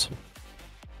phase.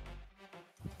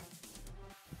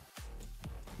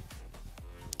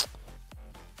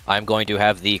 I'm going to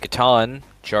have the Catan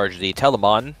charge the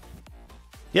Telemon.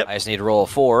 Yep. I just need to roll a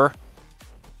 4.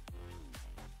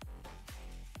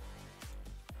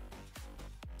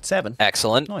 7.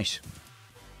 Excellent. Nice.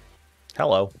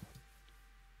 Hello.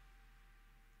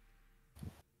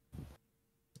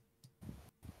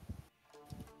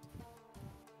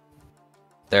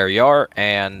 There you are,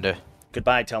 and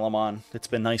Goodbye, Telemon. It's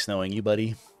been nice knowing you,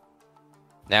 buddy.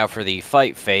 now for the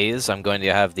fight phase, I'm going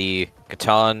to have the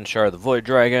Catan Shard the Void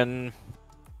Dragon.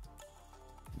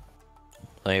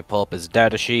 Let me pull up his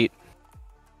data sheet.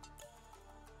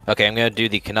 Okay, I'm going to do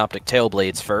the Canoptic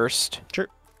Tailblades first. Sure.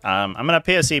 I'm going to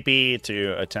pay a CP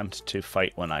to attempt to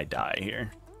fight when I die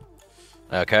here.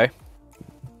 Okay.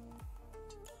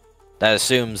 That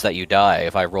assumes that you die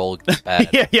if I roll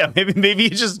bad. yeah. Maybe you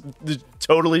just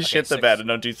totally shit the 6. bed and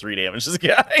don't do 3 damage to this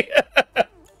guy.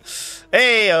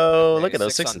 Hey, oh, look at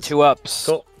those 6 6s. on 2-ups.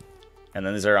 Cool. And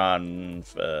then these are on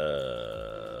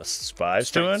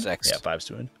 5s to win? 6. Yeah, 5s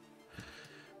to win.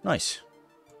 Nice.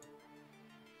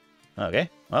 Okay.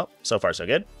 Well, so far so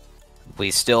good.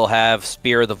 We still have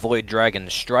Spear of the Void Dragon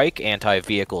Strike,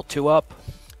 anti-vehicle 2-up.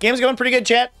 Game's going pretty good,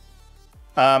 chat.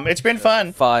 It's been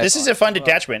fun. This is a fun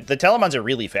detachment. The Telemons are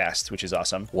really fast, which is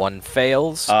awesome. 1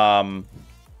 fails. They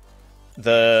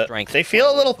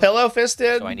feel a little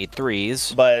pillow-fisted. So I need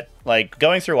 3s. But like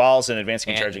going through walls and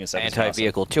advancing and charging and stuff.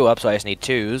 Anti-vehicle 2 up, so I just need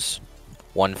 2s.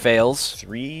 1 fails.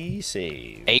 3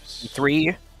 saves. 8,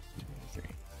 3.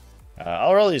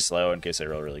 I'll roll these slow in case I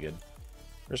roll really good.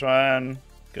 First one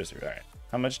goes through. All right.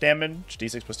 How much damage?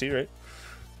 D6 plus 2, right?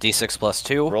 D6 plus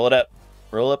 2. Roll it up.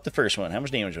 Roll up the first one. How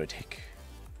much damage do I take?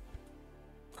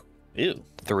 Ew.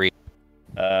 3.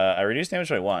 I reduced damage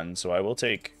by 1, so I will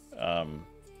take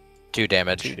 2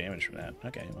 damage. 2 damage from that.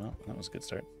 Okay, well, that was a good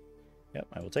start. Yep,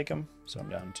 I will take them. So I'm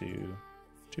down to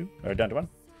 2, or down to 1.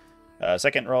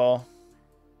 Second roll.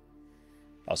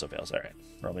 Also fails. All right.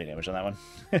 Roll me damage on that one.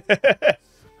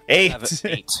 8.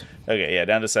 8. Okay, yeah,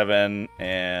 down to 7.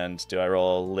 And do I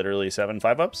roll literally 7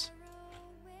 5-ups?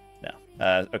 No.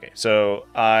 Okay, so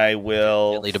I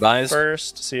will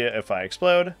first see if I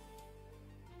explode.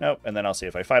 Nope, and then I'll see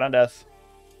if I fight on death.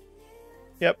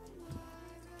 Yep.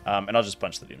 And I'll just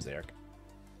punch the Doomsday Arc.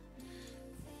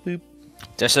 Boop.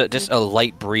 Just a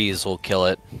light breeze will kill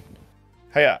it.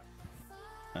 Hiya.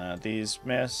 These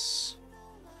miss.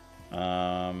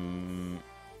 I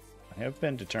have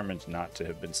been determined not to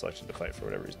have been selected to fight for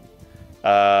whatever reason.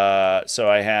 So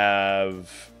I have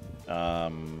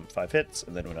 5 hits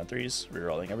and then went on 3s,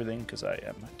 rerolling everything because I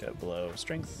am below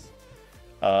strength.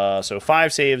 So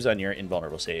 5 saves on your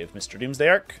invulnerable save, Mr. Doomsday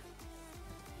Arc.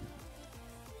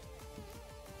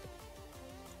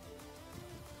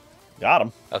 Got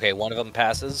him. Okay, one of them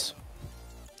passes.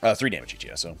 3 damage each,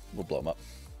 yeah, so we'll blow him up.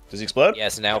 Does he explode?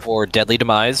 Yes, now for Deadly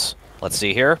Demise. Let's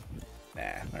see here. Nah,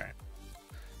 alright.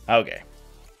 Okay.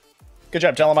 Good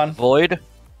job, Telemon. Void.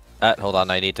 Hold on,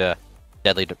 I need to...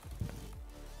 Deadly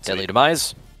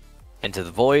Demise. Into the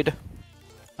Void.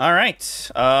 Alright. Is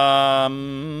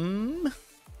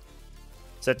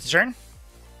that the turn?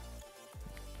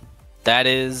 That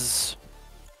is...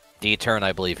 the turn,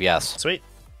 I believe, yes. Sweet.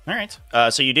 Alright.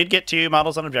 So you did get 2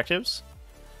 models on objectives.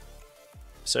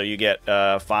 So you get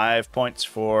 5 points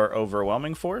for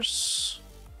overwhelming force,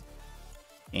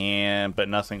 but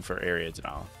nothing for area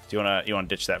denial. Do you wanna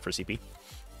ditch that for CP?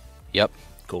 Yep.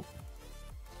 Cool.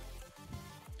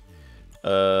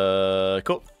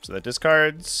 Cool. So that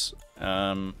discards.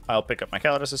 I'll pick up my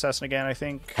Custodes Assassin again, I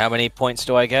think. How many points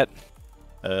do I get?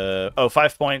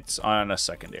 5 points on a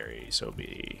secondary. So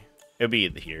it'll be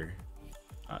here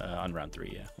on round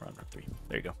 3. Yeah, we're on round 3.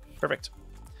 There you go. Perfect.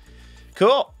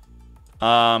 Cool.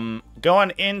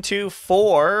 Going into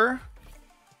 4,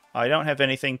 I don't have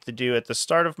anything to do at the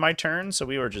start of my turn, so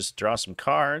we will just draw some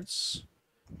cards.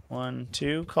 1,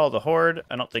 2, call the Horde.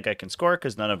 I don't think I can score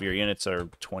because none of your units are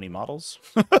 20 models.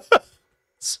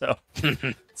 So,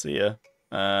 see ya.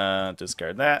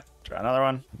 Discard that. Draw another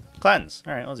one. Cleanse.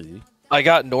 All right, that was easy. I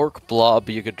got an Orc Blob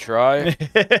you could try.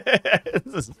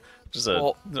 Just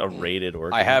a rated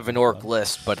Orc. I have an Orc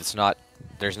list, but it's not...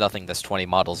 There's nothing that's 20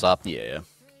 models up. Yeah.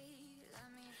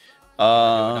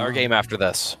 Our game after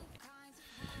this.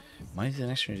 Might the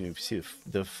next one see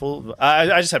the full?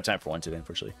 I just have time for one today,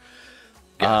 unfortunately.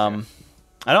 Gotcha.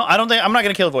 I don't think I'm not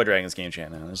gonna kill Void Dragon this game,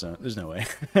 chat. No, there's no way.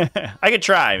 I could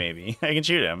try, maybe. I can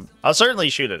shoot him. I'll certainly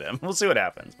shoot at him. We'll see what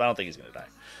happens, but I don't think he's gonna die.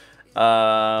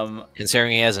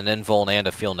 Considering he has an invuln and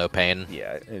a feel no pain.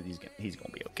 Yeah, he's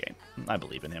gonna be okay. I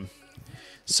believe in him.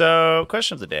 So,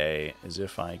 question of the day is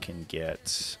if I can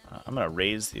get... I'm going to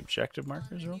raise the objective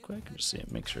markers real quick and just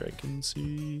make sure I can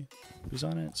see who's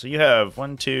on it. So you have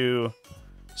 1, 2,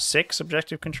 6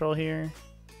 objective control here.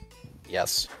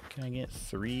 Yes. Can I get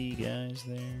 3 guys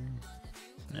there?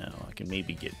 No, I can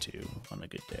maybe get 2 on a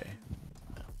good day.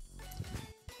 No.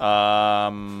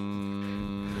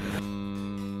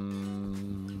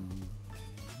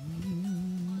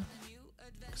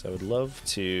 Because I would love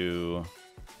to...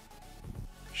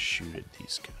 shoot at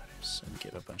these guys and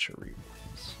get a bunch of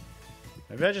rerolls.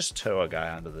 Maybe I just tow a guy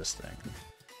onto this thing.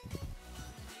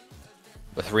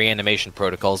 With reanimation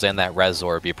protocols and that res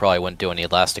orb, you probably wouldn't do any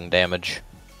lasting damage.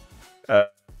 Yeah,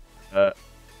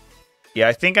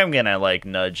 I think I'm gonna like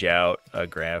nudge out a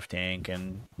grav tank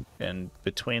and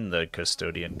between the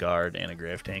custodian guard and a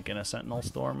grav tank and a sentinel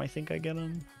storm, I think I get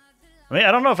him. I mean,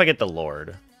 I don't know if I get the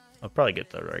lord. I'll probably get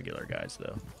the regular guys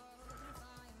though.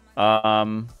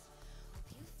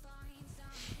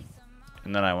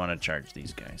 And then I want to charge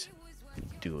these guys.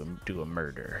 Do a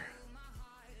murder.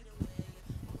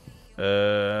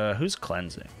 Who's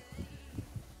cleansing?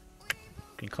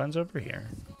 Can you cleanse over here?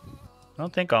 I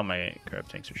don't think all my grab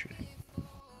tanks are shooting.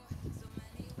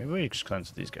 Maybe we just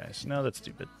cleanse these guys. No, that's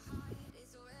stupid.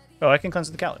 Oh, I can cleanse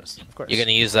the Custodes, of course. You're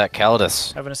gonna use that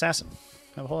Custodes. I have an assassin.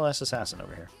 have a whole ass assassin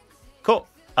over here. Cool.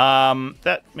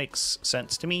 That makes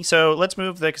sense to me. So let's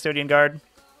move the Custodian Guard.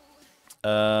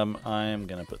 I'm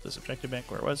gonna put this objective back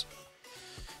where it was.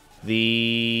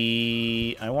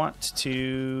 I want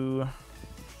to.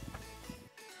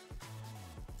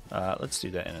 Let's do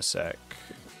that in a sec.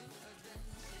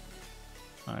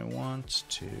 I want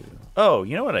to. Oh,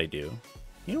 you know what I do?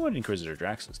 You know what Inquisitor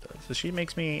Draxus does? So she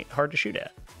makes me hard to shoot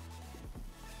at.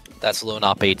 That's loan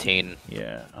op 18.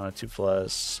 Yeah, on a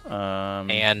 2+.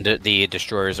 And the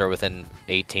destroyers are within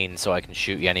 18, so I can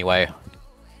shoot you anyway.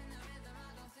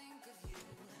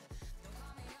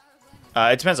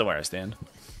 It depends on where I stand.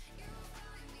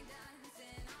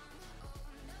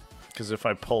 Because if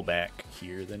I pull back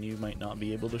here, then you might not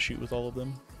be able to shoot with all of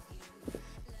them.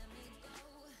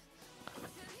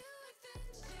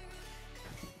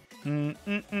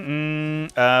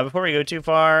 Before we go too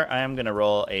far, I am going to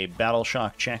roll a battle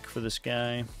shock check for this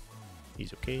guy.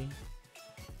 He's okay.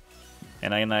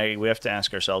 And we have to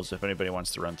ask ourselves if anybody wants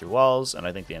to run through walls, and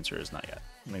I think the answer is not yet.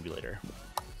 Maybe later.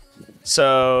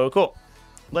 So, cool.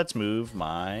 Let's move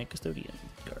my Custodian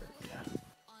Guard.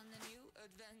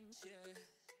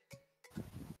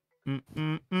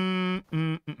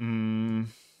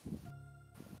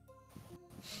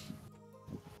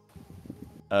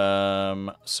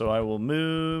 So I will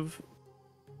move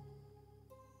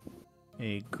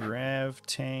a grav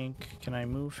tank. Can I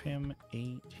move him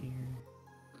 8 here?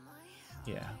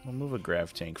 Yeah, we'll move a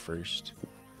grav tank first.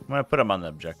 I'm gonna put him on the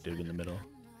objective in the middle,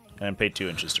 and pay 2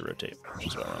 inches to rotate, which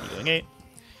is why we're only doing 8.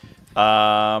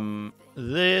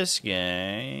 This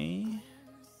guy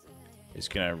is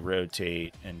gonna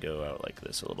rotate and go out like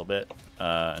this a little bit,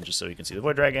 and just so he can see the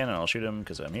Void Dragon, and I'll shoot him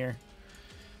because I'm here.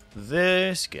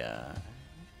 This guy,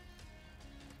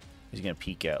 he's gonna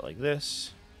peek out like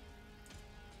this,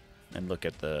 and look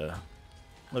at the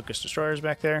Locust Destroyers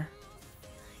back there.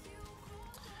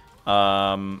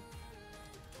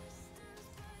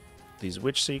 These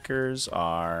Witch Seekers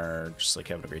are just like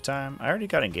having a great time. I already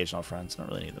got engaged on all fronts. I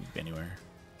don't really need them anywhere.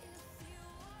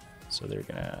 So they're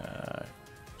gonna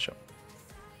show.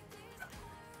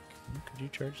 Could you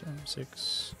charge them?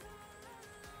 6,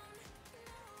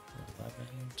 11,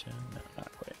 10. No,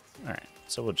 not quite. All right.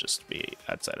 So we'll just be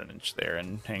outside an inch there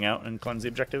and hang out and cleanse the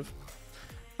objective.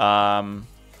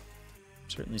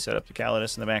 Certainly set up the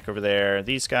Calidus in the back over there.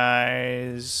 These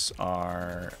guys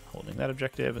are holding that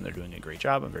objective, and they're doing a great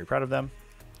job. I'm very proud of them.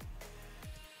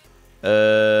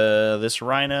 This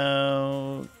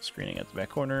Rhino screening at the back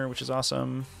corner, which is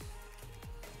awesome.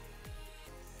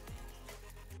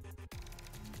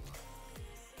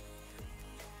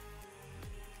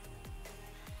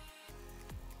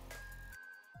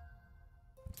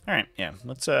 All right, yeah.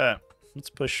 Let's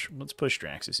push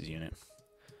Draxus' unit.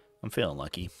 I'm feeling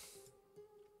lucky.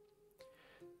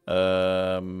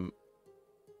 I don't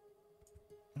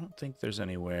think there's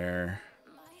anywhere.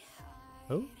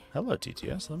 Oh, hello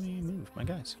TTS. Let me move my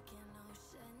guys.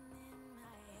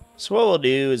 So what we'll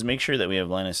do is make sure that we have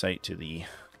line of sight to the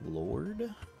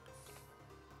Lord.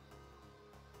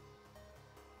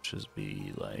 Just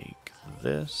be like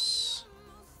this.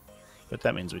 But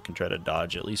that means we can try to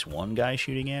dodge at least one guy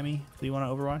shooting at me if we want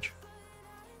to Overwatch.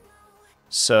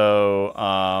 So,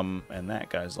 and that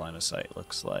guy's line of sight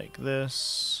looks like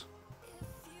this.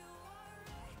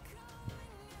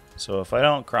 So if I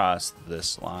don't cross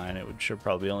this line, should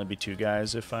probably only be 2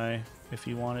 guys if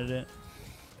you wanted it.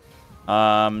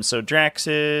 So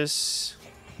Draxus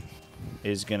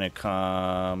is gonna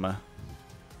come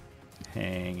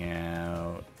hang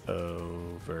out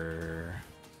over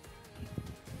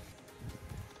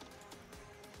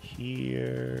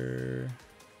here.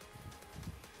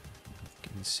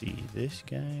 Can see this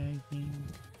guy, I think.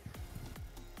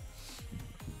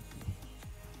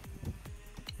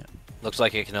 Yeah. Looks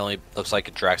like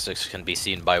Draxus can be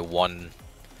seen by 1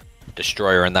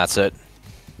 destroyer, and that's it.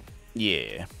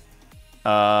 Yeah.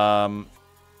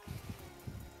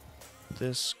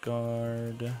 This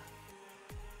guard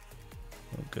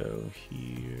will go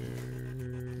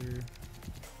here.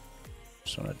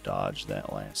 Just want to dodge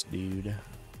that last dude.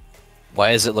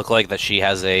 Why does it look like that she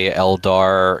has a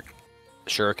Eldar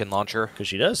shuriken launcher? Because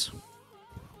she does.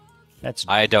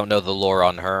 I don't know the lore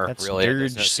on her. That's really.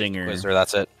 Dirge No Singer. Inquisitor,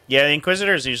 that's it. Yeah, the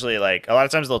Inquisitors usually like a lot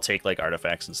of times they'll take like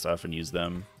artifacts and stuff and use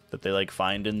them that they like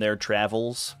find in their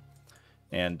travels.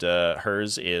 And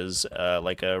hers is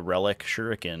like a relic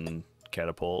shuriken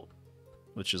catapult,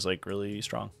 which is like really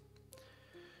strong.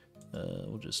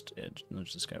 We'll just edge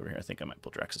this guy over here. I think I might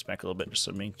pull Draxus back a little bit just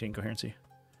to maintain coherency.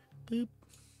 Boop.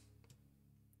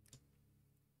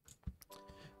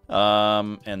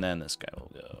 And then this guy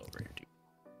will go over here too.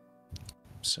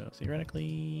 So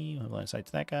theoretically, we'll have line of sight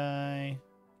to that guy.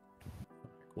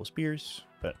 Cool spears,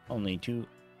 but only 2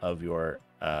 of your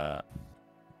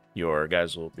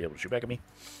guys will be able to shoot back at me.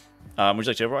 Would you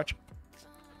like to Overwatch?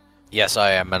 Yes,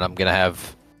 I am, and I'm gonna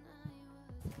have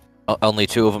only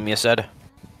 2 of them. You said.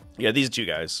 Yeah, these 2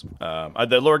 guys.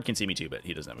 The Lord can see me too, but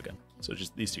he doesn't have a gun. So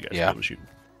just these 2 guys will be able to shoot.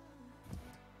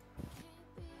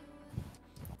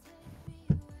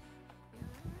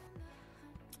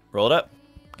 Roll it up.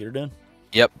 Get her done.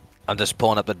 Yep. I'm just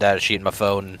pulling up the data sheet in my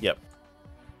phone. Yep.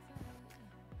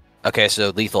 Okay, so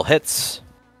lethal hits.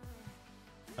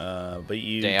 But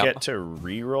you get to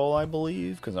re-roll, I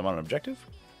believe, because I'm on an objective.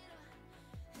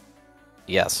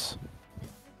 Yes.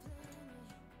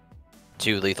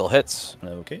 2 lethal hits.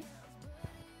 Okay.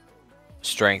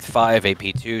 Strength 5,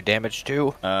 AP 2, damage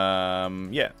 2.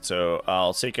 Yeah. So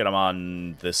I'll take it. I'm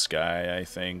on this guy, I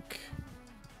think.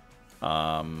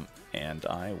 And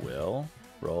I will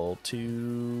roll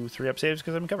 2 3-up saves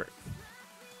because I'm covered.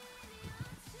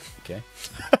 Okay.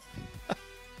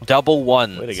 Double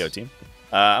ones. Way to go, team.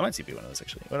 I might CP one of those,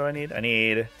 actually. What do I need? I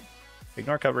need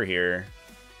ignore cover here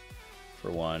for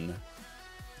 1. And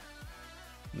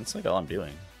that's like all I'm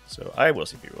doing. So I will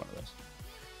CP one of those.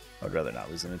 I would rather not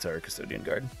lose an entire Custodian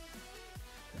guard.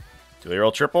 Do we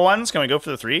roll triple ones? Can we go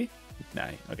for the 3? Nah.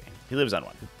 Okay. He lives on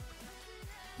 1.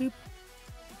 Boop.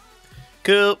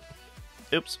 Cool.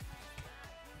 Oops.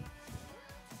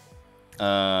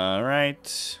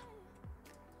 Alright.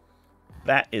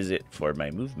 That is it for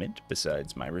my movement,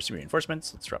 besides my Mercy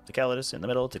reinforcements. Let's drop the Custodes in the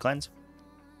middle to cleanse.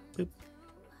 Boop.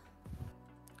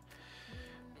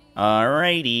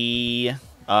 Alrighty.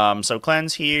 So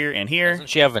cleanse here and here. Doesn't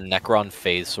she have a Necron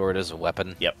phase sword as a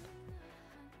weapon? Yep.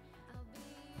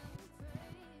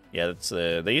 Yeah, that's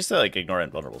they used to like ignore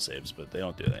invulnerable saves, but they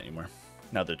don't do that anymore.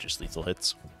 Now they're just lethal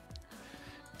hits.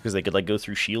 Because they could like go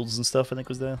through shields and stuff, I think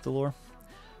was the lore.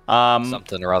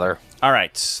 Something or other. All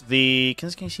right, can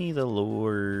you see the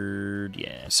Lord?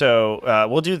 Yeah. So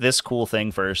we'll do this cool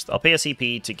thing first. I'll pay a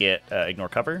CP to get ignore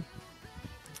cover.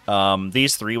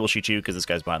 These 3 will shoot you because this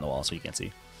guy's behind the wall, so you can't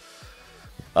see.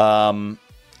 And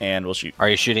we'll shoot. Are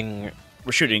you shooting?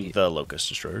 We're shooting the Locust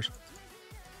Destroyers.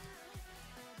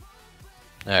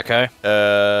 Okay.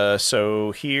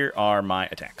 So here are my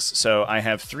attacks. So I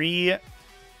have 3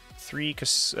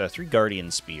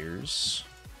 Guardian Spears.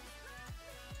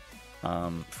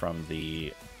 From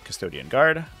the Custodian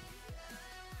Guard.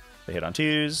 They hit on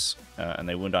 2s, and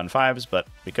they wound on 5s, but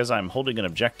because I'm holding an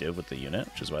objective with the unit,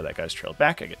 which is why that guy's trailed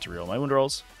back, I get to reroll my wound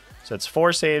rolls. So it's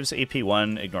 4 saves, AP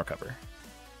 1, ignore cover.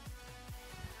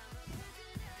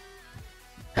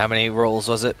 How many rolls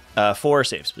was it? 4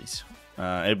 saves, please.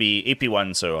 It'd be AP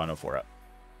 1, so on a 4-up.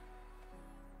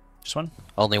 Just 1.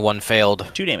 Only 1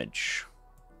 failed. 2 damage.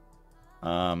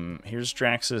 Here's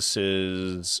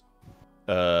Draxus's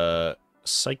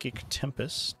Psychic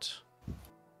Tempest.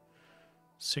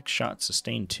 6 shots,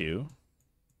 sustain 2.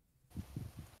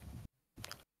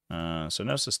 So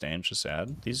no sustain, just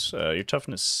add. These, your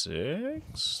toughness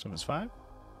 6, toughness 5,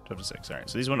 toughness 6. Alright,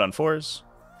 so these went on 4s.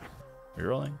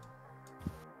 Rerolling.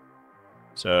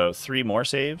 So 3 more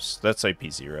saves. That's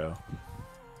IP 0.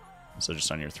 So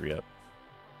just on your 3-up.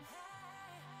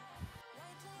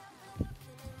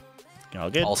 All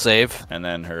good. All save. And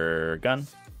then her gun.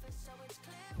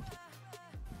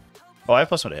 Oh, I have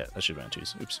 +1 to hit. That should have been on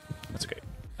 2s. Oops. That's okay.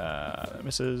 That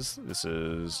misses. This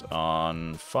is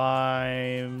on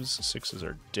 5s. 6s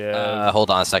are dead.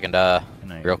 Hold on a second.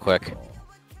 Real quick.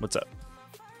 What's up?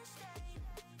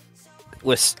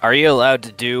 Are you allowed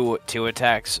to do 2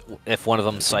 attacks if one of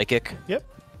them's psychic? Yep.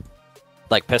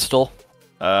 Like pistol?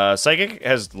 Psychic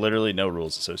has literally no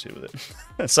rules associated with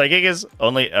it. Psychic is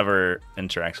only ever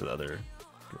interacts with other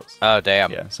rules. Oh,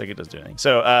 damn. Yeah, Psychic doesn't do anything.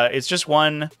 So it's just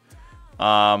 1.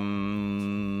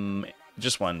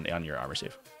 Just 1 on your armor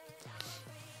save.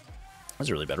 That's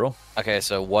a really bad roll. Okay,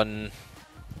 so 1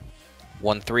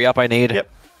 3-up I need. Yep.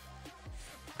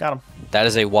 Got him. That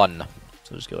is a 1.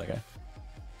 So just kill that guy.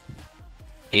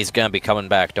 He's gonna be coming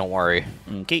back, don't worry.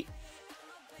 Okay.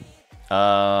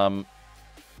 Why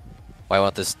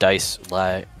won't this dice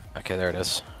lie? Okay, there it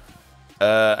is.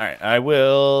 Alright, I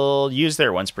will use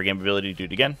their once per game ability to do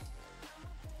it again.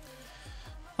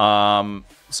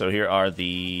 So here are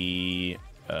the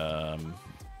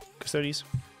Custodes.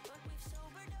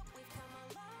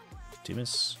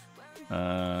 Timus.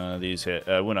 These hit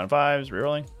wound on 5s,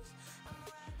 rerolling.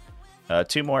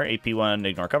 2 more, AP 1,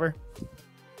 ignore cover.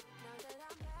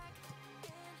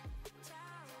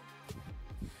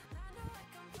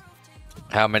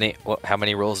 How many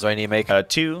rolls do I need to make?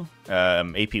 2,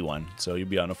 AP 1, so you'll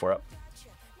be on a 4-up.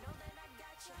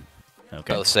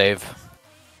 Okay. Both save.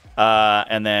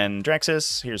 And then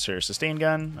Draxus, here's her sustain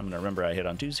gun. I'm gonna remember I hit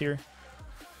on 2s here.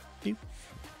 Beep.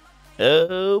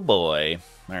 Oh boy.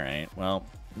 Alright, well,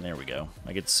 there we go.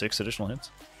 I get 6 additional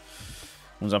hits.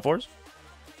 Wounds on 4s?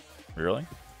 Really?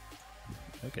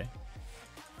 Okay.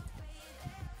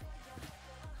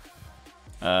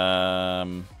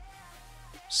 7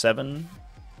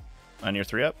 on your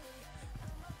 3-up.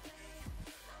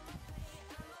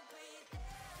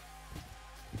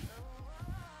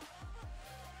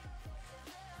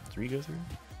 Three go through.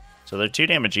 So they're 2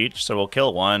 damage each, so we'll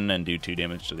kill one and do 2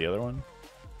 damage to the other one.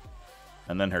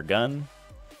 And then her gun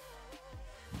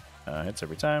hits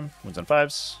every time. Wounds on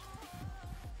 5s.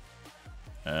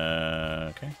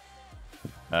 Okay.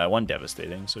 1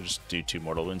 devastating, so just do 2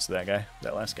 mortal wounds to that guy,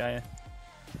 that last guy.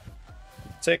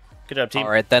 Sick. Good job, team.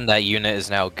 Alright, then that unit is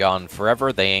now gone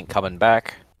forever. They ain't coming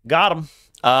back. Got him.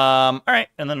 Alright,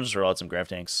 and then just roll out some grav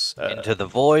tanks. Into the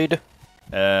void.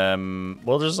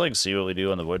 We'll just like see what we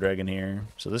do on the Void Dragon here.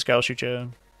 So this guy will shoot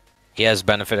you. He has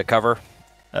benefit of cover.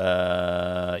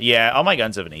 Yeah, all my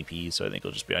guns have an AP, so I think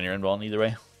it'll just be on your end ball either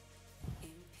way.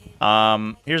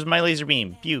 Here's my laser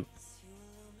beam. Pew.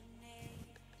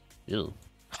 Ew.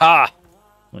 Ha!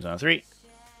 Wounds on 3.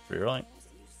 Rerolling.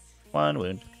 1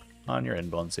 wound on your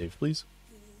end ball and save, please.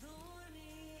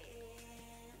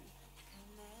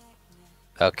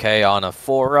 Okay, on a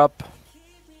 4-up.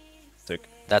 Sick.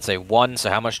 That's a 1, so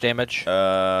how much damage?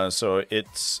 So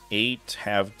it's 8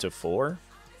 halved to 4.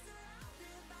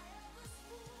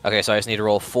 Okay, so I just need to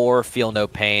roll 4, feel no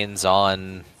pains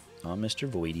on... Oh, Mr.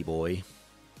 Voidy Boy.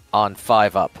 On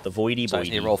 5-up. The Voidy So I Boy.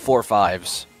 just need to roll 4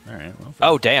 5s. Alright, well,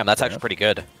 Oh, damn, that's actually enough. pretty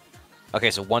good.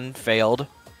 Okay, so 1 failed.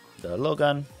 The low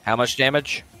gun. How much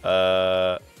damage?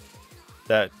 That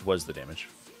was the damage.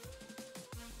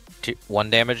 1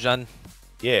 damage done?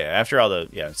 Yeah, after all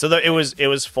the so it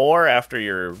was 4 after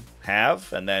your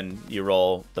halve, and then you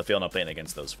roll the feel no pain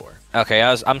against those 4. Okay,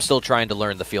 I'm still trying to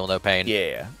learn the feel no pain.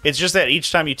 Yeah, it's just that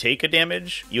each time you take a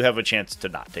damage, you have a chance to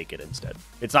not take it instead.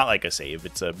 It's not like a save;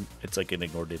 it's like an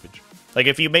ignore damage. Like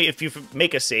if you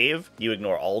make a save, you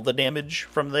ignore all the damage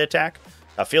from the attack.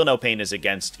 Feel no pain is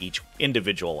against each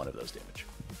individual one of those damage.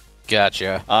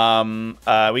 Gotcha.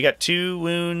 We got 2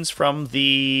 wounds from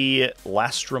the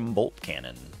Lastrum bolt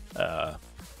cannon.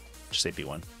 Just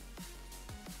AP1.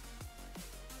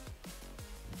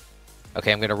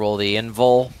 Okay, I'm gonna roll the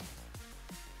invul.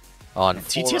 On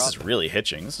TTS is really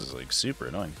hitching. This is like super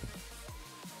annoying.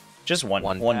 Just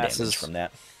one damage from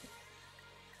that.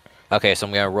 Okay, so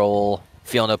I'm gonna roll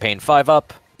feel no pain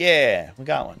 5-up. Yeah, we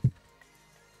got one.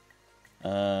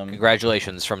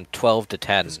 Congratulations, from 12 to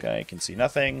 10. This guy can see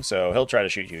nothing, so he'll try to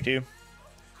shoot you too.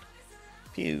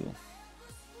 Pew.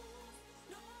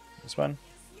 This one.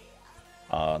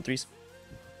 On 3s.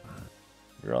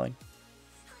 Rolling.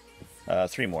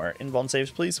 3 more. Invuln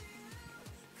saves, please.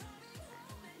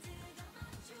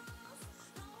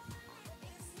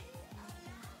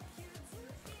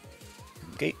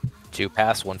 Okay. 2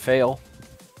 pass, 1 fail.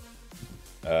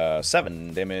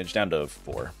 7 damage down to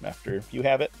 4 after you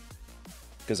have it.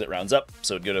 Because it rounds up,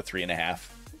 so it'd go to 3.5.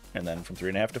 And then from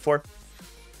 3.5 to 4.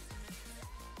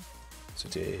 So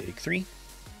take 3.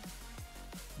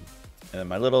 And then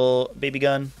my little baby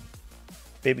gun.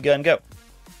 Baby gun, go.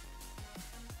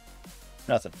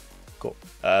 Nothing. Cool.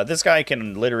 This guy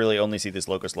can literally only see this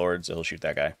Locust Lord, so he'll shoot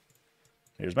that guy.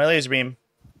 Here's my laser beam.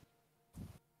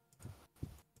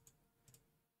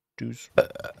 2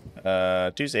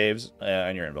 saves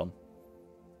on your invuln.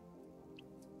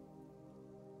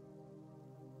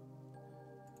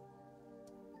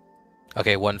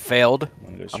 Okay, 1 failed.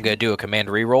 I'm gonna do a command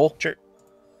reroll. Sure.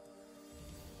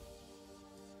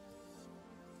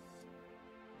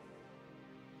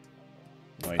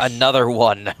 Nice. Another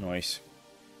 1. Nice.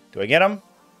 Do I get him?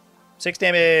 6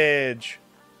 damage.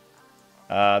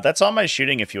 That's all my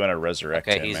shooting if you want to resurrect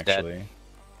him, he's actually.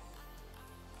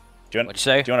 dead. What'd you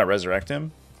say? Do you want to resurrect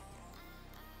him?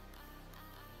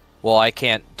 Well, I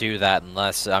can't do that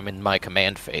unless I'm in my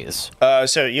command phase.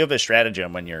 So you have a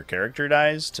stratagem when your character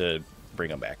dies to bring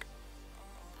him back.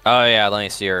 Oh, yeah, let me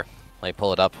see her. Let me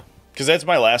pull it up. Because that's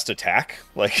my last attack.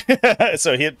 Like,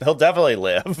 so he'll definitely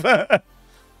live.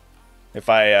 If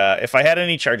I had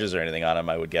any charges or anything on him,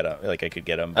 I would get him. Like I could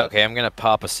get him. But... Okay, I'm gonna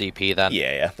pop a CP then.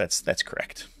 Yeah, that's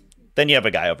correct. Then you have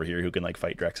a guy over here who can like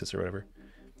fight Drexus or whatever.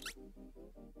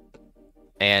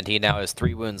 And he now has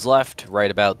 3 wounds left,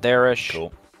 right about there-ish.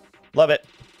 Cool. Love it.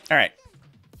 All right.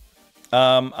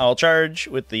 I'll charge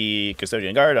with the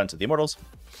Custodian Guard onto the Immortals.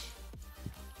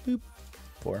 Boop.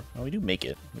 4. Oh, we do make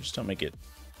it. We just don't make it.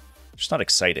 It's just not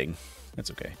exciting. That's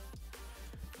okay.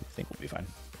 I think we'll be fine.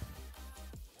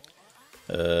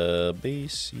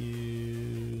 Base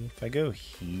you. If I go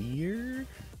here,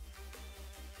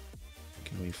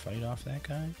 can we fight off that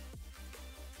guy?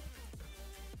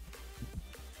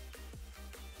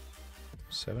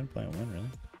 7.1, really?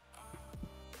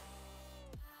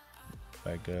 If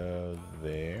I go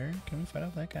there, can we fight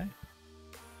off that guy?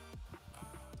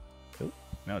 Oh,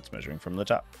 now it's measuring from the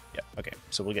top. Yeah, okay.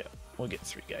 So we'll get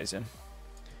 3 guys in.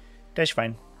 Dash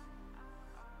fine.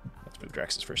 Let's move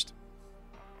Drax's first.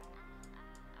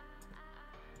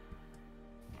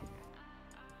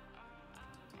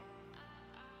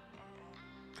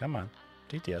 Come on.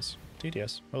 TTS.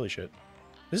 TTS. Holy shit.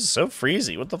 This is so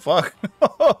freezy. What the fuck?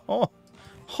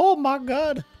 Oh my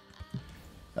god.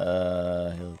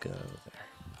 He'll go there.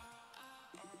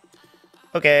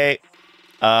 Okay.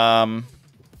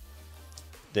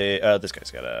 This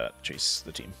guy's gotta chase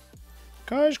the team.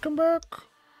 Guys, come back.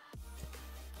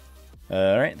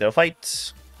 Alright, they'll fight.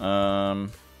 This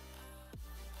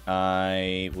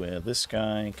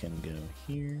guy can go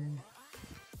here.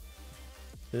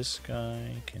 This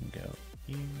guy can go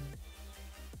here.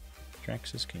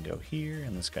 Draxus can go here,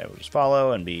 and this guy will just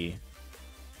follow and be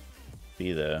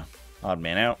the odd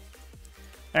man out.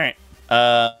 Alright.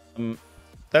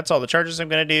 That's all the charges I'm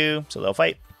going to do, so they'll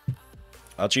fight.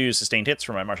 I'll choose sustained hits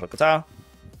for my martial kata.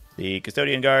 The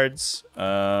custodian guards,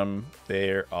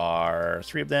 there are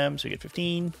 3 of them, so you get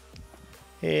 15.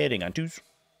 Hitting on 2s.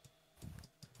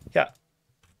 Yeah.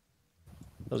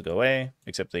 Those go away,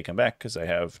 except they come back because I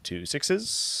have 2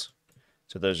 6s.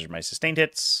 So those are my sustained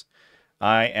hits.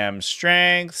 I am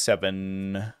strength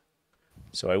 7.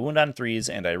 So I wound on 3s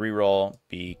and I reroll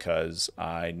because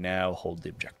I now hold the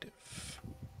objective.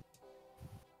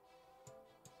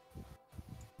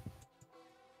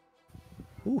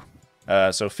 Ooh.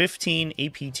 So 15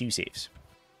 AP2 saves.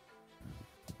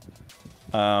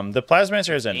 The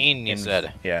Plasmaster has an... you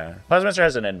said. Yeah. Plasmaster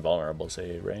has an invulnerable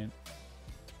save, right?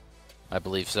 I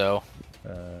believe so.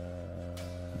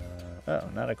 Oh,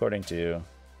 not according to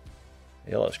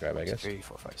Yellow Scribe, I guess. 3,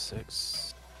 4, 5,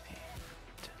 6. 8,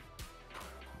 10.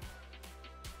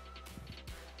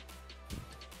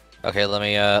 Okay, let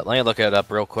me look it up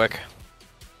real quick.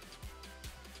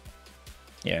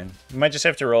 Yeah, you might just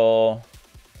have to roll.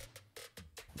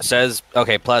 It says,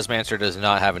 okay, Plasmancer does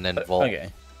not have an invul.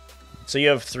 Okay. So you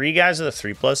have 3 guys with a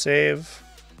 3+ save.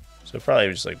 So it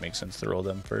probably just like makes sense to roll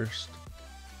them first.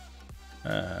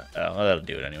 Oh, that'll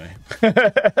do it anyway.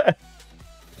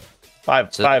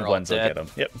 5 ones will get them.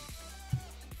 Yep.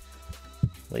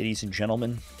 Ladies and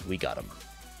gentlemen, we got them.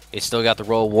 He's still got the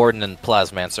Royal Warden and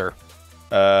Plasmancer.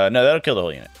 No, that'll kill the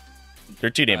whole unit. They're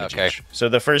 2 damage okay. each. So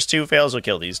the first 2 fails will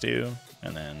kill these 2,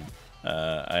 and then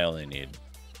I only need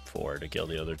 4 to kill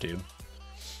the other 2.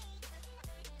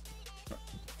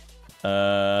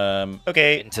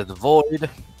 Okay. Into the void.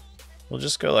 We'll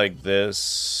just go like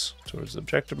this towards the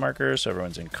objective marker, so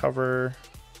everyone's in cover.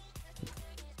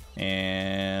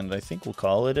 And I think we'll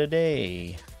call it a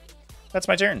day. That's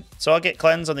my turn. So I'll get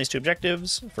cleanse on these 2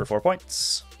 objectives for 4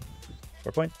 points.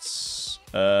 4 points.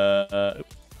 I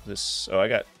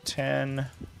got 10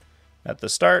 at the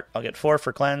start. I'll get 4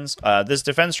 for cleanse. This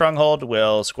defense stronghold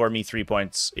will score me 3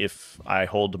 points if I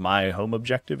hold my home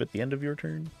objective at the end of your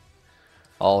turn.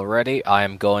 Alrighty, I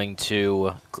am going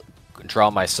to draw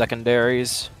my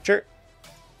secondaries. Sure.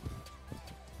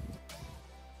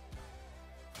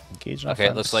 Okay,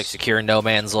 it looks like secure no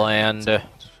man's land.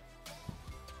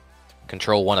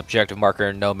 Control 1 objective marker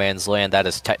in no man's land. That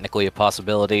is technically a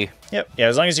possibility. Yep. Yeah,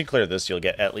 as long as you clear this, you'll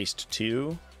get at least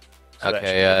 2. So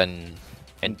okay, and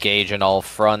engage in all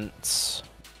fronts.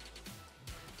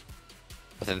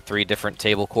 Within 3 different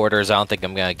table quarters. I don't think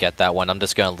I'm going to get that one. I'm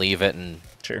just going to leave it and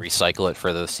recycle it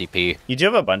for the CP. You do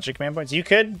have a bunch of command points. You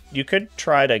could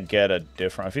try to get a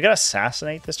different... If you got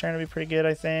Assassinate this turn, it'd be pretty good,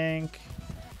 I think.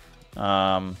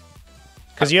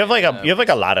 Because you have like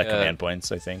a lot of command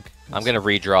points, I think. I'm gonna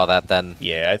redraw that then.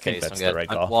 Yeah, I think that's the right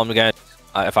call. Well, I'm gonna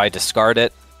if I discard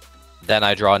it, then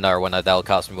I draw another one. That'll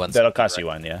cost me 1. That'll cost you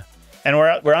 1, yeah. And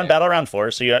we're on battle round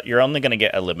 4, so you're only gonna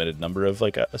get a limited number of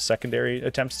like a secondary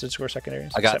attempts to score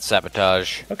secondaries. I got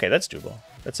sabotage. Okay, that's doable.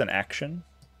 That's an action.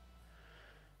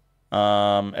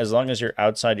 As long as you're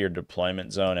outside your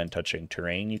deployment zone and touching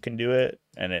terrain, you can do it.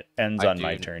 And it ends on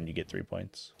my turn. You get 3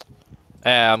 points.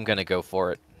 I'm gonna go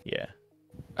for it. Yeah.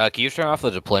 Can you turn off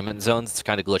the deployment zones? It's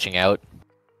kind of glitching out.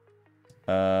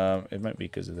 It might be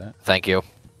because of that. Thank you.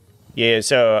 Yeah,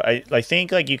 so I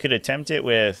think like you could attempt it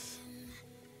with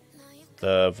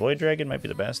the Void Dragon might be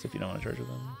the best if you don't want to charge with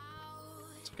them.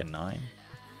 It's like a 9.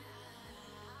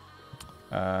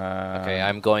 Okay,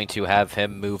 I'm going to have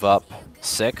him move up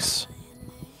 6.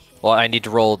 Well, I need to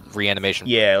roll reanimation.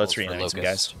 Yeah, let's reanimate some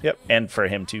guys. Yep, and for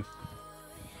him too.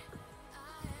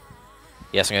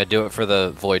 Yes, I'm gonna do it for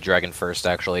the Void Dragon first,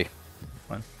 actually.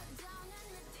 Fine.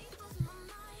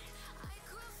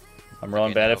 I'm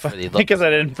rolling Okay, bad now if for the because I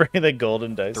didn't bring the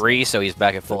golden dice. 3, so he's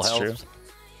back at full That's health. true.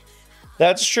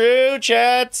 That's true,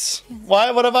 chat.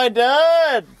 Why? What have I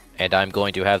done? And I'm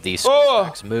going to have the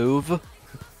Scorpax move.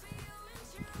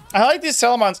 I like these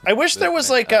Salamons. I wish there was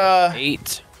like a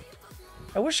 8.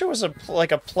 I wish there was a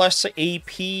plus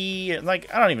AP.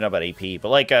 Like I don't even know about AP, but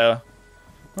like a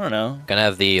I don't know. Gonna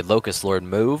have the Locust Lord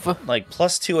move. Like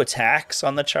 +2 attacks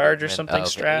on the charge or something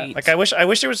strat. 8. Like I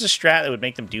wish there was a strat that would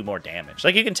make them do more damage.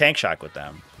 Like you can tank shock with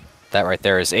them. That right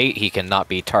there is 8. He cannot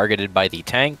be targeted by the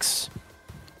tanks.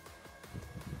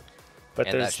 But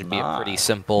And there's that should be a pretty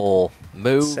simple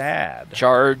move. Sad.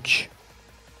 Charge.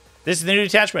 This is the new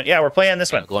detachment. Yeah, we're playing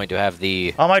this one. I'm going to have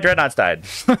the... All my Dreadnoughts died.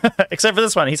 Except for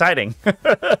this one. He's hiding.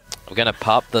 I'm going to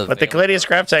pop the... But the Caladius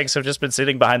Craft Tanks have just been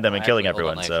sitting behind them and killing Actually,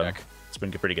 hold everyone, on, so check. it's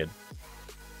been pretty good.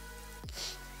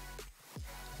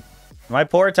 My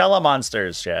poor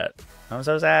telemonsters, chat. I'm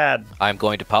so sad. I'm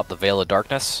going to pop the Veil of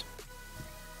Darkness.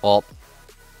 Well,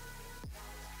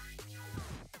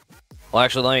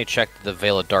 actually, let me check the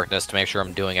Veil of Darkness to make sure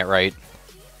I'm doing it right.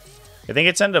 I think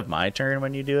it's end of my turn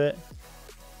when you do it.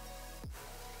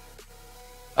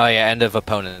 Oh yeah, end of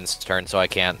opponent's turn, so I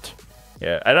can't.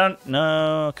 Yeah, I don't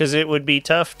know, because it would be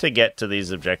tough to get to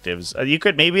these objectives. You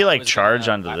could maybe, like, charge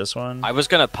onto this one. I was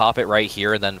going to pop it right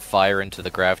here and then fire into the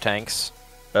Grav Tanks.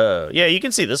 Yeah, you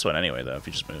can see this one anyway, though, if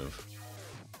you just move.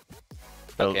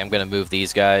 Okay, I'm going to move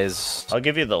these guys. I'll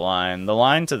give you the line. The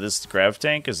line to this Grav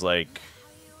Tank is, like...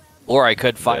 Or I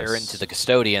could fire this. into the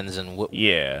Custodians and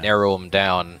Yeah. narrow them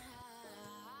down.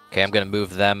 Okay, I'm going to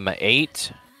move them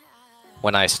 8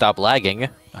 when I stop lagging.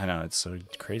 I know, it's so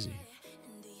crazy.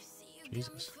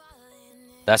 Jesus.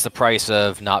 That's the price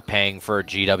of not paying for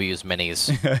GW's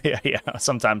minis. yeah.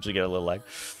 Sometimes we get a little lag.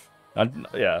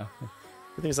 Yeah.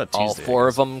 I think it's not Tuesday. All 4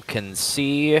 of them can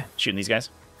see. Shooting these guys?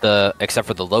 Except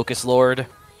for the Locust Lord.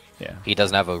 Yeah. He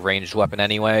doesn't have a ranged weapon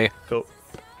anyway. Cool.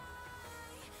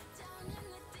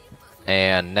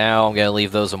 And now I'm gonna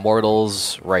leave those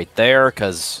Immortals right there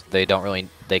because they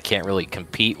can't really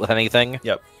compete with anything.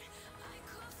 Yep.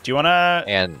 Do you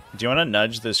wanna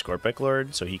nudge the Scorpic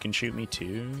Lord so he can shoot me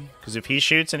too? Because if he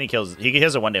shoots and he kills, he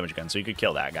has a 1 damage gun, so you could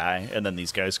kill that guy, and then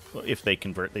these guys, if they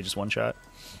convert, they just one shot.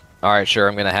 All right, sure.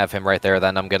 I'm gonna have him right there.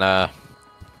 Then I'm gonna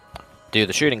do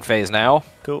the shooting phase now.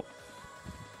 Cool.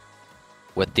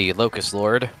 With the Locust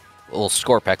Lord, little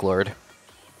Scorpic Lord.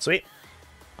 Sweet.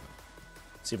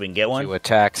 See if we can get one. 2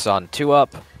 attacks on 2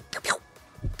 up.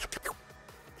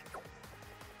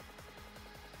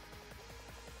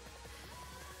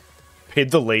 Paid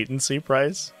the latency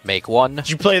price. Make 1. Did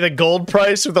you play the gold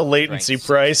price or the latency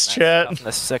price, chat?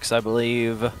 Toughness 6, I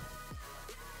believe.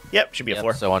 Yep, should be a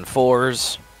 4. So on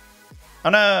 4s. Oh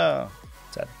no!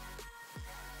 Sad.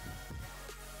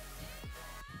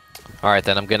 Alright,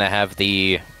 then I'm gonna have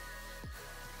the...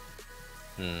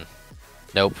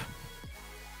 Nope.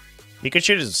 He could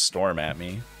shoot his storm at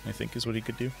me, I think is what he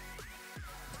could do.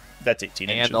 That's 18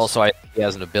 inches. And also he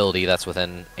has an ability that's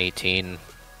within 18.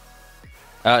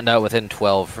 No, within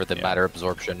 12 for the matter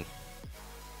absorption.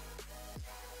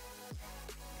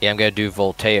 Yeah, I'm gonna do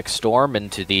Voltaic Storm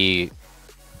into the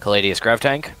Caladius Grav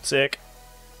Tank. Sick.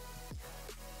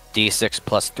 D6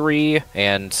 plus 3,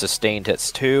 and sustained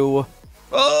hits 2.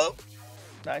 Oh!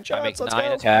 9 shots, I make let's 9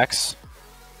 go. attacks.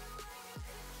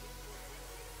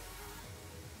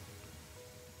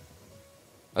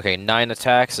 Okay, 9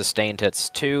 attacks, sustained hits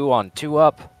 2 on 2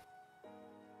 up.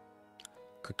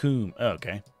 Cocoon. Oh,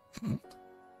 okay.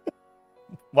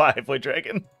 Why, Void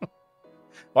Dragon?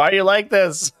 Why are you like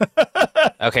this?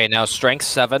 Okay, now strength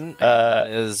 7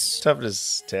 is...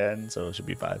 Toughness 10, so it should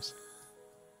be 5s.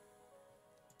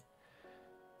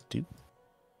 2.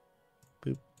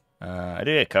 Boop. I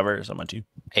did get cover, so I'm on 2.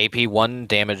 AP 1,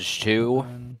 damage 2.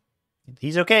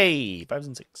 He's okay. 5s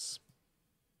and 6.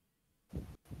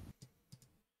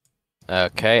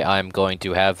 Okay, I'm going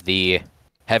to have the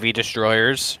heavy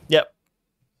destroyers. Yep.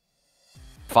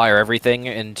 Fire everything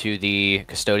into the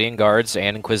Custodian Guards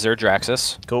and Inquisitor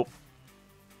Draxus. Cool.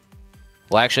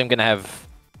 Well, actually, I'm going to have...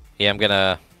 Yeah, I'm going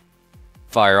to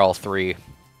fire all 3.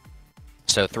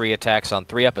 So 3 attacks on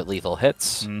 3 up at lethal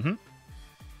hits. Mm-hmm.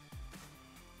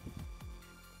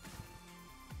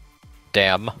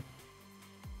 Damn.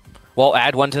 Well,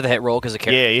 add 1 to the hit roll because it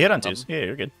carries. Yeah, you hit on 2s. Yeah,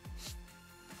 you're good.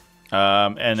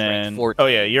 And then... 14, oh,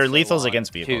 yeah, your so lethal's on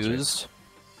against vehicles. 2s. Right?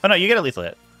 Oh, no, you get a lethal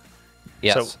hit.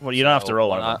 Yes. So well, you don't have to roll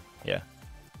one why of them. Yeah.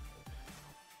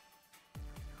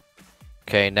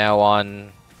 Okay, now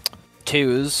on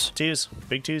 2s. 2s.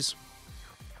 Big 2s.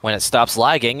 When it stops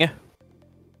lagging,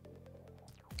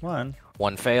 One.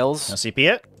 One fails. Now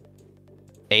CP it.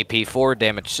 AP 4,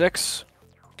 damage 6.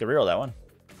 Could reroll that one.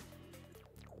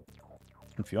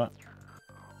 If you want.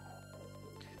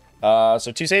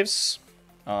 So 2 saves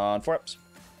on 4 ups.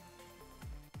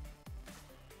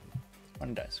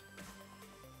 1 dies.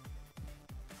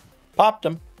 Popped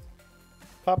him.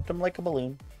 Popped him like a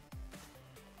balloon.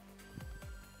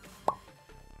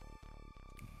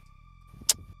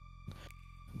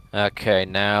 Okay,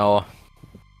 now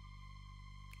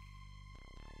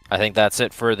I think that's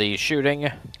it for the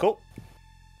shooting. Cool.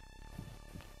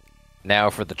 Now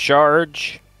for the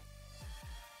charge.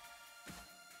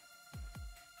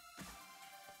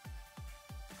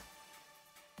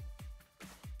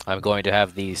 I'm going to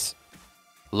have these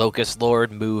Locust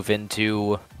Lord move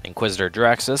into Inquisitor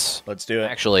Draxus. Let's do it.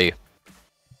 Actually,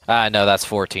 no, that's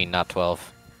 14, not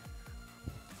 12.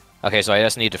 Okay, so I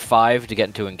just need 5 to get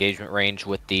into engagement range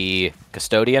with the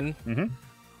Custodian. Mm-hmm.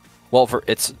 Well,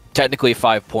 it's technically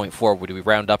 5.4. Would we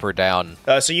round up or down?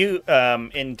 So you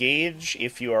engage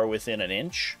if you are within an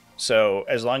inch. So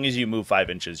as long as you move 5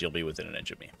 inches, you'll be within an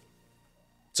inch of me.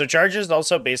 So charges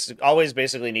also always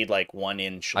basically need like 1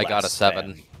 inch. I got a 7.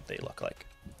 Than they look like.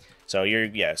 So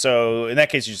you're So in that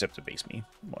case, you just have to base me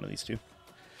one of these two.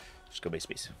 Just go base.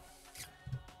 You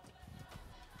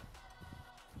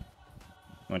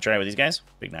want to try it with these guys?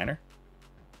 Big niner.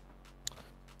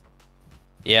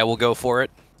 Yeah, we'll go for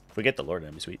it. If we get the Lord,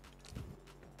 that'd be sweet.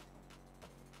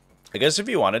 I guess if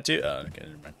you wanted to. Okay,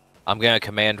 never mind. I'm gonna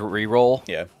command reroll.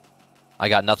 Yeah. I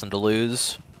got nothing to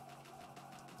lose.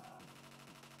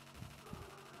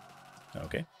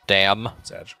 Okay. Damn.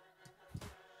 Sag.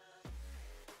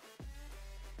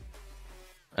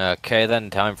 Okay, then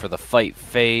time for the fight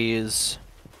phase.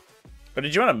 But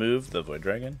did you want to move the Void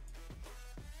Dragon?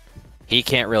 He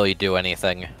can't really do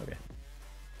anything. Okay.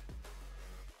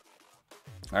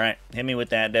 Alright, hit me with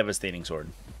that devastating sword.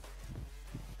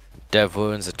 Dev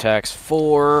wounds attacks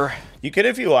 4. You could,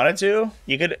 if you wanted to,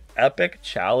 you could epic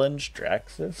challenge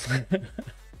Draxus.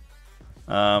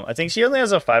 I think she only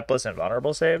has a 5+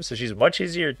 invulnerable save, so she's much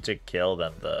easier to kill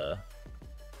than the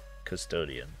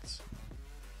Custodians.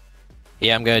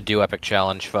 Yeah, I'm gonna do epic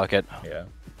challenge, fuck it. Yeah.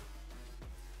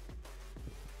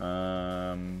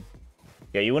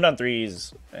 Yeah, you went on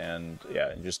 3s, and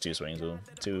yeah, just 2 swings,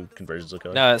 2 conversions will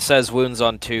kill. No, it says wounds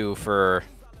on 2 for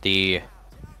the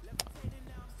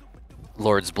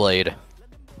Lord's Blade.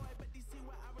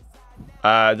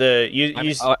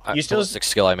 You still ballistic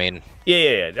skill, I mean.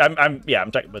 Yeah. I'm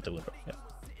talking about the wound. Yeah.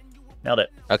 Nailed it.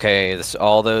 Okay,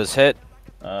 all those hit.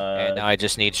 And now I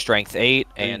just need strength 8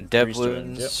 and dev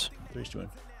wounds. Yep. 3's to win.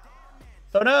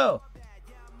 Oh no!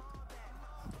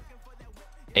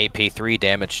 AP 3,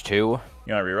 damage 2.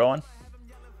 You want to reroll one?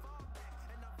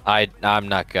 I'm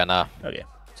not gonna. Okay,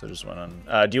 so just one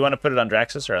on. Do you want to put it on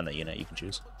Draxus or on the unit? You can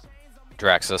choose.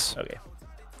 Draxus. Okay.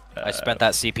 I spent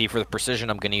that CP for the precision.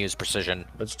 I'm gonna use precision.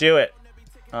 Let's do it.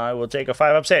 I will take a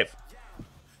 5-up save.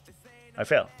 I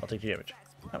fail. I'll take 2 damage.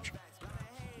 Ouch.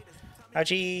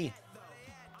 Ouchie.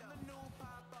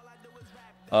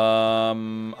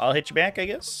 I'll hit you back, I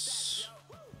guess.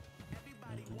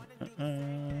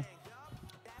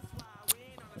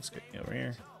 Let's get you over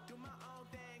here.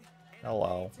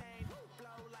 Hello.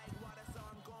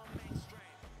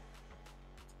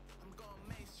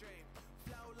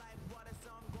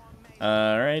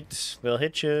 Alright, we'll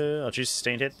hit you. I'll choose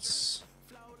sustained hits.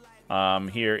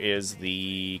 Here is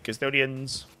the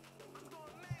Custodians.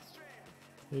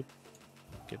 Oop.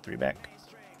 Get 3 back.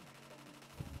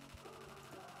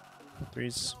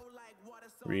 3s.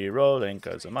 Rerolling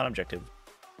because I'm on objective.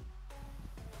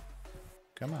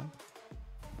 Come on.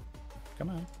 Come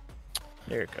on.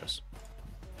 There it goes.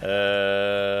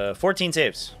 14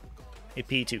 saves.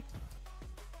 AP 2.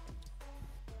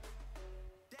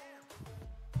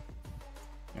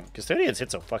 Custodians hit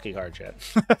so fucking hard, chat.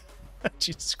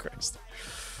 Jesus Christ.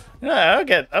 No, I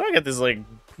don't get this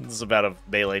this amount of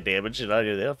melee damage and I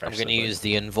do the other. I'm gonna use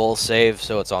the invul save,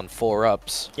 so it's on 4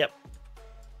 ups. Yep.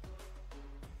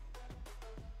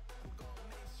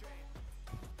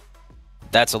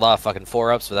 That's a lot of fucking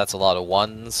 4 ups, but that's a lot of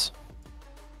 1s.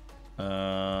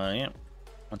 Yeah.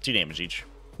 2 damage each.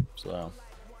 So,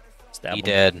 stab He him.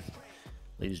 dead.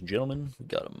 Ladies and gentlemen, we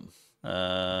got him.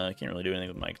 I can't really do anything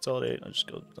with my consolidate. I'll just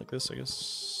go like this, I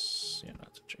guess. Yeah,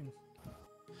 not touching.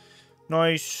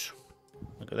 Nice.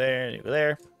 I'll go there. You go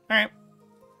there. All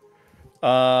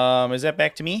right. Is that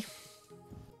back to me?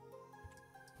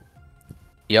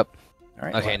 Yep. All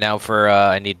right. Okay, well, now for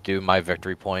I need to do my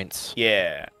victory points.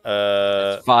 Yeah.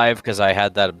 It's 5 because I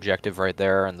had that objective right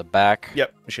there in the back.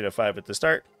 Yep. We should have 5 at the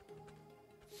start.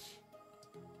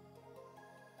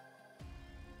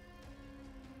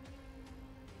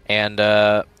 And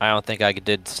I don't think I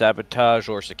did Sabotage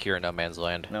or Secure No Man's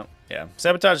Land. No, yeah.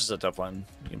 Sabotage is a tough one.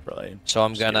 You can probably... So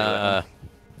I'm gonna...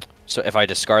 So if I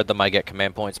discard them, I get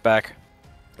command points back?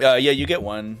 Yeah, you get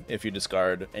one if you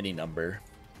discard any number.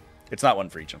 It's not one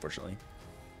for each, unfortunately.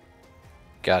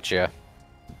 Gotcha.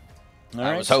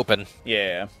 I was hoping.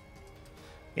 Yeah.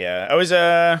 Yeah, I was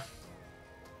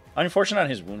unfortunate on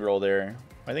his wound roll there.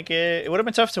 I think it would have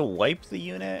been tough to wipe the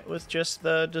unit with just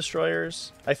the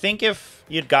destroyers. I think if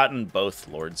you'd gotten both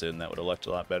lords in, that would have looked a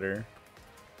lot better.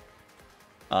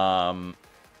 Alright,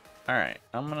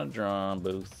 I'm gonna draw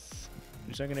both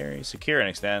secondary, secure and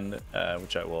extend,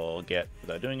 which I will get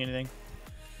without doing anything.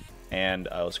 And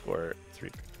I'll score 3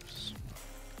 drops.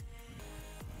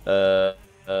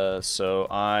 So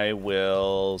I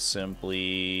will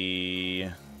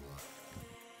simply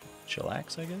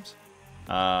chillax, I guess.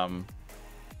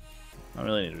 I don't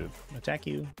really need to attack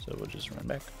you, so we'll just run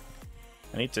back.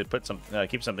 I need to put some,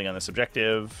 keep something on this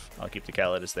objective. I'll keep the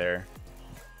Custodes there.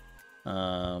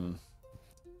 And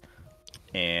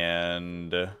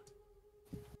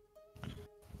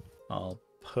I'll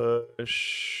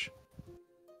push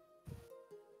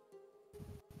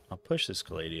this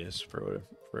Caladius for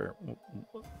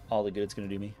all the good it's gonna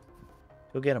do me.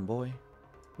 Go get him, boy.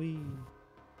 Whee.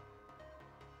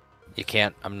 You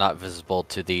can't. I'm not visible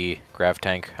to the grav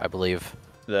tank, I believe.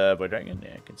 The boy dragon,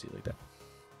 yeah, I can see like that.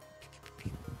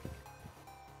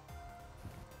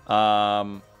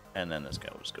 And then this guy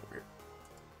will just go over here.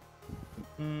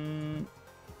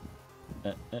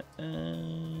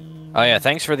 Oh yeah,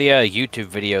 thanks for the YouTube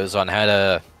videos on how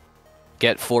to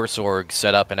get Force Org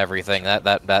set up and everything.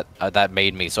 That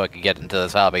made me so I could get into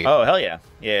this hobby. Oh hell yeah,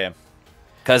 yeah.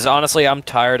 Because honestly, I'm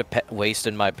tired of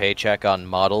wasting my paycheck on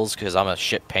models because I'm a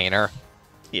shit painter.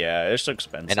 Yeah, it's so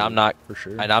expensive. And I'm not for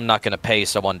sure. And I'm not gonna pay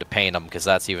someone to paint them because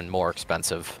that's even more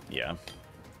expensive. Yeah.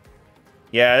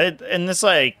 Yeah, and it's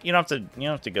like you don't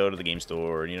have to go to the game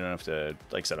store. You don't have to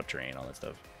like set up terrain, all that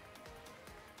stuff.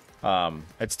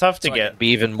 It's tough to get. Be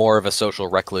even more of a social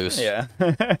recluse. Yeah.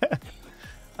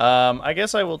 I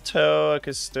guess I will tow a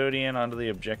custodian onto the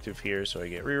objective here, so I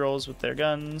get rerolls with their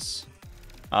guns.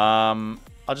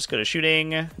 I'll just go to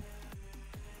shooting. I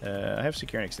have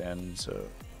secure and extend, so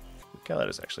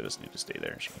Custodes actually doesn't need to stay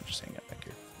there. She can just hang out back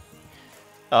here.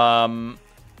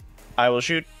 I'll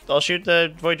shoot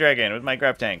the Void Dragon with my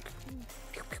grav tank.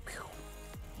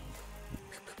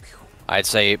 I'd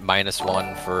say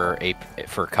 -1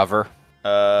 for cover.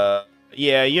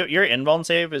 Yeah, your invuln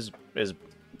save is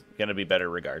gonna be better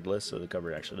regardless, so the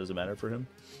cover actually doesn't matter for him.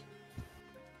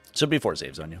 So it'll be 4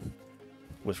 saves on you,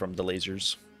 from the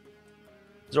lasers.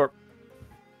 Zorp.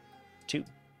 2.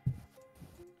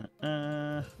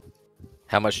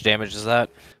 How much damage is that?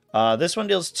 This one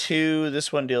deals 2.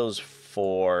 This one deals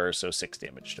 4, so 6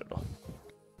 damage total.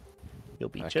 You'll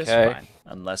be just fine,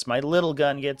 unless my little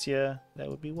gun gets you. That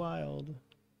would be wild.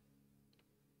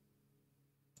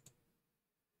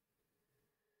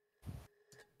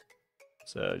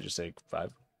 So just take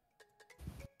 5.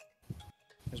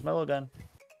 Here's my little gun.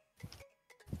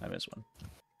 I missed one.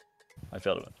 I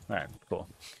failed it. All right, cool.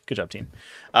 Good job, team.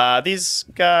 These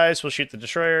guys will shoot the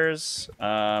destroyers.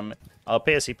 I'll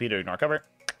pay a CP to ignore cover.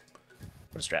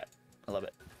 What a strat. I love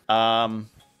it.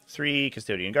 3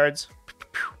 custodian guards.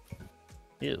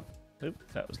 Ew. Oop,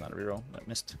 that was not a reroll. That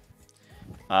missed.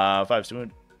 5 to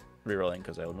wound. Rerolling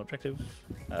because I hold an objective.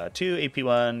 2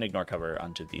 AP1, ignore cover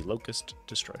onto the locust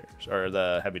destroyers, or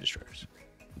the heavy destroyers.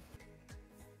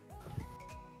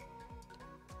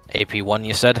 AP1,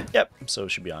 you said? Yep, so it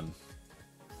should be on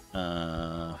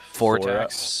 4 ups.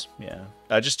 attacks.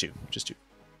 Yeah, just 2. Just 2.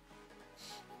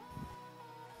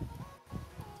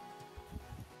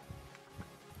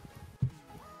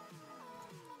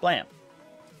 Blam.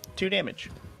 2 damage.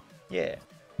 Yeah.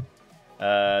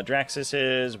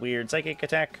 Draxus's weird psychic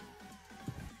attack.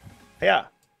 Yeah,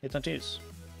 hits on 2s.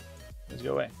 Let's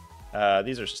go away.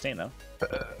 These are sustained though.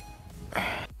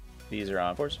 These are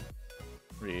on 4s.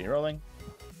 Re-rolling.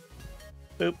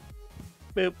 Boop.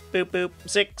 Boop, boop, boop.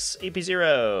 6,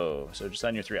 AP0. So just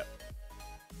on your 3 up.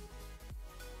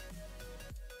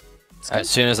 As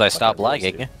soon as I stop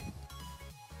lagging.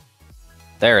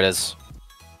 There it is.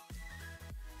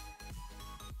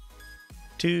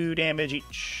 2 damage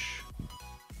each. So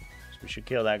we should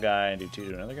kill that guy and do 2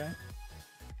 to another guy.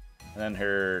 And then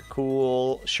her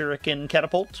cool shuriken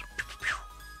catapult.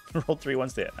 Rolled 3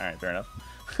 once to hit. Alright, fair enough.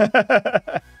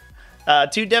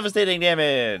 2 devastating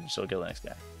damage. So we'll kill the next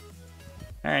guy.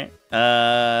 Alright.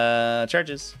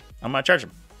 Charges. I'm gonna charge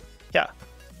him. Yeah.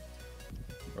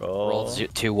 Roll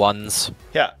 2 1s.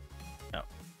 Yeah. No.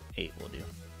 8 will do.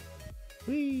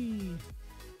 Whee!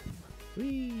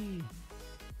 Whee!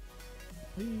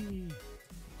 Whee.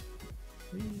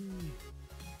 Whee.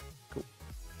 Cool.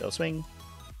 They'll swing.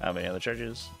 How many other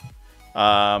charges?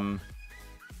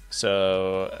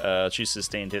 So choose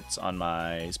sustained hits on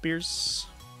my spears.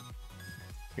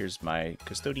 Here's my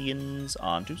custodians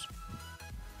on 2s.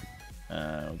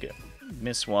 We'll get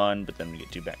miss 1, but then we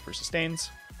get 2 back for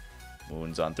sustains.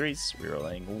 Wounds on 3s.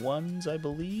 Rerolling 1s, I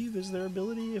believe, is their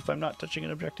ability if I'm not touching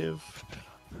an objective.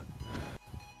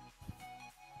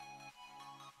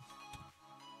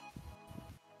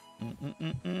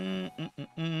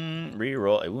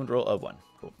 Reroll a wound roll of 1.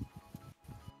 Cool.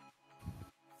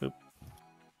 Boop.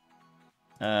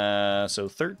 So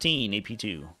 13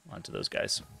 AP2 onto those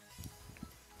guys.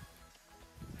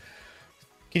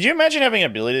 Could you imagine having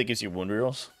an ability that gives you wound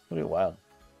rerolls? That'd be wild.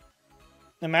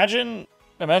 Imagine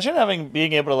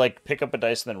being able to like pick up a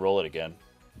dice and then roll it again.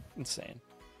 Insane.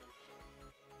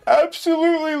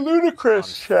 Absolutely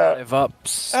ludicrous, chat. 5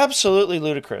 ups. Absolutely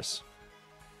ludicrous.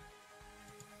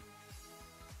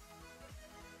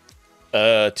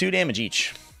 2 damage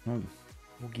each. We'll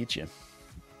get you.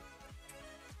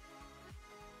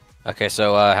 Okay,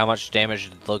 so how much damage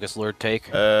did Locust Lord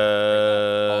take?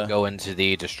 I'll go into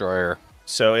the destroyer.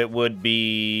 So it would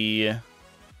be,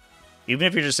 even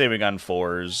if you're just saving on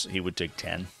 4s, he would take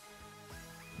 10.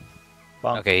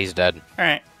 Bonk. Okay, he's dead. All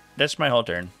right, that's my whole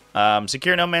turn.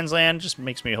 Secure no man's land just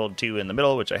makes me hold 2 in the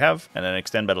middle, which I have, and then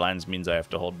extend battle lines means I have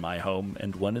to hold my home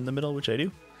and 1 in the middle, which I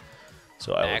do.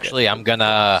 So I actually, I'm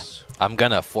gonna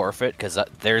forfeit because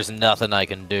there's nothing I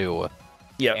can do.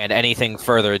 Yep. And anything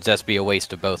further would just be a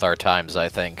waste of both our times, I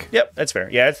think. Yep, that's fair.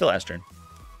 Yeah, it's the last turn.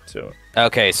 So.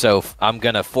 Okay, so I'm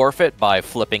gonna forfeit by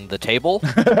flipping the table.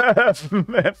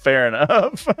 Fair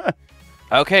enough.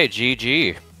 Okay,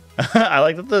 GG. I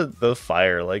like that the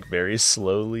fire like very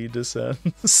slowly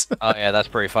descends. Oh yeah, that's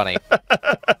pretty funny.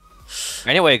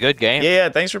 Anyway, good game. Yeah,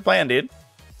 thanks for playing, dude.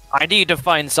 I need to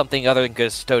find something other than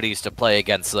Custodes to play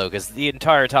against, though, because the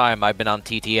entire time I've been on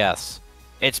TTS,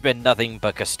 it's been nothing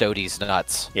but Custodes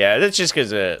nuts. Yeah, that's just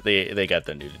because they got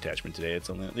the new detachment today. It's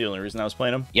the only reason I was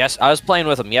playing them. Yes, I was playing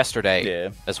with them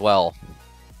yesterday as well.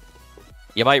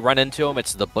 You might run into them.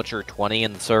 It's the Butcher 20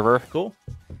 in the server. Cool.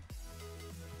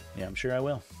 Yeah, I'm sure I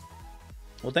will.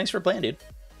 Well, thanks for playing, dude.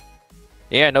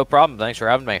 Yeah, no problem. Thanks for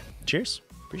having me. Cheers.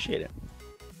 Appreciate it.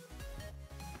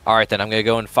 All right, then I'm going to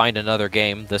go and find another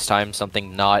game. This time,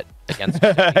 something not against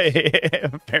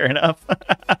Fair enough.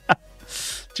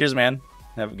 Cheers, man.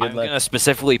 Have a good I'm luck. going to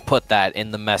specifically put that in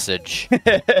the message.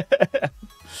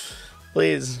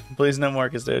 Please no more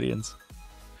custodians.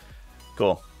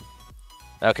 Cool.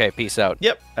 Okay, peace out.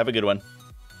 Yep, have a good one.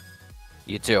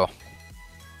 You too.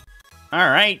 All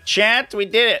right, chat, we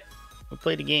did it. We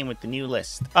played a game with the new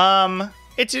list.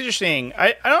 It's interesting.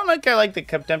 I don't think I like the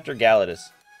Contemptor Galatus.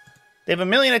 They have 1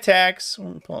 million attacks.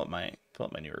 Pull up my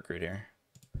new recruit here.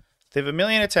 They have 1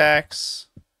 million attacks.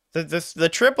 The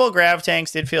triple grav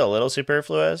tanks did feel a little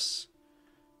superfluous.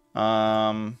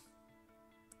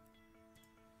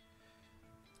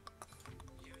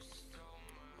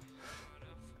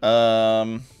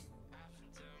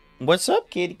 What's up,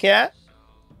 kitty cat?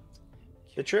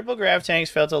 The triple grav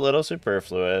tanks felt a little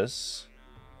superfluous.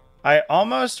 I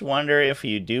almost wonder if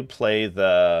you do play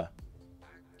the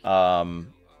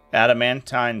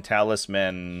Adamantine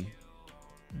Talisman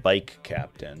Bike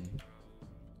Captain.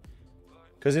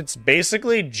 Because it's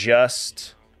basically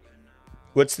just...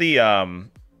 What's the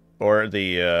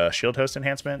shield host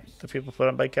enhancement that people put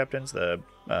on Bike Captains? The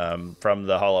from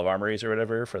the Hall of Armories or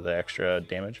whatever for the extra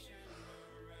damage?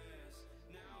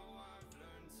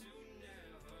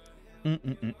 Yeah,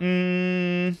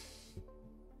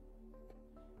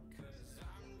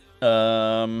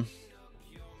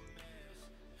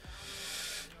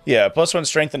 +1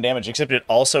 strength and damage, except it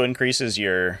also increases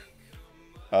your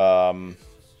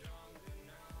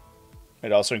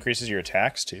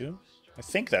attacks too. I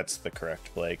think that's the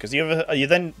correct play because you have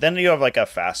then you have like a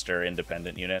faster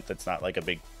independent unit that's not like a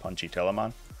big punchy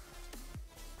Telemon.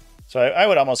 So I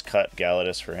would almost cut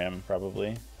Galatus for him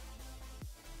probably.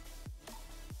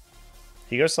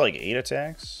 He goes to like 8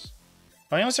 attacks.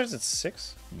 Oh, he only starts at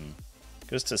 6.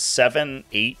 Goes to 7,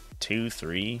 8, 2,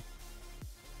 3.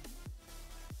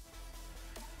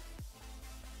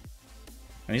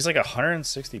 And he's like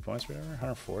 160 points, whatever,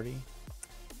 140.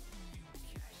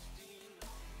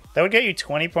 That would get you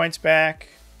 20 points back.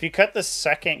 If you cut the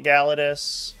second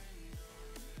Galatus,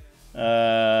 you'd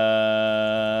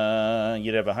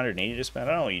have 180 to spend.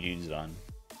 I don't know what you'd use it on.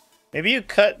 Maybe you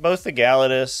cut both the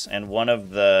Galatus and one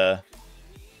of the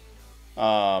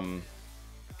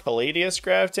Palladius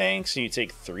Grav tanks, so you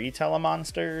take 3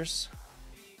 Telemonsters.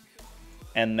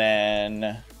 And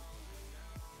then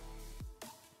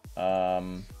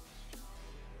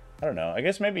I don't know. I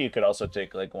guess maybe you could also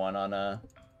take like one on a.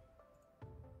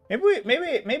 Maybe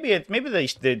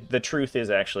the truth is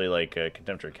actually like a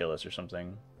Contemptor kill us or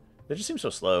something. They just seem so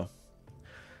slow.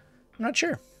 I'm not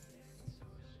sure.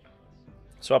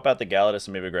 Swap out the Galatus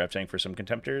and maybe a Grav Tank for some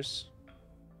Contemptors.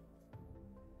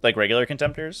 Like regular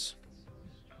Contemptors.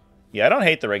 Yeah, I don't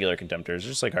hate the regular Contemptors. They're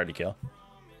just like hard to kill.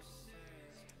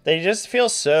 They just feel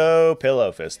so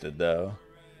pillow-fisted though.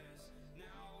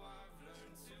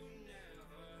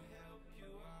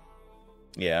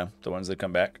 Yeah, the ones that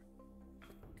come back.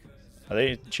 Are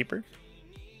they cheaper?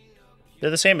 They're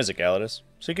the same as a Galatus.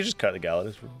 So you could just cut the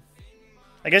Galatus.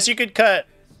 I guess you could cut...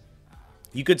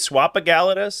 You could swap a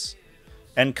Galatus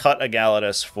and cut a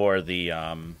Galatus for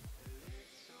the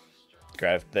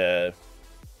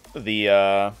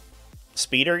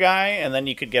speeder guy, and then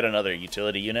you could get another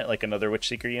utility unit, like another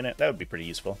Witchseeker unit. That would be pretty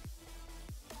useful.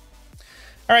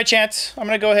 Alright, chat. I'm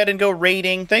going to go ahead and go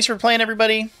raiding. Thanks for playing,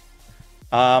 everybody.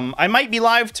 I might be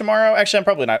live tomorrow. Actually, I'm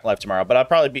probably not live tomorrow, but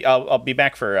I'll be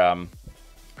back for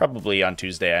probably on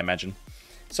Tuesday, I imagine.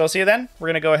 So I'll see you then. We're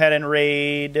gonna go ahead and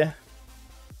raid.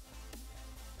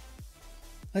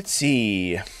 Let's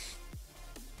see.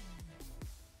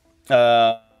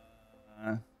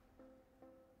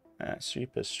 Sri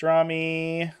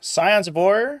Pastrami. Scions of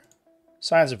War.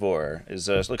 Scions of War is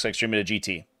looks like streaming to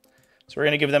GT. So we're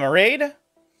gonna give them a raid.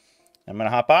 I'm gonna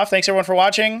hop off. Thanks everyone for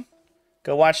watching.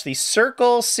 Go watch the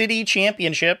Circle City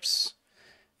Championships.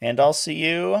 And I'll see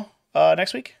you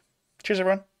next week. Cheers,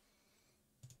 everyone.